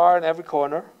this car in every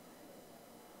corner,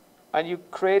 and you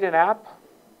create an app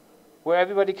where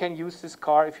everybody can use this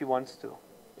car if he wants to.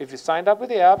 If you signed up with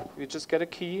the app, you just get a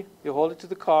key, you hold it to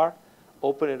the car,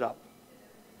 open it up.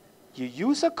 You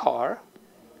use a car,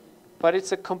 but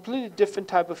it's a completely different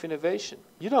type of innovation.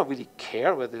 You don't really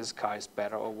care whether this car is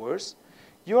better or worse.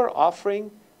 You're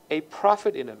offering a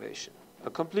profit innovation, a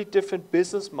complete different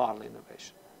business model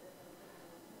innovation.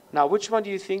 Now, which one do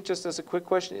you think, just as a quick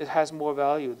question, it has more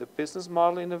value? The business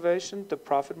model innovation, the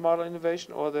profit model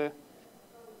innovation, or the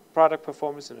product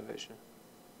performance innovation?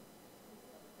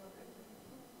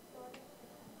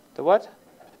 The what?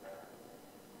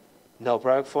 No,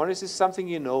 product performance is something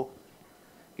you know.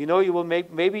 You know, you will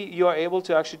make, maybe you are able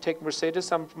to actually take Mercedes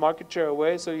some market share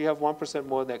away, so you have 1%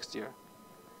 more next year.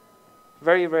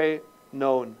 Very, very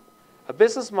known. A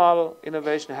business model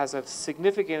innovation has a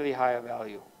significantly higher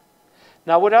value.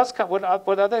 Now, what else? What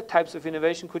other types of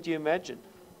innovation could you imagine?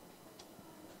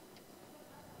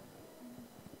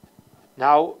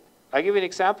 Now, I give you an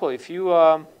example. If you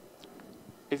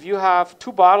have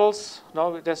 2 bottles,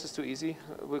 no, this is too easy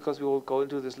because we will go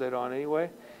into this later on anyway.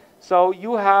 So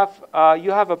you have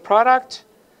a product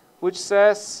which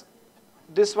says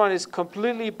this one is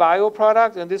completely bio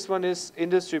product and this one is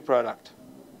industry product.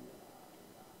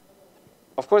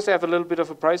 Of course, they have a little bit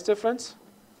of a price difference.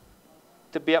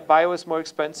 The bio is more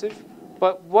expensive,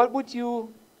 but why would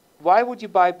you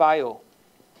buy bio?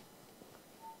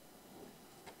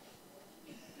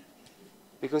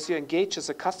 Because you engage as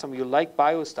a customer, you like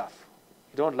bio stuff.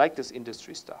 You don't like this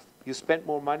industry stuff. You spend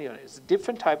more money on it. It's a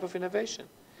different type of innovation.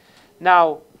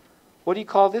 Now, what do you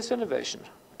call this innovation?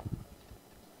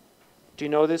 Do you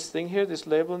know this thing here, this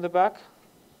label in the back?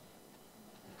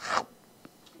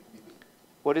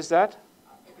 What is that?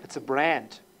 It's a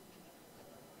brand.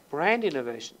 Brand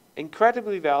innovation,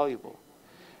 incredibly valuable.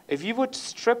 If you would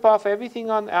strip off everything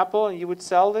on Apple and you would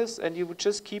sell this and you would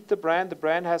just keep the brand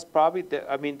has probably,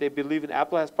 they believe in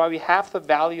Apple, has probably half the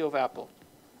value of Apple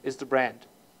is the brand.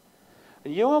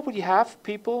 And you know what, would you have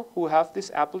people who have these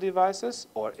Apple devices,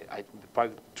 or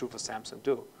probably true for Samsung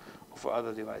too, or for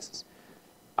other devices,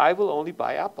 I will only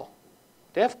buy Apple.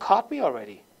 They have caught me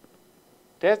already.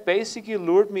 They have basically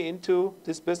lured me into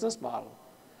this business model.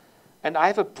 And I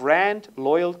have a brand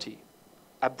loyalty.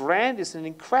 A brand is an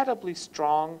incredibly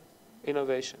strong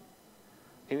innovation.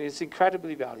 And it's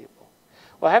incredibly valuable.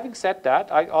 Well, having said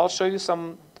that, I'll show you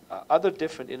some other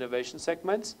different innovation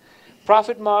segments.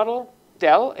 Profit model,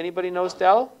 Dell. Anybody knows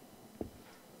Dell?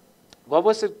 What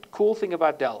was the cool thing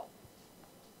about Dell?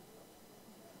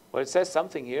 Well, it says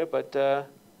something here, but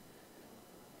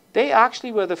they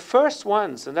actually were the first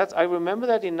ones, and I remember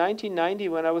that in 1990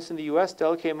 when I was in the US,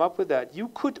 Dell came up with that. You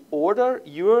could order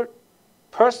your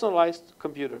personalized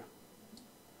computer.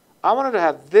 I wanted to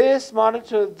have this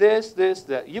monitor, this,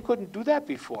 that. You couldn't do that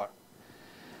before.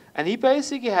 And he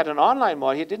basically had an online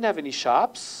model. He didn't have any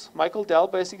shops. Michael Dell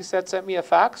basically said, send me a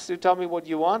fax. You tell me what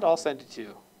you want, I'll send it to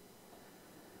you.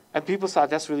 And people thought,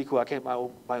 that's really cool. I can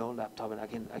have my own laptop, and I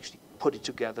can actually put it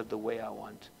together the way I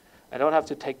want. I don't have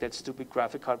to take that stupid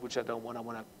graphic card, which I don't want. I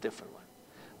want a different one.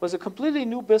 It was a completely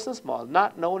new business model,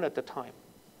 not known at the time.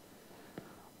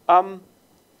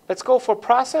 Let's go for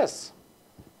process.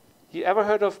 You ever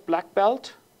heard of black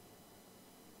belt?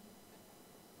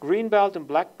 Green belt and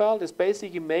black belt is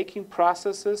basically making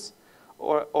processes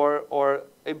or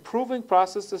improving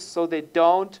processes so they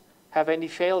don't have any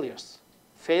failures.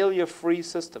 Failure-free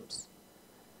systems.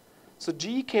 So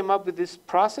GE came up with these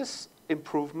process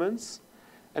improvements,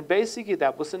 and basically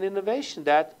that was an innovation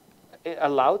that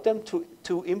allowed them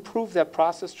to improve their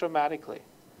process dramatically.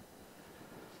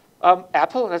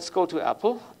 Apple, let's go to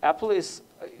Apple. Apple is,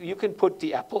 you can put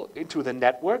the Apple into the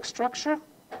network structure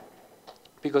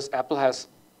because Apple has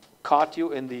caught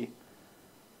you in the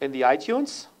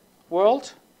iTunes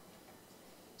world.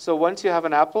 So once you have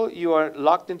an Apple, you are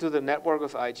locked into the network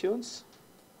of iTunes.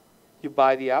 You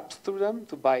buy the apps through them,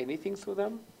 to buy anything through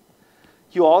them.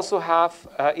 You also have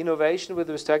innovation with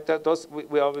respect to those,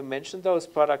 we already mentioned those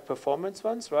product performance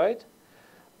ones, right?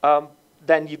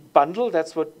 Then you bundle,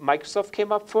 that's what Microsoft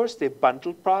came up first, they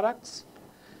bundled products.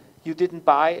 You didn't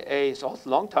buy it's a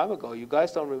long time ago, you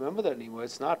guys don't remember that anymore.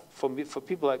 It's not, for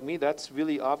people like me, that's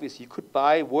really obvious. You could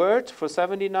buy Word for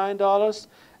 $79,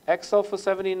 Excel for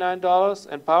 $79,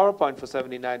 and PowerPoint for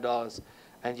 $79.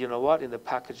 And you know what, in the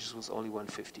package it was only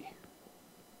 $150.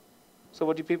 So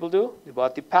what do people do? They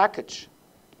bought the package.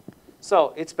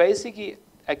 So it's basically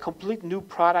a complete new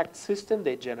product system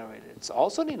they generated. It's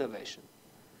also an innovation.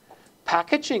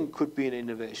 Packaging could be an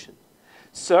innovation.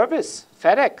 Service,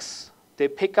 FedEx, they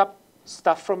pick up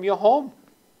stuff from your home.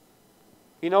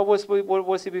 You know, what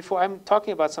was it before? I'm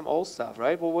talking about some old stuff,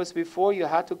 right? What was before? You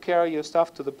had to carry your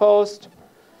stuff to the post,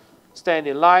 stand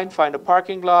in line, find a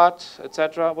parking lot,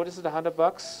 etc. What is it,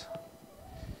 $100?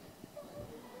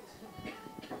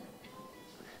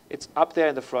 It's up there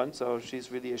in the front, so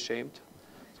she's really ashamed.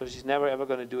 So she's never ever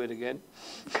going to do it again.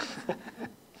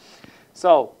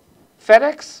 So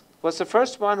FedEx was the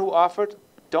first one who offered,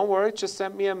 don't worry, just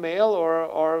send me a mail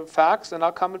or fax and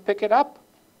I'll come and pick it up.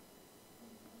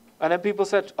 And then people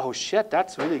said, oh shit,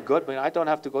 that's really good. I mean, I don't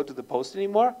have to go to the post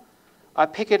anymore. I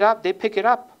pick it up, they pick it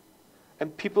up.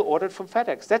 And people ordered from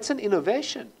FedEx. That's an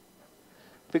innovation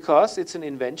because it's an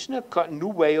invention, a new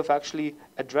way of actually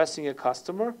addressing a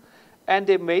customer. And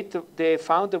they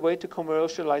found a way to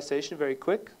commercialization very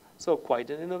quick, so quite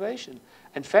an innovation.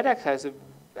 And FedEx has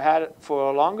had,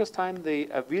 for the longest time,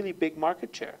 a really big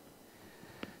market share.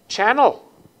 Channel.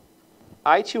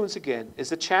 iTunes, again,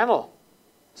 is a channel.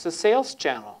 It's a sales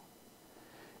channel.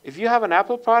 If you have an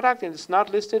Apple product and it's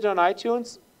not listed on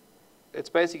iTunes, it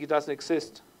basically doesn't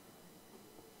exist.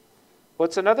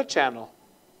 What's another channel?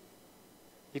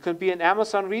 You can be an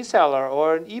Amazon reseller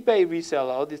or an eBay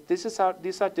reseller.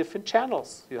 These are different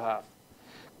channels you have.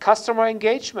 Customer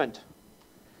engagement.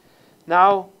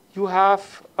 Now you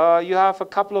have a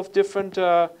couple of different,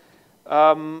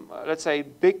 let's say,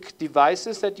 big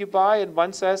devices that you buy, and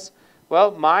one says,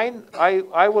 well, mine,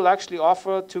 I will actually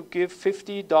offer to give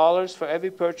 $50 for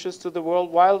every purchase to the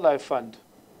World Wildlife Fund.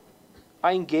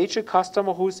 I engage a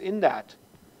customer who's in that.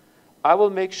 I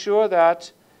will make sure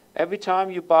that every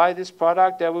time you buy this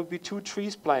product, there will be 2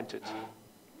 trees planted.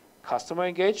 Customer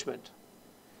engagement.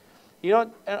 You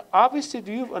know, and obviously,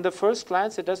 on the first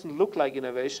glance, it doesn't look like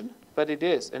innovation, but it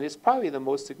is, and it's probably the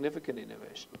most significant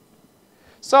innovation.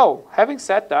 So, having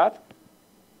said that,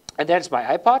 and that's my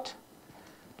iPod.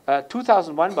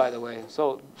 2001, by the way.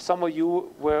 So some of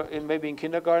you were maybe in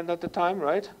kindergarten at the time,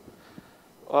 right?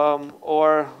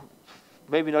 Or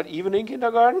maybe not even in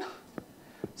kindergarten.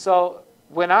 So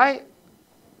when I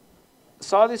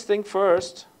saw this thing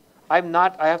first, I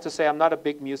have to say, I'm not a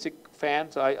big music fan,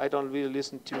 so I don't really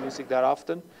listen to music that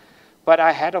often. But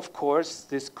I had, of course,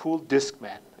 this cool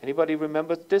Discman. Anybody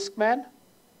remember Discman?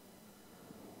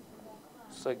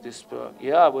 It's like this,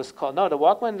 yeah, it was called, no, the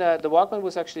Walkman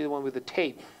was actually the one with the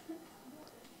tape.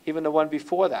 Even the one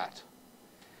before that.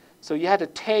 So you had a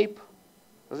tape.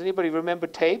 Does anybody remember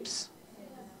tapes? Yes.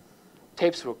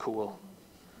 Tapes were cool.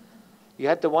 You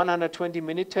had the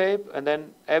 120-minute tape, and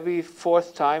then every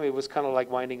 4th time it was kind of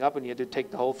like winding up, and you had to take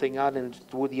the whole thing out, and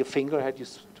with your finger had you.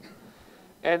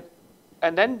 And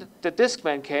then the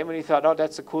Discman came, and he thought, oh,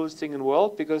 that's the coolest thing in the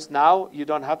world, because now you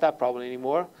don't have that problem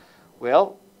anymore.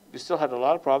 Well, we still had a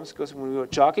lot of problems because when we were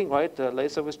jogging, right, the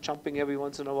laser was jumping every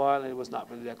once in a while, and it was not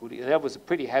really that good. And that was a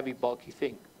pretty heavy, bulky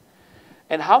thing.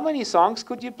 And how many songs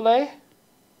could you play?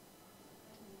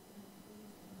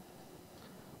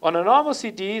 On a normal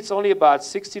CD, it's only about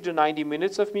 60 to 90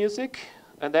 minutes of music.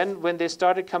 And then when they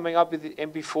started coming up with the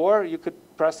MP4, you could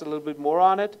press a little bit more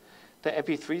on it. The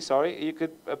MP3, sorry, you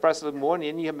could press a little more, and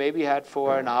then you maybe had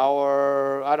for an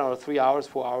hour, I don't know, 3 hours,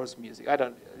 4 hours of music.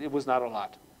 It was not a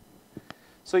lot.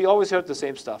 So you always heard the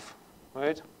same stuff,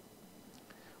 right?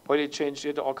 Or you changed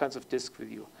it, all kinds of discs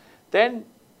with you. Then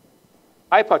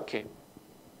iPod came.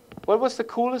 What was the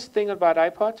coolest thing about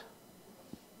iPod?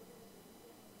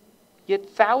 You had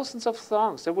thousands of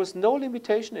songs. There was no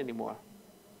limitation anymore.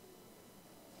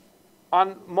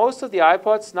 On most of the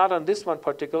iPods, not on this one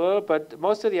particular, but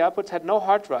most of the iPods had no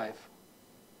hard drive.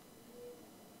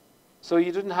 So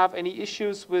you didn't have any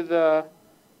issues with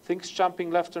things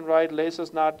jumping left and right,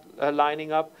 lasers not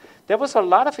lining up. There was a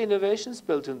lot of innovations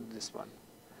built into this one.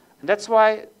 And that's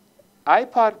why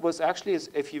iPod was actually,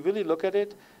 if you really look at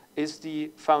it, is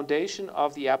the foundation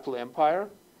of the Apple empire.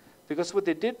 Because what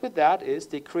they did with that is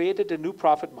they created a new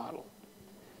profit model.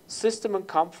 System and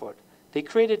comfort. They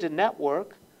created a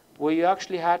network where you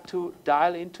actually had to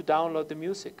dial in to download the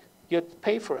music. You had to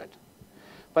pay for it.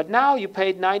 But now you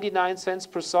paid 99 cents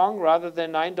per song rather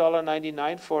than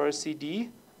 $9.99 for a CD,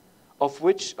 of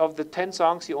which of the 10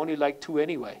 songs you only like 2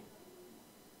 anyway.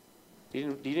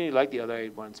 You didn't like the other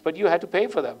 8 ones, but you had to pay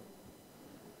for them.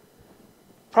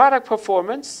 Product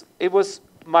performance, it was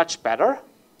much better.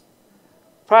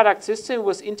 Product system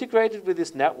was integrated with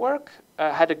this network,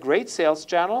 had a great sales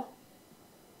channel,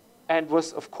 and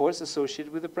was, of course,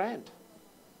 associated with the brand.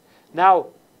 Now,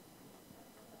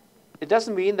 it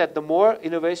doesn't mean that the more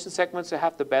innovation segments you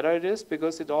have, the better it is,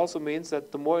 because it also means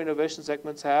that the more innovation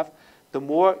segments have, the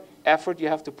more effort you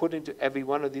have to put into every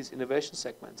one of these innovation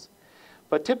segments.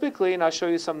 But typically, and I'll show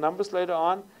you some numbers later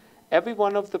on, every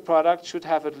one of the products should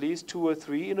have at least 2 or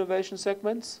 3 innovation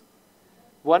segments.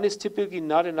 One is typically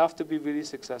not enough to be really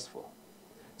successful.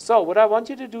 So what I want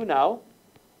you to do now,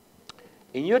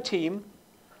 in your team,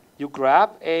 you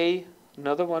grab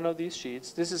another one of these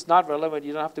sheets. This is not relevant.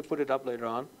 You don't have to put it up later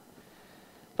on.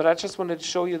 But I just wanted to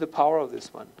show you the power of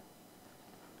this one.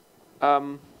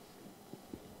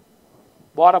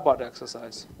 Water bottle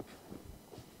exercise.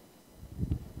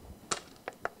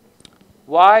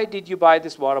 Why did you buy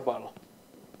this water bottle?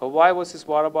 Or why was this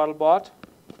water bottle bought?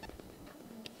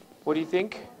 What do you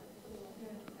think?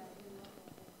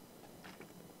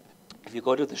 If you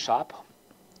go to the shop,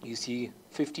 you see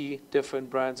 50 different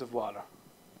brands of water.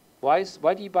 Why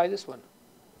do you buy this one?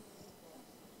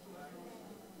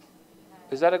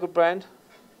 Is that a good brand?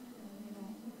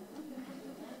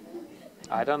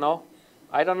 I don't know.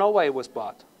 I don't know why it was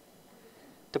bought.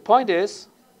 The point is,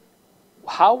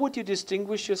 how would you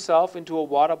distinguish yourself into a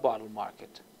water bottle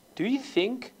market? Do you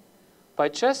think by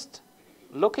just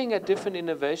looking at different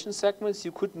innovation segments,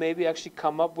 you could maybe actually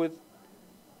come up with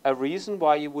a reason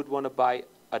why you would want to buy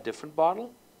a different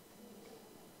bottle?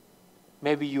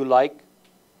 Maybe you like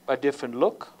a different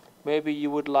look. Maybe you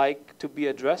would like to be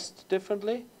addressed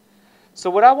differently. So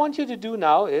what I want you to do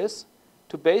now is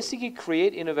to basically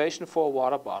create innovation for a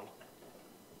water bottle.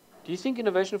 Do you think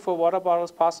innovation for a water bottle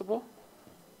is possible?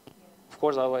 Of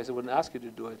course, otherwise I wouldn't ask you to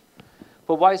do it.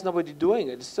 But why is nobody doing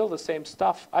it? It's still the same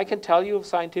stuff. I can tell you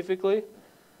scientifically,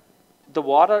 the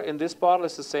water in this bottle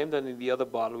is the same than in the other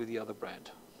bottle with the other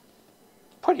brand.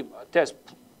 Pretty much. There's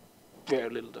very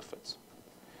little difference.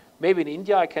 Maybe in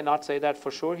India, I cannot say that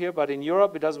for sure here, but in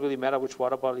Europe, it doesn't really matter which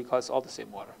water bottle because it's all the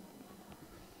same water.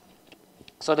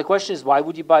 So the question is, why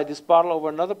would you buy this bottle over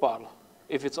another bottle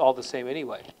if it's all the same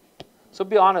anyway? So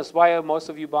be honest, why are most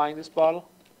of you buying this bottle?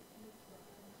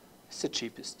 It's the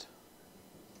cheapest.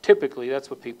 Typically, that's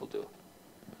what people do.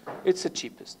 It's the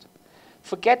cheapest.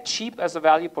 Forget cheap as a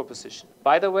value proposition.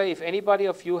 By the way, if anybody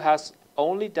of you has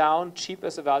only down cheap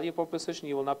as a value proposition,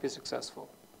 you will not be successful.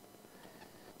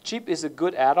 Cheap is a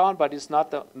good add-on, but it's not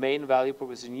the main value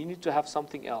proposition. You need to have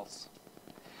something else.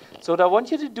 So what I want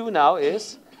you to do now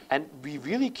is, and we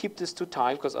really keep this to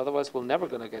time because otherwise we're never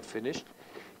going to get finished,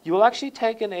 you will actually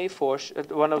take an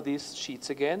A4, one of these sheets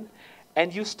again,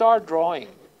 and you start drawing.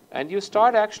 And you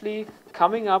start actually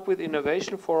coming up with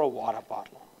innovation for a water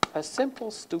bottle. A simple,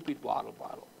 stupid water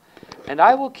bottle. And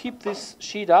I will keep this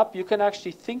sheet up. You can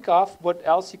actually think of what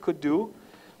else you could do.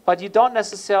 But you don't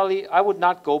necessarily, I would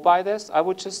not go by this. I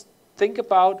would just think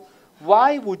about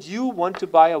why would you want to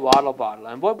buy a water bottle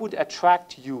and what would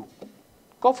attract you?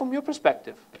 Go from your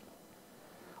perspective.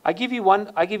 I give you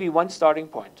one starting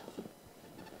point.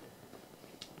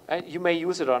 And you may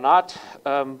use it or not,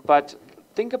 but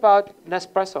think about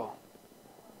Nespresso.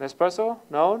 Nespresso,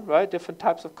 known, right? Different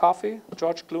types of coffee.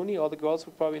 George Clooney, all the girls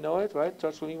would probably know it, right?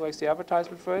 George Clooney makes the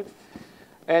advertisement for it.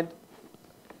 And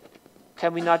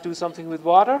can we not do something with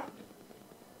water?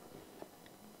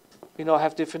 You know,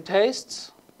 have different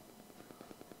tastes.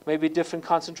 Maybe different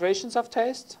concentrations of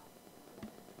taste.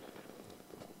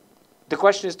 The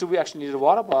question is, do we actually need a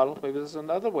water bottle? Maybe there's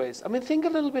other ways. I mean, think a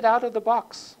little bit out of the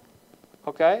box,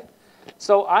 okay?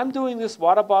 So I'm doing this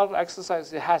water bottle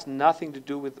exercise. It has nothing to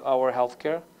do with our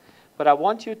healthcare. But I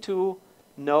want you to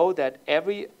know that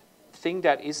everything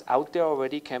that is out there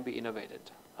already can be innovated.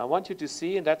 I want you to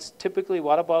see, and that's typically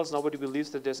water bottles. Nobody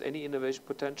believes that there's any innovation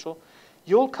potential.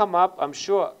 You'll come up, I'm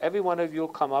sure every one of you will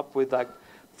come up with like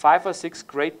 5 or 6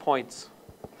 great points.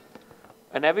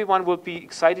 And everyone will be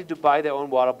excited to buy their own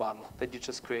water bottle that you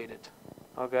just created.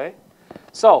 Okay?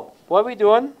 So, what are we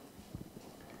doing?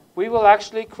 We will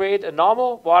actually create a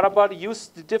normal water bottle, use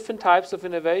the different types of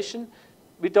innovation.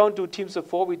 We don't do teams of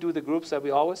 4, we do the groups that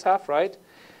we always have, right?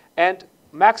 And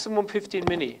maximum 15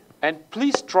 mini. And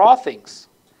please draw things.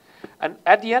 And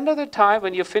at the end of the time,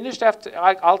 when you're finished,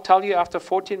 I'll tell you after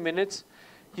 14 minutes,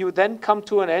 you then come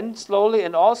to an end slowly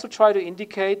and also try to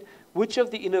indicate which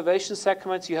of the innovation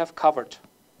segments you have covered.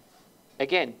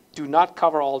 Again, do not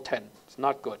cover all 10. It's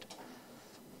not good.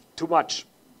 Too much.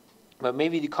 But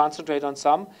maybe you concentrate on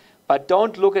some. But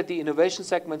don't look at the innovation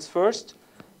segments first.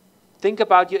 Think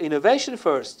about your innovation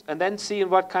first, and then see in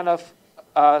what kind of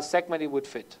segment it would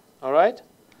fit. All right?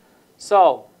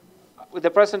 So, with the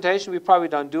presentation, we probably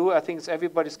don't do. I think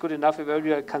everybody's good enough if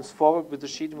everybody comes forward with the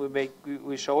sheet and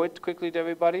we show it quickly to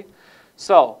everybody.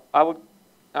 So, I would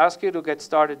ask you to get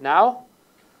started now.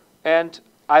 And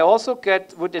I also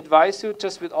would advise you,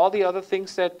 just with all the other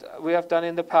things that we have done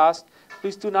in the past,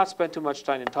 please do not spend too much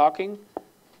time in talking.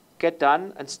 Get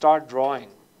done and start drawing.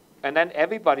 And then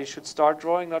everybody should start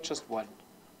drawing, not just one.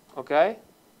 Okay?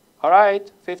 All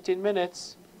right, 15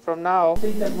 minutes from now. I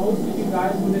think that most of you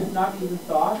guys would have not even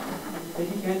thought that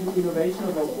you can do innovation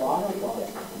of a water bottle.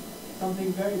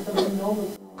 Something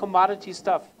normal, commodity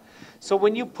stuff. So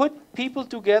when you put people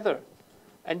together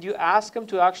and you ask them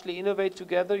to actually innovate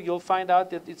together, you'll find out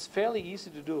that it's fairly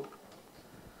easy to do.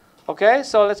 Okay,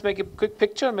 so let's make a quick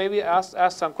picture, maybe ask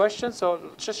some questions.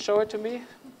 So just show it to me.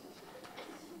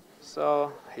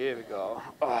 So here we go.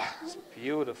 Oh, it's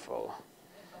beautiful.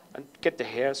 And get the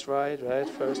hairs right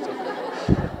first.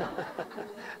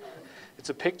 It's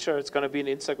a picture. It's going to be on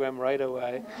Instagram right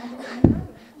away.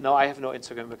 No, I have no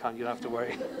Instagram account. You don't have to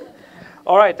worry.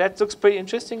 All right, that looks pretty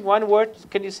interesting. One word.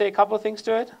 Can you say a couple of things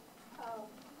to it?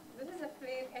 This is a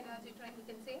flame energy drink,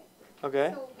 you can say.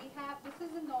 Okay. So we have, this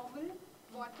is a normal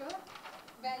water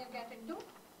where you get into.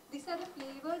 These are the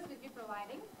flavors we'll be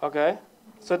providing. Okay.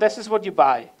 So this is what you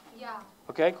buy. Yeah.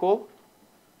 Okay, cool.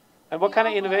 And what kind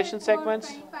of We innovation offer it for segments?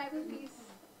 25 rupees.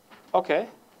 Okay.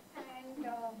 And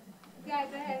guys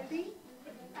are healthy.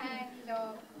 And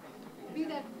we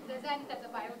design it as a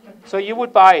biodegradable. So you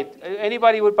would buy it.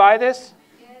 Anybody would buy this?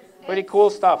 Yes, Pretty cool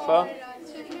it's stuff, huh? for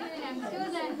children and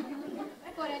youngsters and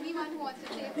for anyone who wants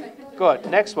to save petrol. Good.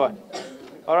 Next one.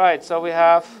 All right. So we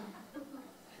have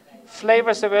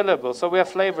flavors available. So we have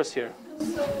flavors here. So,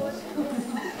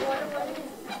 water bottle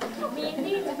is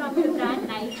mainly it's from the brand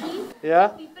Nike. Yeah.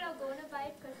 People are going to buy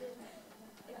it because it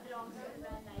belongs to the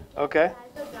brand Nike. Okay. It has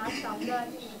the glass tumbler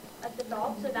at the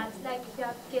top, so that's like if you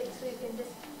have kids, so you can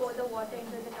just pour the water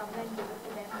into the tumbler and give it to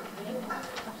them to drink.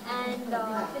 And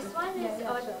this one is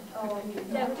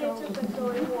temperature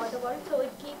control water bottle, so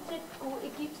it keeps it cool.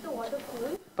 It keeps the water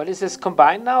cool. But is this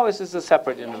combined now, or is this a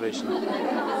separate innovation? It's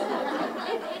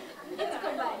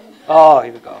combined. Oh,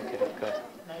 here we go. Okay,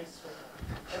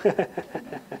 good.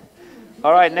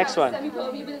 All right, next one.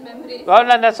 Semi-permeable membrane. Oh,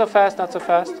 no, not so fast, not so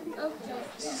fast.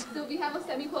 So we have a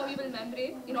semi-permeable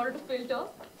membrane in order to filter.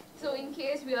 So in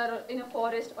case we are in a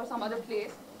forest or some other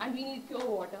place and we need pure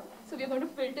water, so we are going to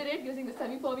filter it using the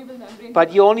semi-permeable membrane.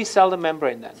 But you only sell the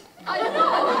membrane then? I don't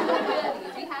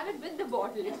know. We have it with the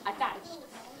bottle attached.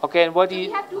 Okay, and what do So we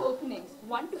you? have two openings,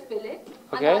 one to fill it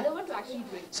Okay. and the other one to actually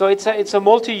drink. So it's a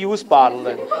multi-use bottle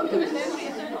then.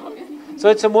 So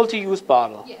it's a multi-use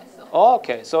bottle. Yes. So, Oh,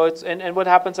 okay. So it's and what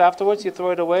happens afterwards? You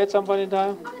throw it away at some point in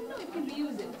time? I don't know, you can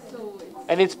reuse it. So it's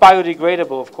And it's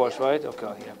biodegradable, of course, right? Okay,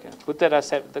 yeah, okay. Good that I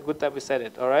said. Good that we said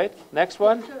it. All right. Next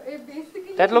one. So it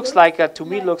basically That looks like to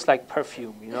me looks like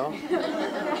perfume. You know.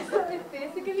 so it's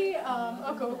basically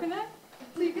a coconut.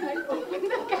 So you can like open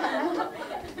the can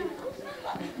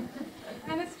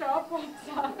and a straw pops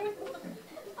out.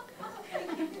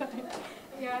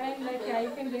 Yeah, and like yeah,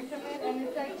 you can drink from it, and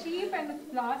it's like cheap and it's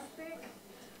plastic,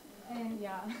 and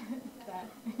yeah, that.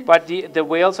 But the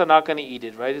whales are not going to eat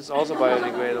it, right? It's also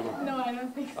biodegradable. No, I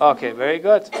don't think so. Okay, very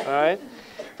good. All right.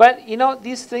 But you know,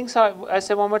 these things are. I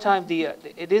say one more time.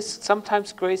 It is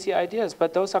sometimes crazy ideas,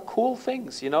 but those are cool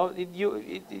things. You know,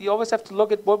 you always have to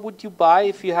look at what would you buy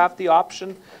if you have the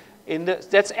option.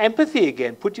 That's empathy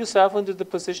again. Put yourself into the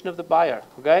position of the buyer.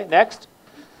 Okay. Next.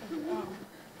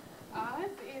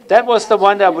 Ours is That was the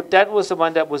one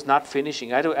that was not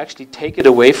finishing. I had to actually take it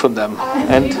away from them.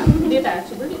 And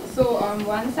Detachable. So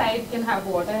one side can have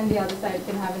water and the other side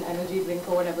can have an energy drink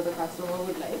or whatever the customer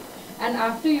would like. And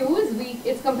after use,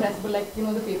 it's compressible, like the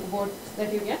paperboard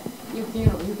that you get. You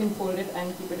can fold it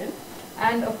and keep it in.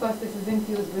 And of course, this is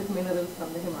infused with minerals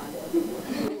from the Himalayas.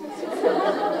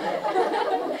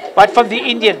 but from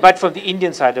the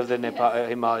Indian side of the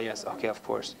Himalayas. Okay, of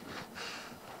course.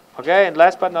 Okay, and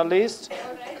last but not least,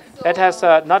 that has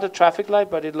not a traffic light,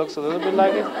 but it looks a little bit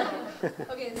like it.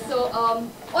 Okay, so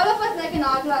all of us like an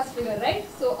hourglass figure, right?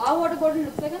 So our water bottle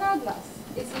looks like an hourglass.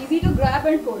 It's easy to grab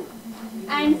and hold.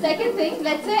 And second thing,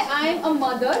 let's say I'm a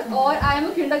mother or I'm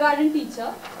a kindergarten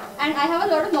teacher and I have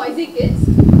a lot of noisy kids.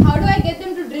 How do I get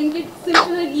them to drink it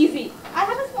simple and easy? I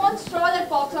have a small straw that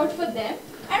pops out for them,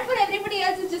 and for everybody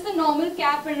else it's just a normal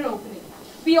cap and an opening.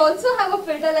 We also have a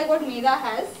filter like what Medha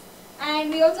has, and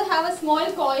we also have a small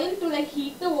coil to like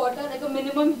heat the water, like a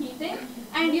minimum heating.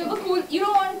 And you have a cool, you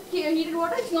don't want heated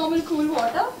water, it's normal cool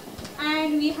water.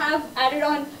 And we have added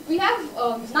on, we have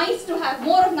nice to have,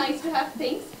 more of nice to have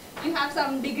things. You have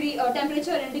some degree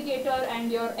temperature indicator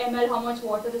and your ml, how much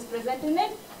water is present in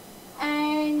it.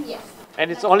 And yes. And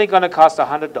it's only going to cost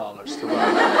 $100 to buy.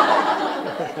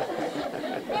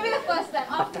 Maybe the first time,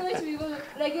 after which we will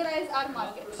regularize our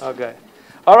market. Okay.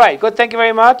 All right, good. Thank you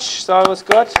very much. So it was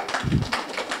good.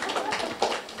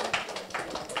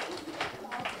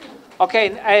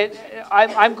 Okay,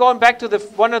 I'm going back to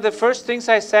one of the first things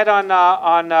I said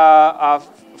on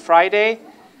Friday.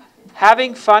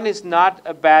 Having fun is not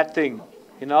a bad thing,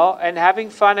 you know, and having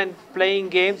fun and playing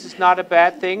games is not a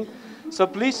bad thing. So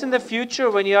please, in the future,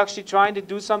 when you're actually trying to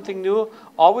do something new,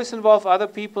 always involve other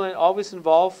people and always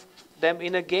involve them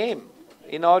in a game.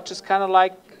 You know, just kind of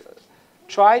like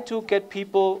try to get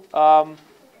people,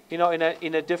 you know, in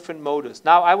a different modus.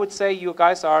 Now, I would say you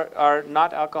guys are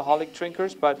not alcoholic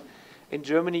drinkers, but in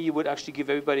Germany, you would actually give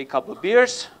everybody a couple of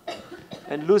beers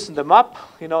and loosen them up,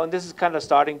 you know, and this is kind of a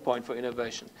starting point for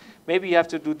innovation. Maybe you have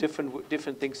to do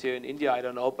different things here in India, I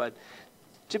don't know, but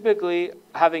typically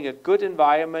having a good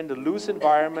environment, a loose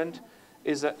environment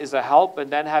is a help,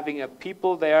 and then having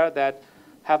people there that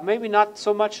have maybe not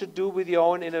so much to do with your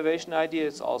own innovation idea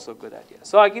is also a good idea.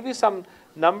 So I give you some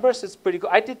numbers, it's pretty cool.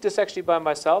 I did this actually by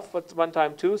myself at one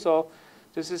time too, so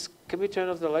this is, can we turn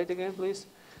off the light again, please?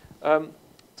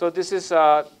 So this is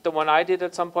the one I did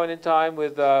at some point in time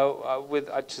with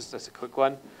just as a quick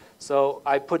one. So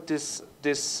I put this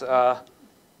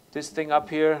thing up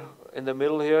here in the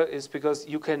middle here is because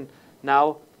you can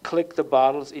now click the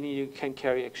bottles in and you can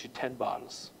carry actually 10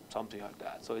 bottles, something like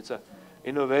that. So it's a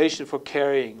innovation for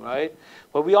carrying, right?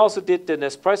 But we also did the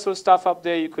Nespresso stuff up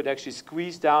there. You could actually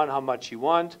squeeze down how much you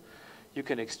want. You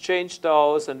can exchange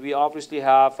those, and we obviously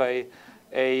have a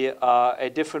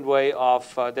different way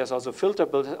of, there's also filter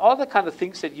built, all the kind of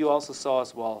things that you also saw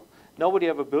as well. Nobody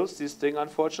ever builds this thing,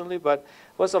 unfortunately, but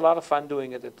it was a lot of fun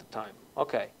doing it at the time.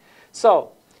 Okay,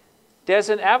 so there's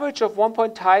an average of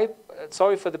 1 type.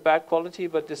 Sorry for the bad quality,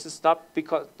 but this is not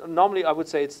because, normally I would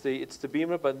say it's the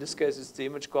beamer, but in this case it's the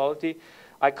image quality.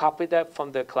 I copied that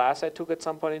from the class I took at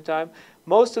some point in time.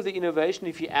 Most of the innovation,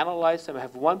 if you analyze them,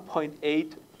 have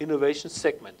 1.8 innovation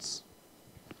segments.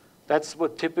 That's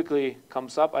what typically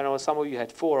comes up. I know some of you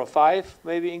had 4 or 5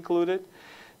 maybe included.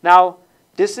 Now,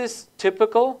 this is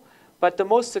typical, but the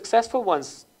most successful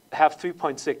ones have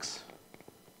 3.6.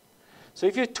 So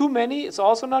if you have too many, it's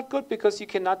also not good because you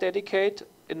cannot dedicate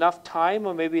enough time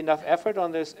or maybe enough effort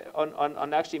on this,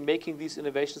 on actually making these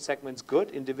innovation segments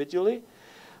good individually.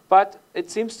 But it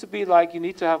seems to be like you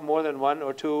need to have more than 1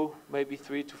 or 2, maybe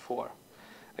 3 to 4.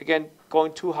 Again,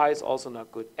 going too high is also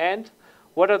not good. And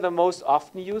what are the most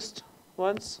often used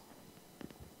ones?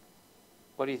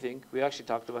 What do you think? We actually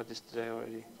talked about this today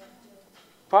already.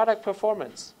 Product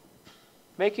performance.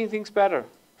 Making things better.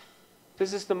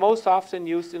 This is the most often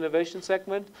used innovation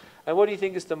segment. And what do you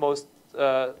think is the most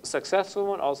successful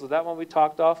one? Also that one we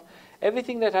talked of.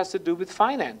 Everything that has to do with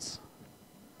finance.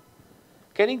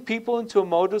 Getting people into a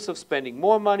modus of spending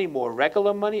more money, more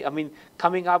regular money. I mean,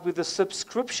 coming up with a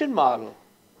subscription model.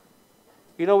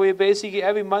 You know, we basically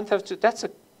every month have to, that's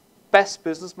the best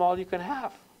business model you can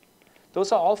have.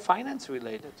 Those are all finance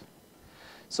related.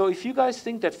 So if you guys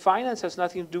think that finance has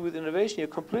nothing to do with innovation, you're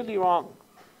completely wrong.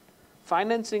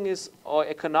 Financing is, or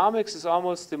economics is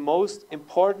almost the most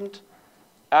important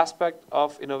aspect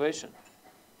of innovation.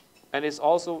 And it's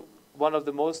also one of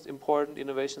the most important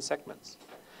innovation segments.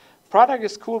 Product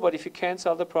is cool, but if you can't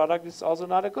sell the product, it's also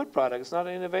not a good product. It's not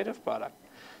an innovative product.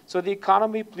 So the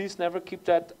economy, please never keep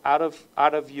that out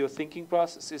of your thinking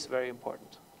process. It's very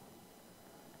important.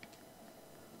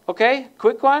 Okay,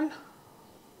 quick one.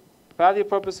 Value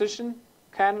proposition,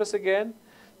 Canvas again.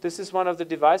 This is one of the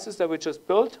devices that we just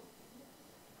built.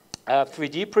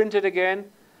 3D printed again.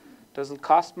 Doesn't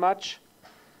cost much.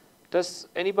 Does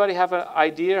anybody have an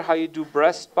idea how you do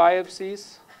breast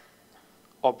biopsies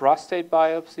or prostate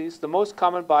biopsies? The most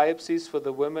common biopsies for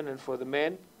the women and for the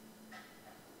men.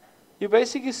 You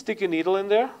basically stick a needle in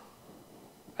there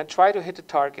and try to hit a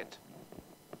target.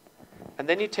 And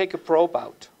then you take a probe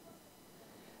out.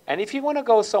 And if you want to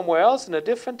go somewhere else in a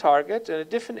different target, in a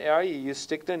different area, you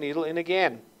stick the needle in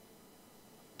again.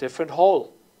 Different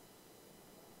hole.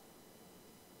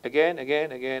 Again,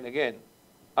 again, again, again.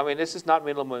 I mean, this is not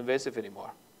minimally invasive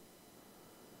anymore.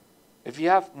 If you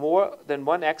have more than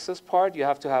one access part, you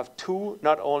have to have 2,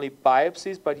 not only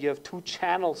biopsies, but you have 2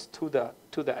 channels to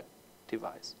that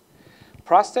device.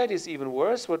 Prostate is even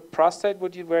worse. What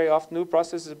you very often do,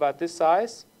 prostate is about this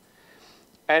size.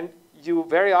 And you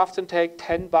very often take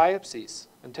 10 biopsies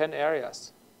in 10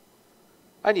 areas.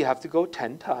 And you have to go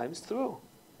 10 times through.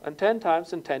 And 10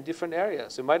 times in 10 different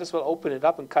areas. You might as well open it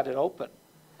up and cut it open.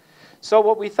 So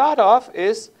what we thought of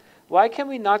is, why can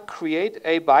we not create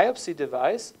a biopsy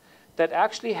device that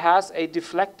actually has a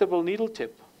deflectable needle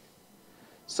tip?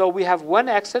 So we have one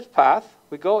exit path.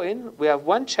 We go in, we have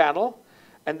one channel,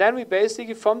 and then we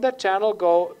basically, from that channel,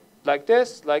 go like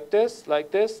this, like this,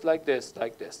 like this, like this,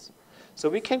 like this. So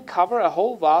we can cover a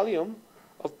whole volume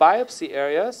of biopsy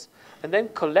areas and then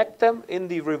collect them in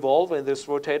the revolver, in this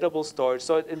rotatable storage.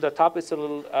 So in the top, it's a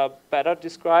little better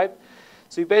described.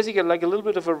 So you basically get like a little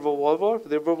bit of a revolver.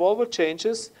 The revolver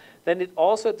changes. Then it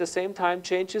also at the same time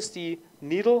changes the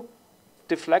needle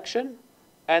deflection,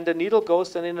 and the needle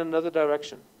goes then in another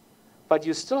direction. But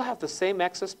you still have the same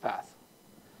access path.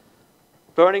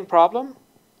 Burning problem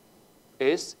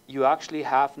is you actually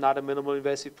have not a minimal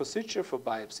invasive procedure for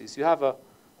biopsies. You have a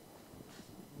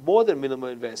more than minimal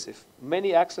invasive,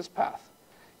 many access path.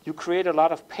 You create a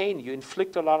lot of pain. You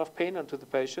inflict a lot of pain onto the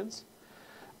patients.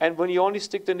 And when you only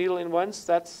stick the needle in once,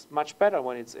 that's much better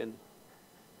when it's in.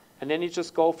 And then you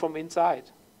just go from inside.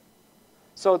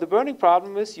 So the burning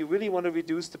problem is you really want to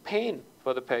reduce the pain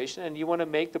for the patient, and you want to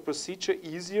make the procedure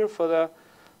easier for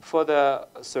the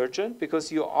surgeon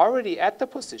because you're already at the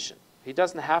position. He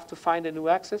doesn't have to find a new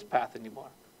access path anymore.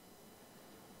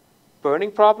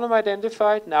 Burning problem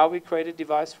identified. Now we create a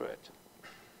device for it.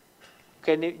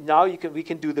 Okay, now we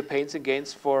can do the pains and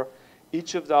gains for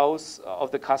each of those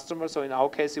of the customers. So in our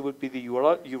case, it would be the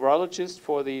urologist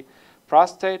for the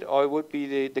prostate, or it would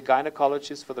be the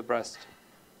gynecologist for the breast.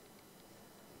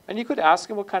 And you could ask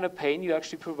them what kind of pain you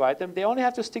actually provide them. They only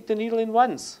have to stick the needle in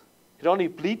once. It only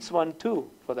bleeds one too,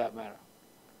 for that matter.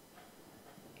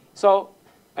 So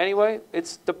anyway,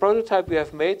 it's the prototype we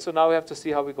have made, so now we have to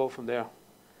see how we go from there.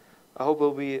 I hope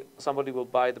somebody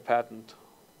will buy the patent.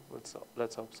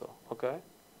 Let's hope so, okay?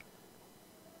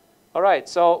 All right,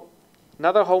 so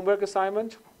another homework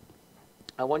assignment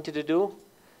I want you to do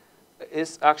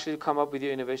is actually come up with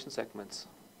your innovation segments.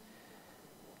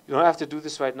 You don't have to do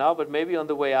this right now, but maybe on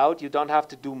the way out, you don't have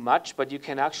to do much, but you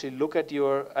can actually look at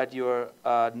your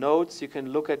notes, you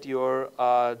can look at your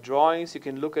drawings, you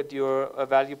can look at your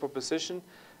value proposition,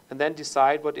 and then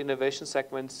decide what innovation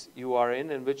segments you are in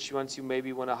and which ones you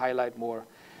maybe want to highlight more.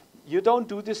 You don't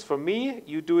do this for me,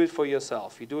 you do it for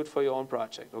yourself. You do it for your own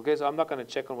project, okay? So I'm not going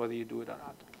to check on whether you do it or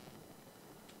not.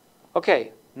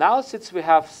 Okay, now since we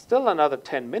have still another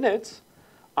 10 minutes,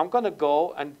 I'm going to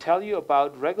go and tell you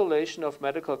about regulation of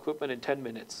medical equipment in 10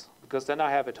 minutes, because then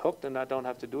I have it hooked and I don't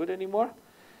have to do it anymore.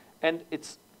 And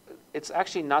it's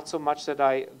actually not so much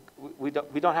that we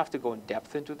don't have to go in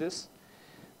depth into this,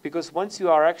 because once you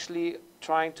are actually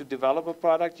trying to develop a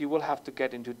product, you will have to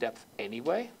get into depth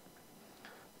anyway.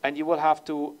 And you will have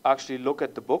to actually look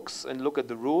at the books and look at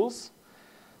the rules.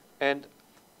 And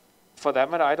for that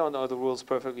matter, I don't know the rules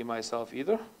perfectly myself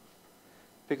either.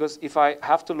 Because if I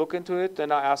have to look into it,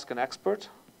 then I ask an expert,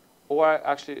 or I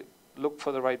actually look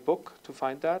for the right book to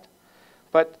find that.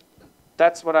 But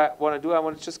that's what I want to do. I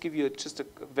want to just give you just a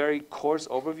very coarse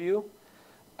overview.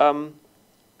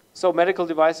 So medical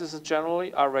devices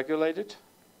generally are regulated.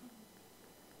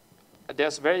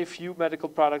 There's very few medical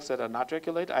products that are not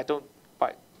regulated.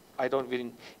 I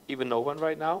don't even know one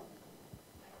right now.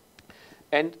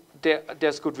 And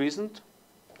there's good reason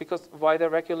because why they're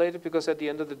regulated, because at the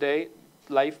end of the day,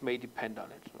 life may depend on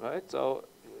it, right? So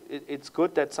it's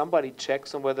good that somebody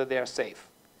checks on whether they are safe.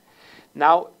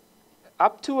 Now,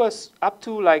 up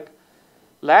to like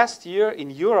last year in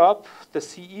Europe, the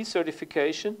CE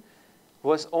certification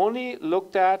was only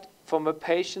looked at from a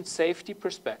patient safety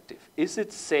perspective. Is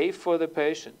it safe for the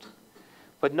patient?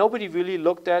 But nobody really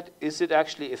looked at, is it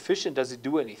actually efficient? Does it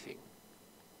do anything?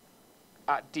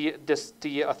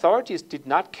 The authorities did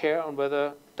not care on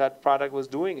whether that product was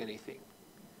doing anything.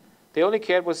 They only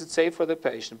cared, was it safe for the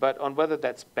patient? But on whether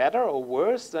that's better or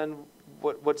worse than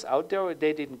what's out there,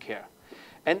 they didn't care.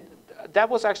 And that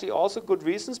was actually also good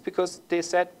reasons, because they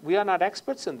said, we are not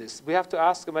experts in this. We have to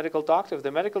ask a medical doctor. If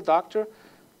the medical doctor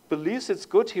believes it's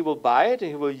good, he will buy it and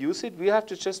he will use it. We have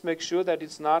to just make sure that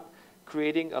it's not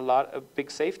creating a big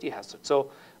safety hazard.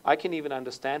 So I can even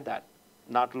understand that,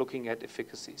 not looking at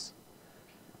efficacies.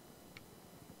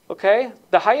 Okay,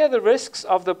 the higher the risks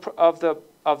of the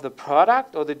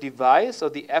product or the device or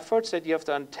the efforts that you have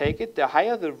to undertake it, the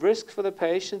higher the risk for the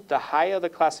patient, the higher the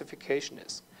classification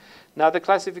is. Now, the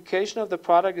classification of the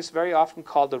product is very often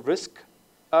called a risk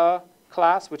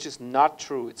class, which is not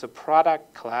true. It's a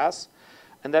product class,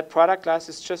 and that product class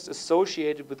is just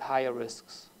associated with higher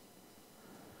risks.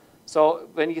 So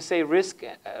when you say risk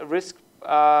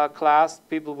class,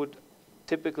 people would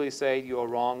typically say you're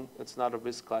wrong. It's not a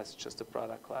risk class, it's just a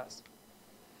product class.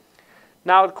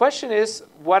 Now, the question is,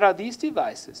 what are these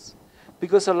devices?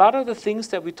 Because a lot of the things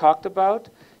that we talked about,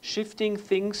 shifting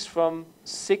things from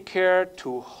sick care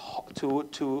to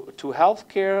health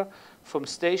care, from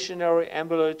stationary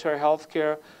ambulatory health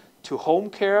care to home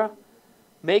care,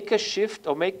 make a shift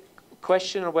or make a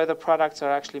question on whether products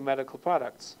are actually medical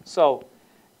products. So,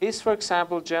 is, for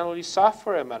example, generally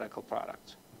software a medical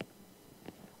product?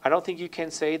 I don't think you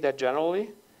can say that generally.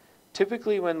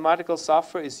 Typically, when medical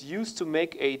software is used to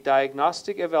make a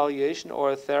diagnostic evaluation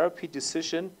or a therapy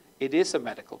decision, it is a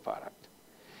medical product.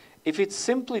 If it's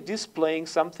simply displaying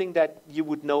something that you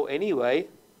would know anyway,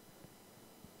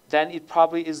 then it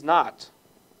probably is not.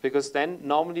 Because then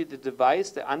normally the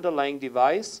device, the underlying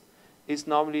device, is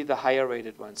normally the higher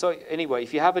rated one. So anyway,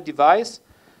 if you have a device,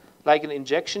 like an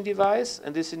injection device,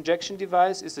 and this injection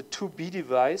device is a 2B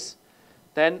device,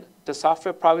 then the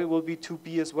software probably will be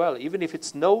 2B as well. Even if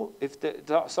it's if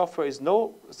the software is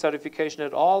no certification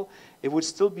at all, it would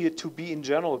still be a 2B in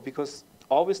general, because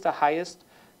always the highest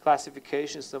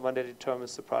classification is the one that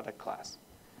determines the product class.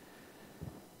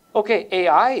 Okay,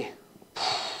 AI.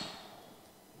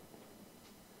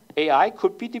 AI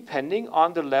could be depending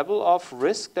on the level of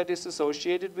risk that is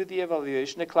associated with the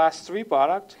evaluation, a class 3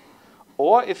 product,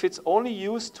 or if it's only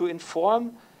used to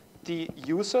inform the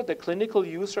user, the clinical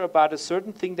user, about a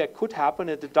certain thing that could happen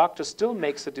and the doctor still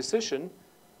makes a decision,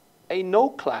 a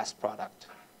no-class product.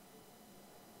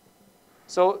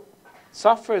 So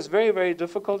Software is very, very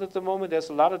difficult at the moment. There's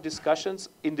a lot of discussions,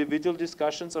 individual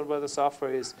discussions on whether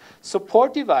software is.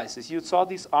 Support devices. You saw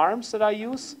these arms that I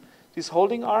use, these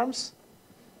holding arms.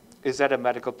 Is that a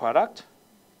medical product?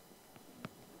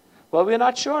 Well, we're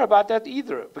not sure about that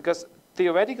either, because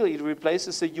theoretically it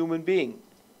replaces a human being.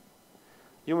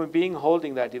 Human being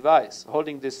holding that device,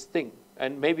 holding this thing,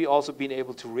 and maybe also being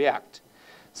able to react.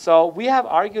 So we have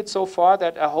argued so far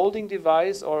that a holding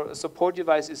device or a support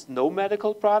device is no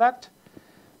medical product,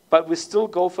 but we still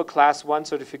go for class 1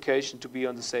 certification to be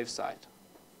on the safe side.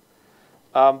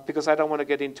 Because I don't want to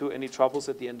get into any troubles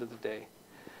at the end of the day.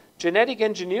 Genetic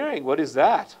engineering, what is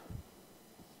that?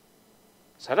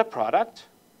 Is that a product?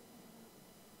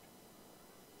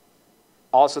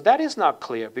 Also, that is not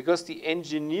clear, because the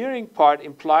engineering part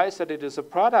implies that it is a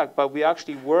product, but we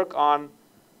actually work on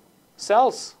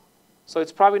cells. So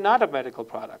it's probably not a medical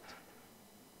product.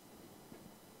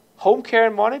 Home care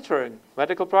and monitoring,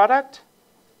 medical product?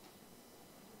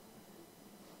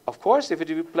 Of course, if it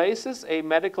replaces a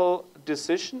medical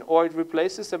decision, or it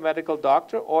replaces a medical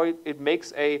doctor, or it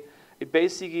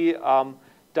basically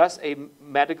does a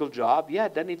medical job, yeah,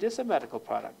 then it is a medical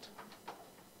product.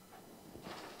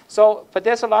 So, but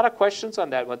there's a lot of questions on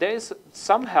that one. There is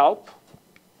some help.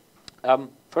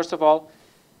 First of all,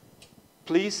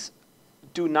 please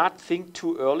do not think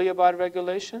too early about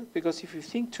regulation, because if you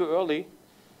think too early,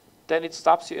 then it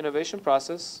stops your innovation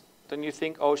process. Then you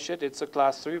think, oh shit, it's a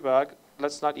class 3 bug.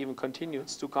 Let's not even continue.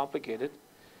 It's too complicated.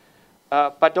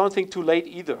 But don't think too late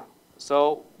either.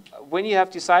 So when you have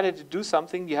decided to do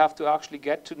something, you have to actually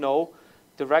get to know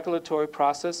the regulatory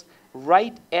process.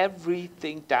 Write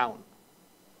everything down.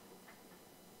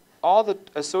 All the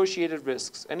associated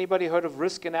risks. Anybody heard of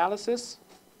risk analysis?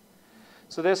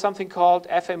 So there's something called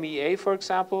FMEA, for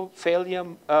example, failure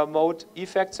mode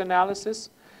effects analysis.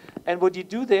 And what you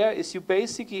do there is you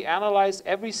basically analyze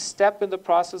every step in the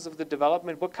process of the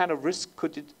development. What kind of risk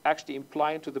could it actually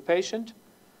imply into the patient?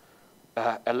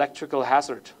 Electrical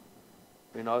hazard.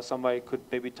 You know, somebody could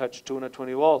maybe touch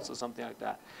 220 volts or something like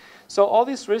that. So all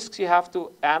these risks you have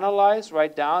to analyze,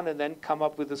 write down, and then come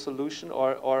up with a solution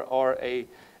or a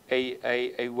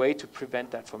way to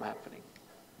prevent that from happening.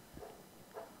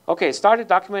 Okay, start to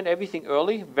document everything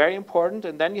early, very important,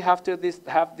 and then you have to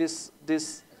have this,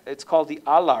 it's called the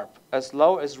ALARP, as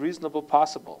low as reasonable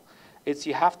possible. It's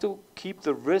you have to keep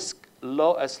the risk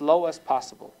low as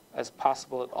possible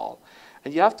at all.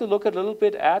 And you have to look a little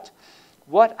bit at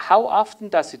how often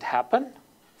does it happen?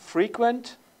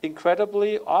 Frequent,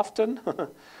 incredibly often,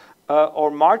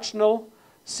 or marginal,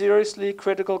 seriously,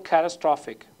 critical,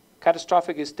 catastrophic.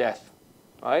 Catastrophic is death,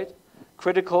 right?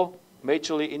 Critical,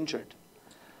 majorly injured.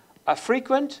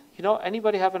 Frequent, you know,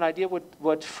 anybody have an idea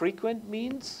what frequent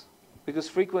means? Because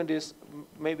frequent is,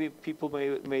 maybe people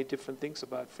may different things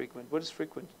about frequent. What is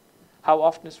frequent? How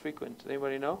often is frequent?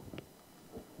 Anybody know?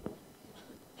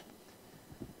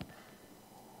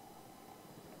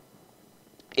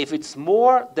 If it's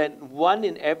more than 1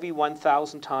 in every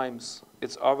 1,000 times,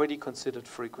 it's already considered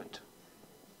frequent.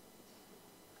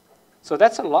 So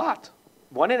that's a lot.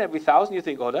 1 in every 1,000, you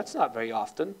think, oh, that's not very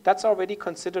often. That's already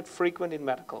considered frequent in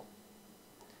medical.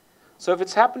 So if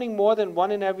it's happening more than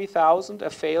 1 in every 1,000, a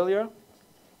failure,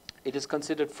 it is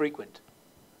considered frequent.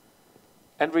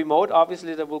 And remote,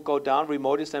 obviously, that will go down.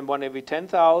 Remote is then 1 every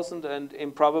 10,000, and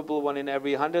improbable 1 in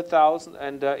every 100,000,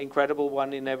 and incredible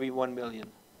 1 in every 1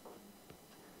 million.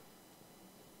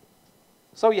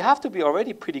 So you have to be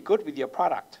already pretty good with your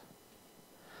product.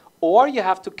 Or you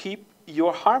have to keep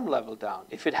your harm level down.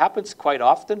 If it happens quite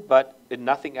often, but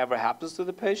nothing ever happens to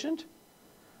the patient,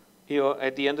 you know,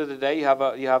 at the end of the day,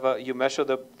 you measure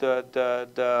the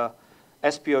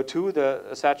SpO2,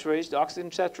 the saturation, the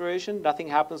oxygen saturation. Nothing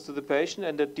happens to the patient,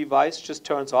 and the device just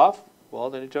turns off. Well,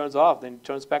 then it turns off. Then it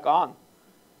turns back on.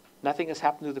 Nothing has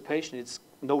happened to the patient. It's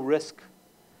no risk.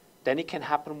 Then it can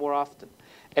happen more often.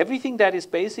 Everything that is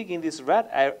basic in this red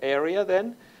area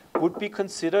then would be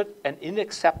considered an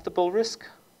unacceptable risk.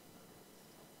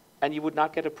 And you would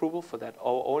not get approval for that,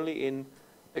 or only in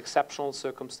exceptional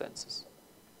circumstances.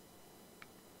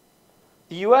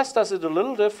 The US does it a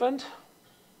little different.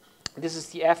 This is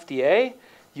the FDA.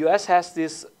 US has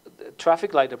this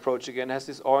traffic light approach again, has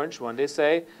this orange one. They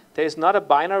say there is not a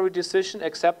binary decision,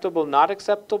 acceptable, not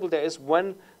acceptable. There is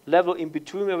one level in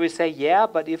between where we say, yeah,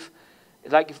 but if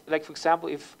for example,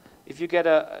 if you get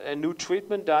a new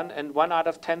treatment done and 1 out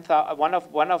of 10,000, one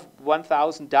of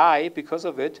 1,000 die because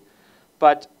of it,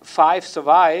 but 5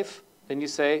 survive, then you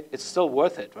say it's still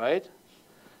worth it, right?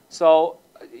 So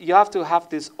you have to have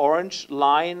this orange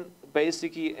line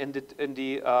basically on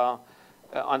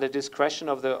the discretion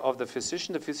of the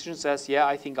physician. The physician says, yeah,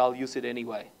 I think I'll use it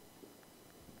anyway.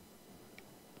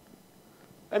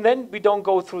 And then we don't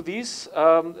go through these.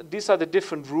 These are the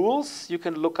different rules you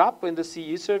can look up in the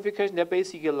CE certification. That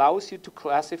basically allows you to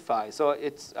classify. So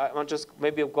it's, I'll just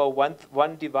maybe go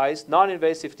one device,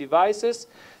 non-invasive devices.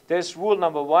 There's rule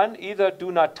number 1, either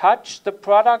do not touch the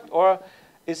product or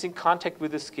is in contact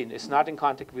with the skin. It's not in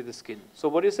contact with the skin. So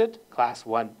what is it? Class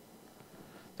 1.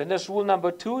 Then there's rule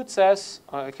number 2. It says,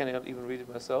 I cannot even read it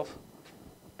myself.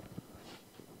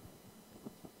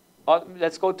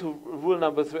 Let's go to rule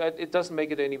number 3. It doesn't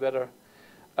make it any better.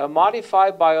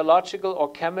 Modify biological or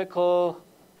chemical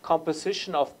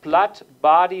composition of blood,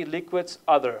 body, liquids,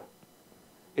 other.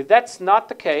 If that's not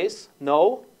the case,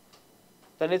 no,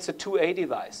 then it's a 2A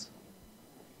device.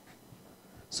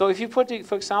 So if you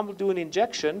for example, do an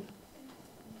injection,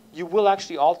 you will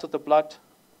actually alter the blood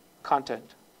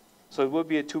content. So it will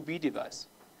be a 2B device.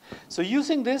 So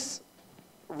using these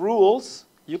rules,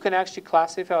 you can actually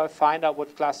classify or find out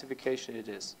what classification it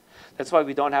is. That's why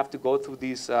we don't have to go through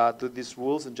these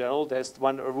rules in general. There's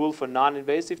a rule for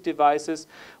non-invasive devices,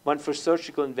 one for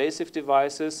surgical invasive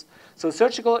devices. So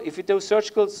surgical, if you do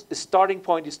surgical, the starting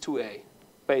point is 2A,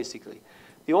 basically.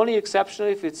 The only exception,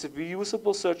 if it's a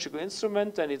reusable surgical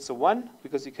instrument, then it's a 1,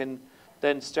 because you can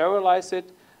then sterilize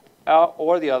it,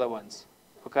 or the other ones,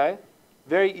 okay?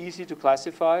 Very easy to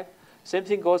classify. Same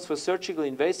thing goes for surgical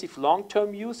invasive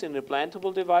long-term use in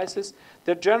implantable devices.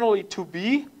 They're generally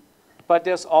 2B, but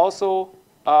there's also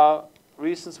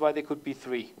reasons why they could be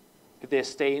 3, if they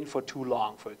stay in for too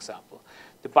long, for example.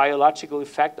 The biological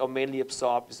effect or mainly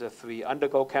absorb is a 3.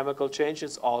 Undergo chemical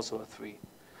changes, also a 3.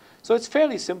 So it's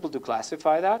fairly simple to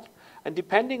classify that. And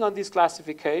depending on these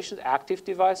classifications, active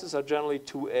devices are generally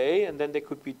 2A, and then they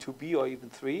could be 2B or even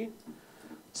 3.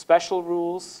 Special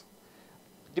rules.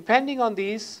 Depending on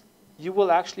these, you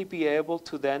will actually be able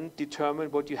to then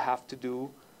determine what you have to do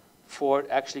for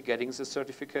actually getting the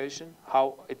certification,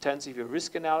 how intensive your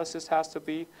risk analysis has to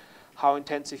be, how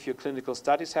intensive your clinical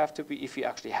studies have to be, if you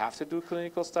actually have to do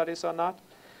clinical studies or not.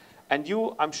 And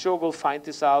you, I'm sure, will find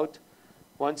this out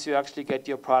once you actually get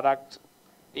your product,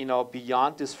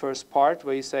 beyond this first part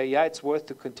where you say, yeah, it's worth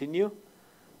to continue.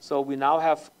 So we now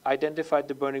have identified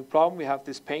the burning problem. We have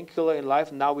this painkiller in life,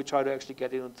 and now we try to actually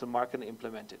get it into the market and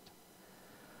implement it.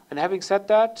 And having said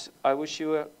that, I wish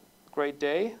you a great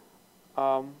day.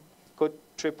 Good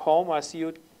trip home. I see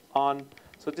you on,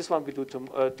 so this one we do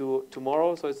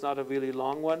tomorrow, so it's not a really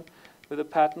long one with the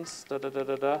patents.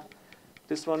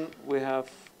 This one we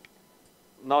have,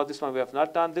 no, this one we have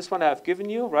not done. This one I have given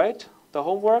you, right? The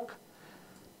homework.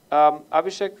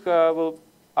 Abhishek will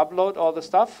upload all the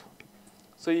stuff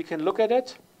so you can look at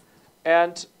it.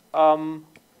 And I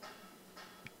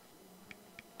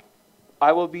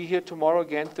will be here tomorrow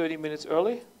again 30 minutes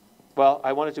early. Well,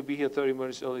 I wanted to be here 30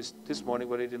 minutes early this morning,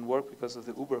 but it didn't work because of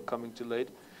the Uber coming too late.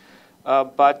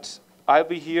 But I'll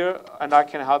be here, and I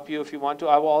can help you if you want to.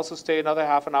 I will also stay another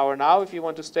half an hour now if you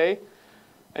want to stay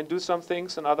and do some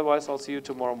things, and otherwise I'll see you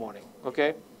tomorrow morning.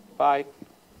 Okay? Bye.